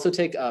well. We also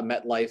take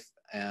MetLife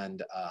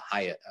and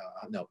Hyatt.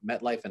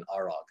 MetLife and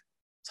AROG.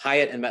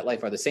 Hyatt and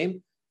MetLife are the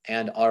same,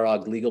 and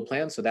AROG legal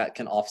plans, so that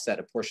can offset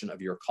a portion of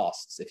your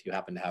costs if you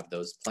happen to have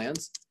those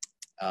plans.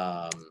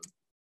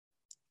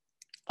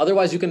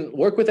 Otherwise, you can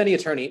work with any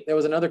attorney. There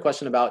was another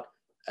question about,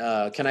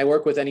 can I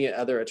work with any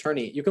other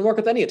attorney? You can work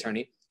with any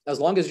attorney as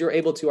long as you're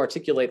able to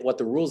articulate what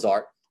the rules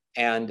are,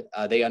 and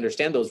they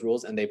understand those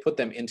rules and they put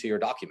them into your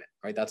document,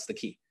 right? That's the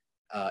key,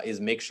 is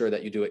make sure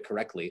that you do it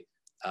correctly.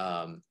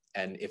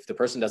 And if the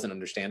person doesn't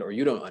understand, or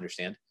you don't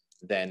understand,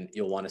 then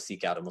you'll want to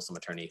seek out a Muslim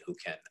attorney who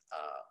can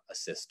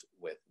assist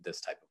with this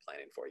type of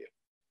planning for you.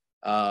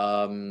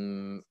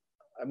 I'm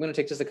going to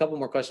take just a couple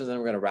more questions and then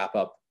we're going to wrap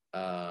up.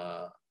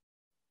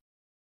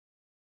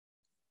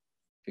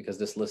 Because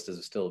this list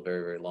is still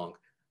very, very long.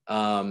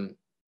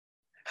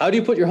 How do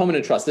you put your home in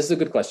a trust? This is a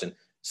good question.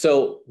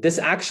 So this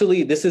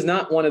is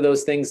not one of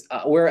those things,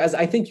 whereas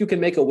I think you can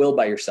make a will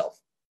by yourself.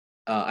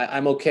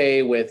 I'm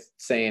okay with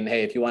saying,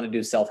 hey, if you want to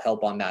do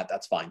self-help on that,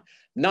 that's fine.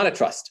 Not a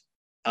trust.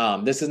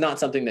 This is not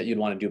something that you'd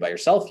want to do by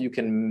yourself. You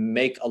can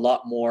make a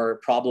lot more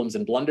problems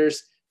and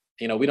blunders.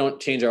 We don't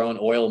change our own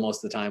oil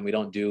most of the time. We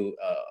don't do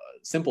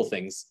simple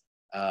things.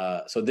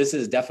 So this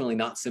is definitely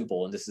not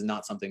simple, and this is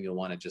not something you'll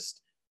want to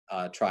just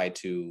try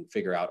to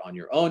figure out on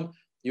your own.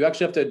 You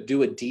actually have to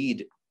do a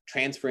deed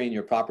transferring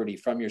your property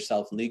from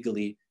yourself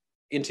legally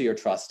into your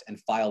trust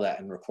and file that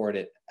and record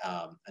it.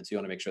 And so you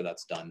want to make sure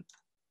that's done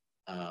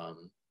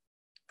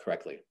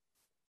correctly.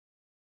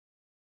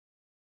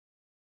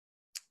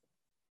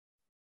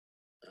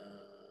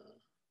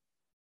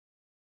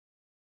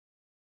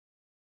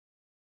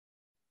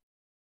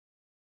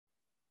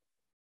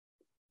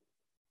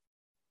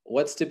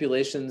 What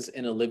stipulations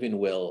in a living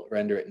will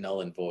render it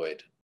null and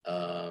void?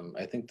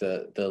 I think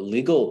the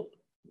legal,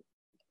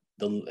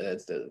 so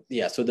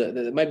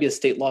it might be a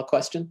state law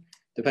question,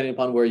 depending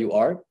upon where you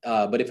are.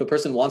 But if a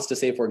person wants to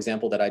say, for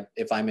example, that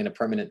if I'm in a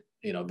permanent,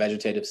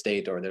 vegetative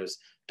state, or there's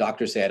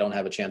doctors say I don't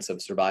have a chance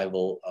of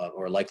survival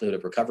or likelihood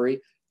of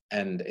recovery,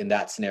 and in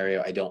that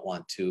scenario, I don't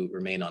want to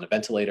remain on a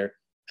ventilator,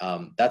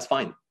 that's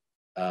fine.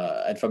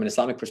 And from an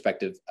Islamic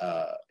perspective,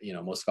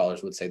 most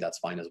scholars would say that's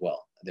fine as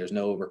well. There's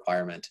no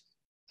requirement.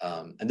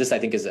 And this, I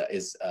think, is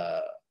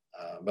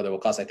Brother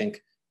Waqas, I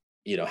think,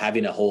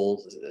 having a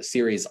whole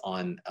series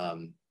on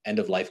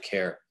end-of-life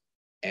care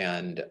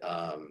and,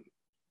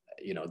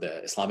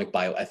 the Islamic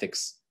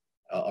bioethics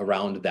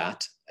around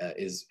that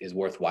is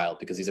worthwhile,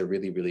 because these are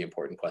really, really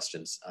important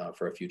questions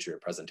for a future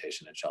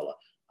presentation, inshallah.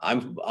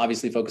 I'm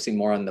obviously focusing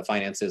more on the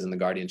finances and the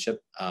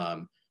guardianship,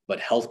 but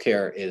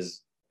healthcare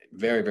is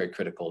very, very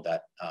critical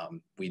that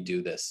we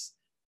do this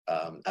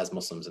as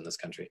Muslims in this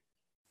country.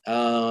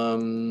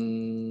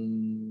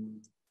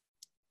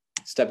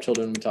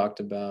 Stepchildren we talked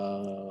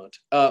about.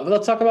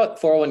 Let's talk about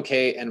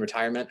 401k and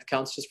retirement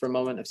accounts just for a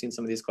moment. I've seen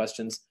some of these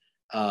questions.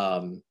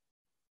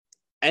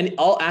 And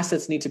all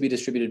assets need to be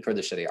distributed per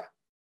the Sharia,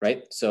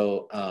 right?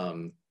 So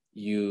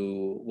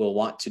you will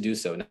want to do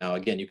so. Now,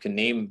 again, you can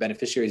name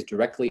beneficiaries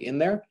directly in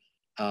there,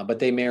 but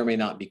they may or may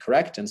not be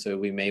correct. And so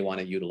we may want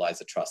to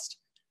utilize a trust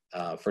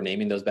for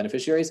naming those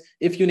beneficiaries.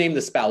 If you name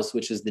the spouse,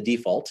 which is the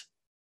default,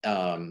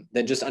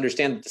 then just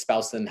understand that the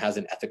spouse then has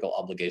an ethical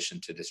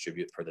obligation to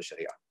distribute per the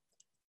Sharia.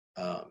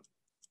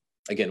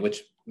 Again,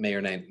 which may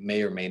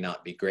or may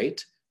not be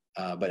great,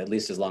 but at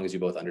least as long as you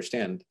both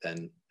understand,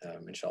 then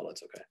inshallah,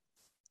 it's okay.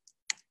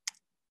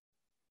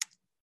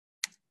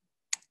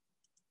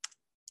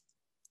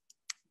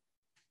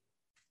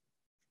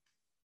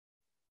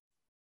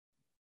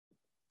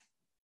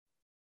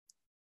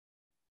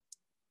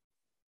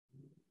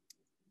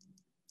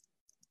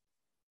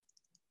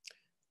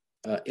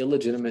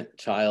 Illegitimate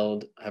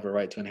child have a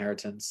right to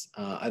inheritance?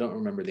 I don't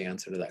remember the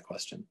answer to that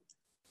question.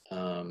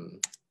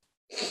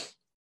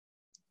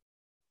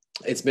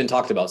 It's been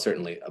talked about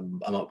certainly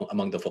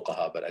among the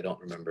fuqaha, but I don't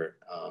remember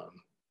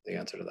the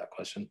answer to that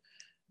question.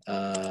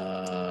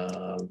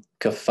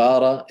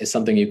 Kafara is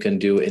something you can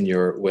do in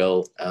your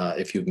will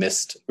if you've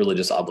missed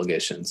religious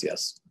obligations,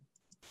 yes.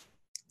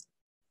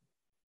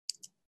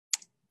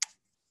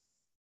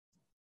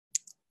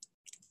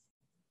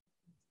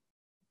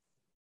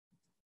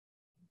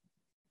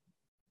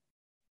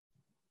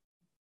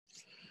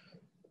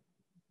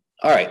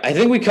 All right, I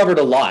think we covered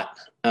a lot.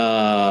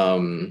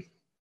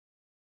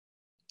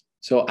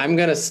 So I'm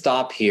going to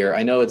stop here.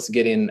 I know it's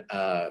getting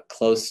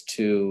close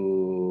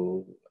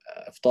to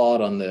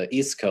iftar on the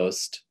East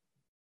Coast,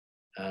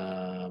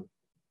 and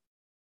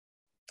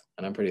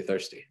I'm pretty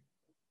thirsty.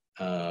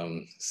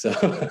 So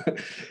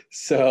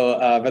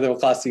Brother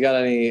Waqas, you got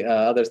any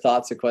other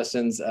thoughts or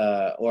questions?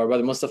 Or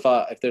Brother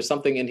Mustafa, if there's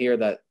something in here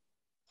that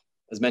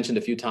was mentioned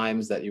a few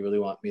times that you really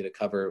want me to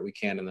cover, we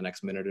can in the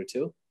next minute or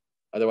two.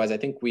 Otherwise, I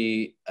think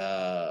we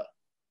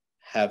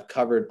have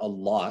covered a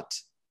lot.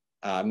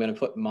 I'm going to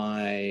put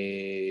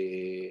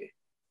my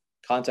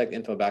contact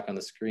info back on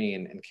the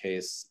screen in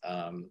case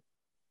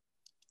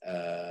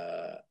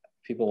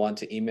people want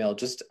to email.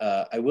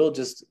 I will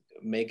just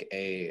make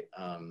a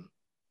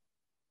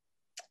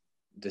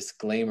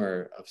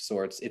disclaimer of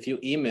sorts. If you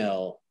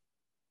email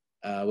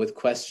with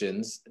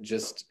questions,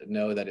 just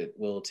know that it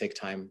will take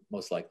time,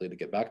 most likely, to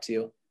get back to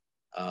you.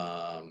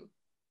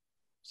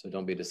 So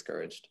don't be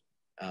discouraged.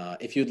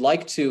 If you'd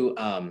like to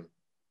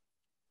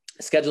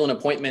schedule an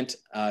appointment,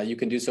 you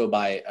can do so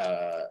by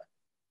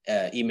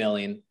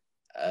emailing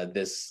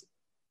this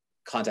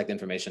contact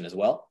information as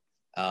well.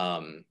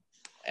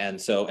 And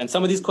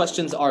some of these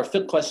questions are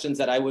fiqh questions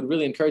that I would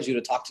really encourage you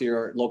to talk to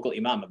your local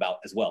imam about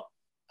as well.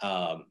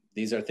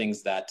 These are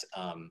things that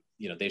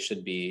they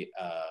should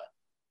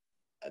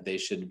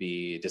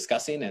be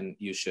discussing, and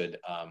you should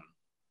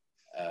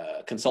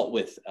consult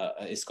with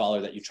a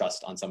scholar that you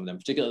trust on some of them.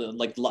 Particularly,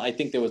 like I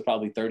think there was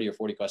probably 30 or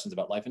 40 questions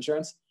about life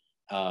insurance.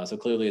 So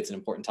clearly it's an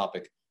important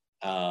topic.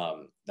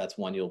 That's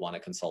one you'll want to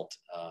consult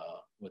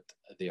with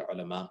the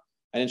ulama.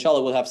 And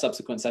inshallah, we'll have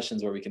subsequent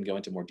sessions where we can go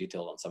into more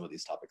detail on some of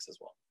these topics as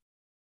well.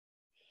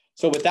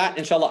 So with that,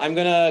 inshallah, I'm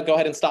going to go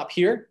ahead and stop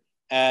here.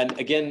 And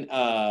again,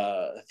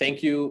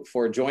 thank you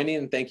for joining,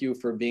 and thank you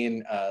for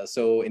being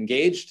so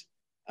engaged.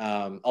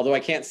 Although I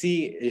can't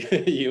see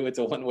you, it's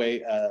a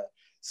one-way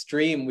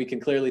stream. We can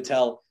clearly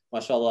tell,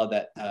 mashallah,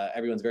 that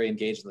everyone's very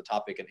engaged in the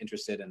topic and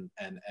interested and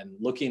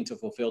looking to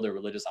fulfill their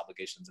religious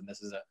obligations. And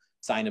this is a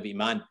sign of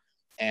iman.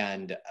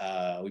 And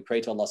we pray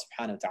to Allah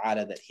subhanahu wa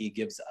ta'ala that He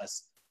gives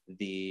us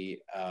the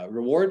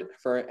reward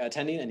for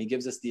attending, and He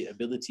gives us the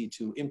ability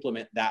to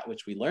implement that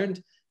which we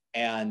learned,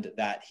 and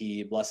that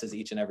He blesses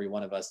each and every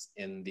one of us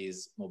in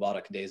these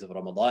Mubarak days of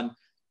Ramadan,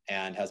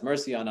 and has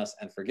mercy on us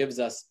and forgives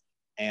us,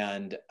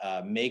 and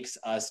makes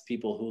us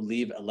people who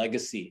leave a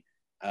legacy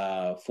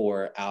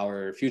for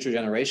our future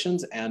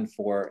generations and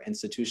for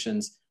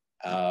institutions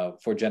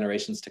for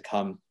generations to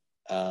come.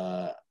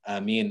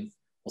 Ameen.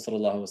 وصلى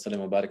الله وسلم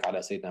وبارك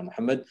على سيدنا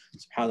محمد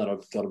سبحان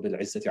ربك رب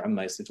العزة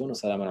عما يصفون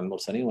وسلام على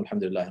المرسلين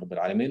والحمد لله رب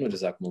العالمين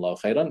وجزاكم الله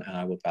خيرا. And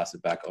I will pass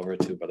it back over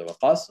to Brother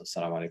Waqas.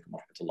 Assalamu alaikum wa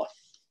rahmatullah.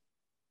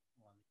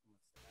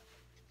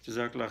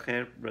 Jazakallah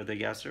khair, Brother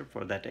Yasser,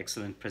 for that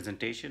excellent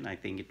presentation. I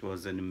think it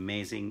was an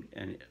amazing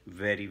and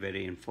very,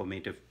 very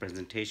informative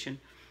presentation.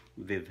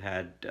 We've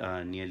had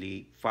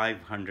nearly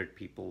 500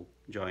 people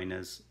join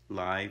us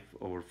live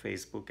over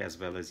Facebook as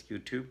well as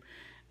YouTube.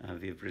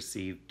 We've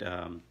received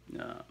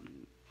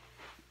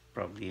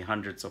probably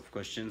hundreds of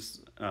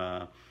questions,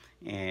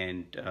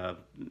 and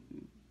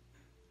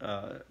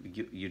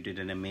you did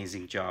an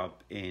amazing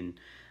job in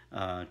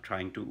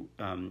trying to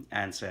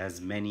answer as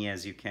many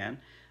as you can.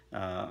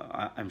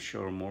 I'm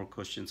sure more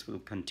questions will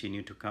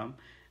continue to come,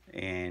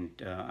 and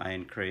I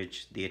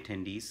encourage the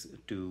attendees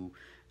to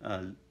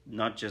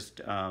not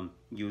just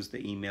use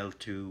the email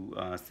to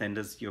send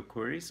us your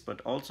queries,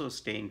 but also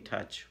stay in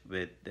touch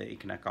with the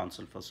ICNA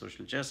Council for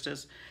Social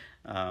Justice,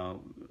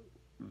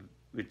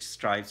 which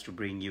strives to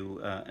bring you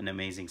an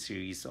amazing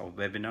series of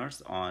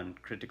webinars on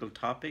critical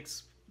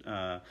topics,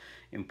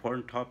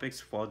 important topics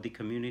for the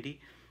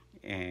community.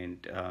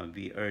 And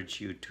we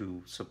urge you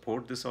to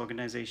support this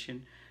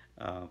organization.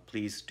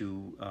 Please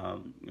do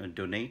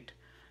donate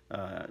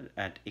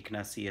at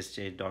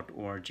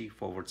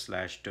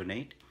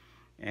icna-csj.org/donate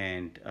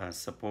and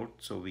support,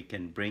 so we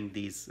can bring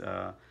these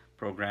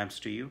programs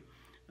to you.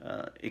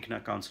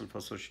 ICNA Council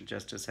for Social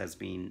Justice has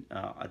been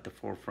at the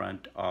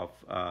forefront of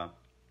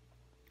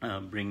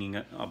bringing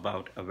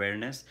about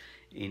awareness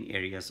in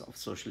areas of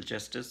social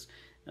justice,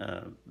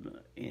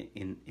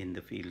 in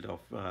the field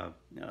of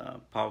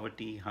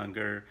poverty,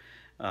 hunger,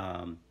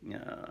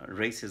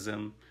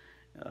 racism,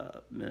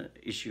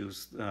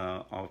 issues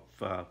of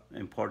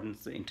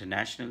importance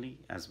internationally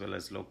as well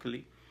as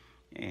locally.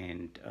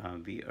 And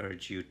we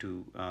urge you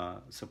to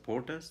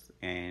support us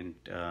and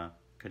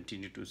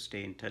continue to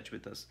stay in touch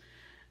with us.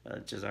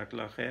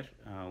 Jazakallah khair.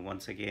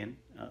 Once again,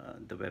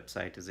 the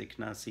website is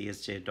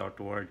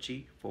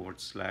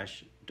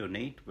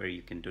icna-csj.org/donate, where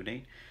you can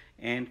donate.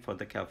 And for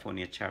the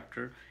California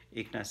chapter,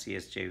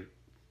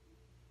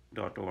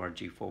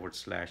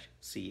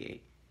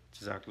 icna-csj.org/ca.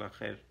 Jazakallah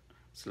khair.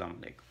 Assalamu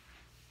alaikum.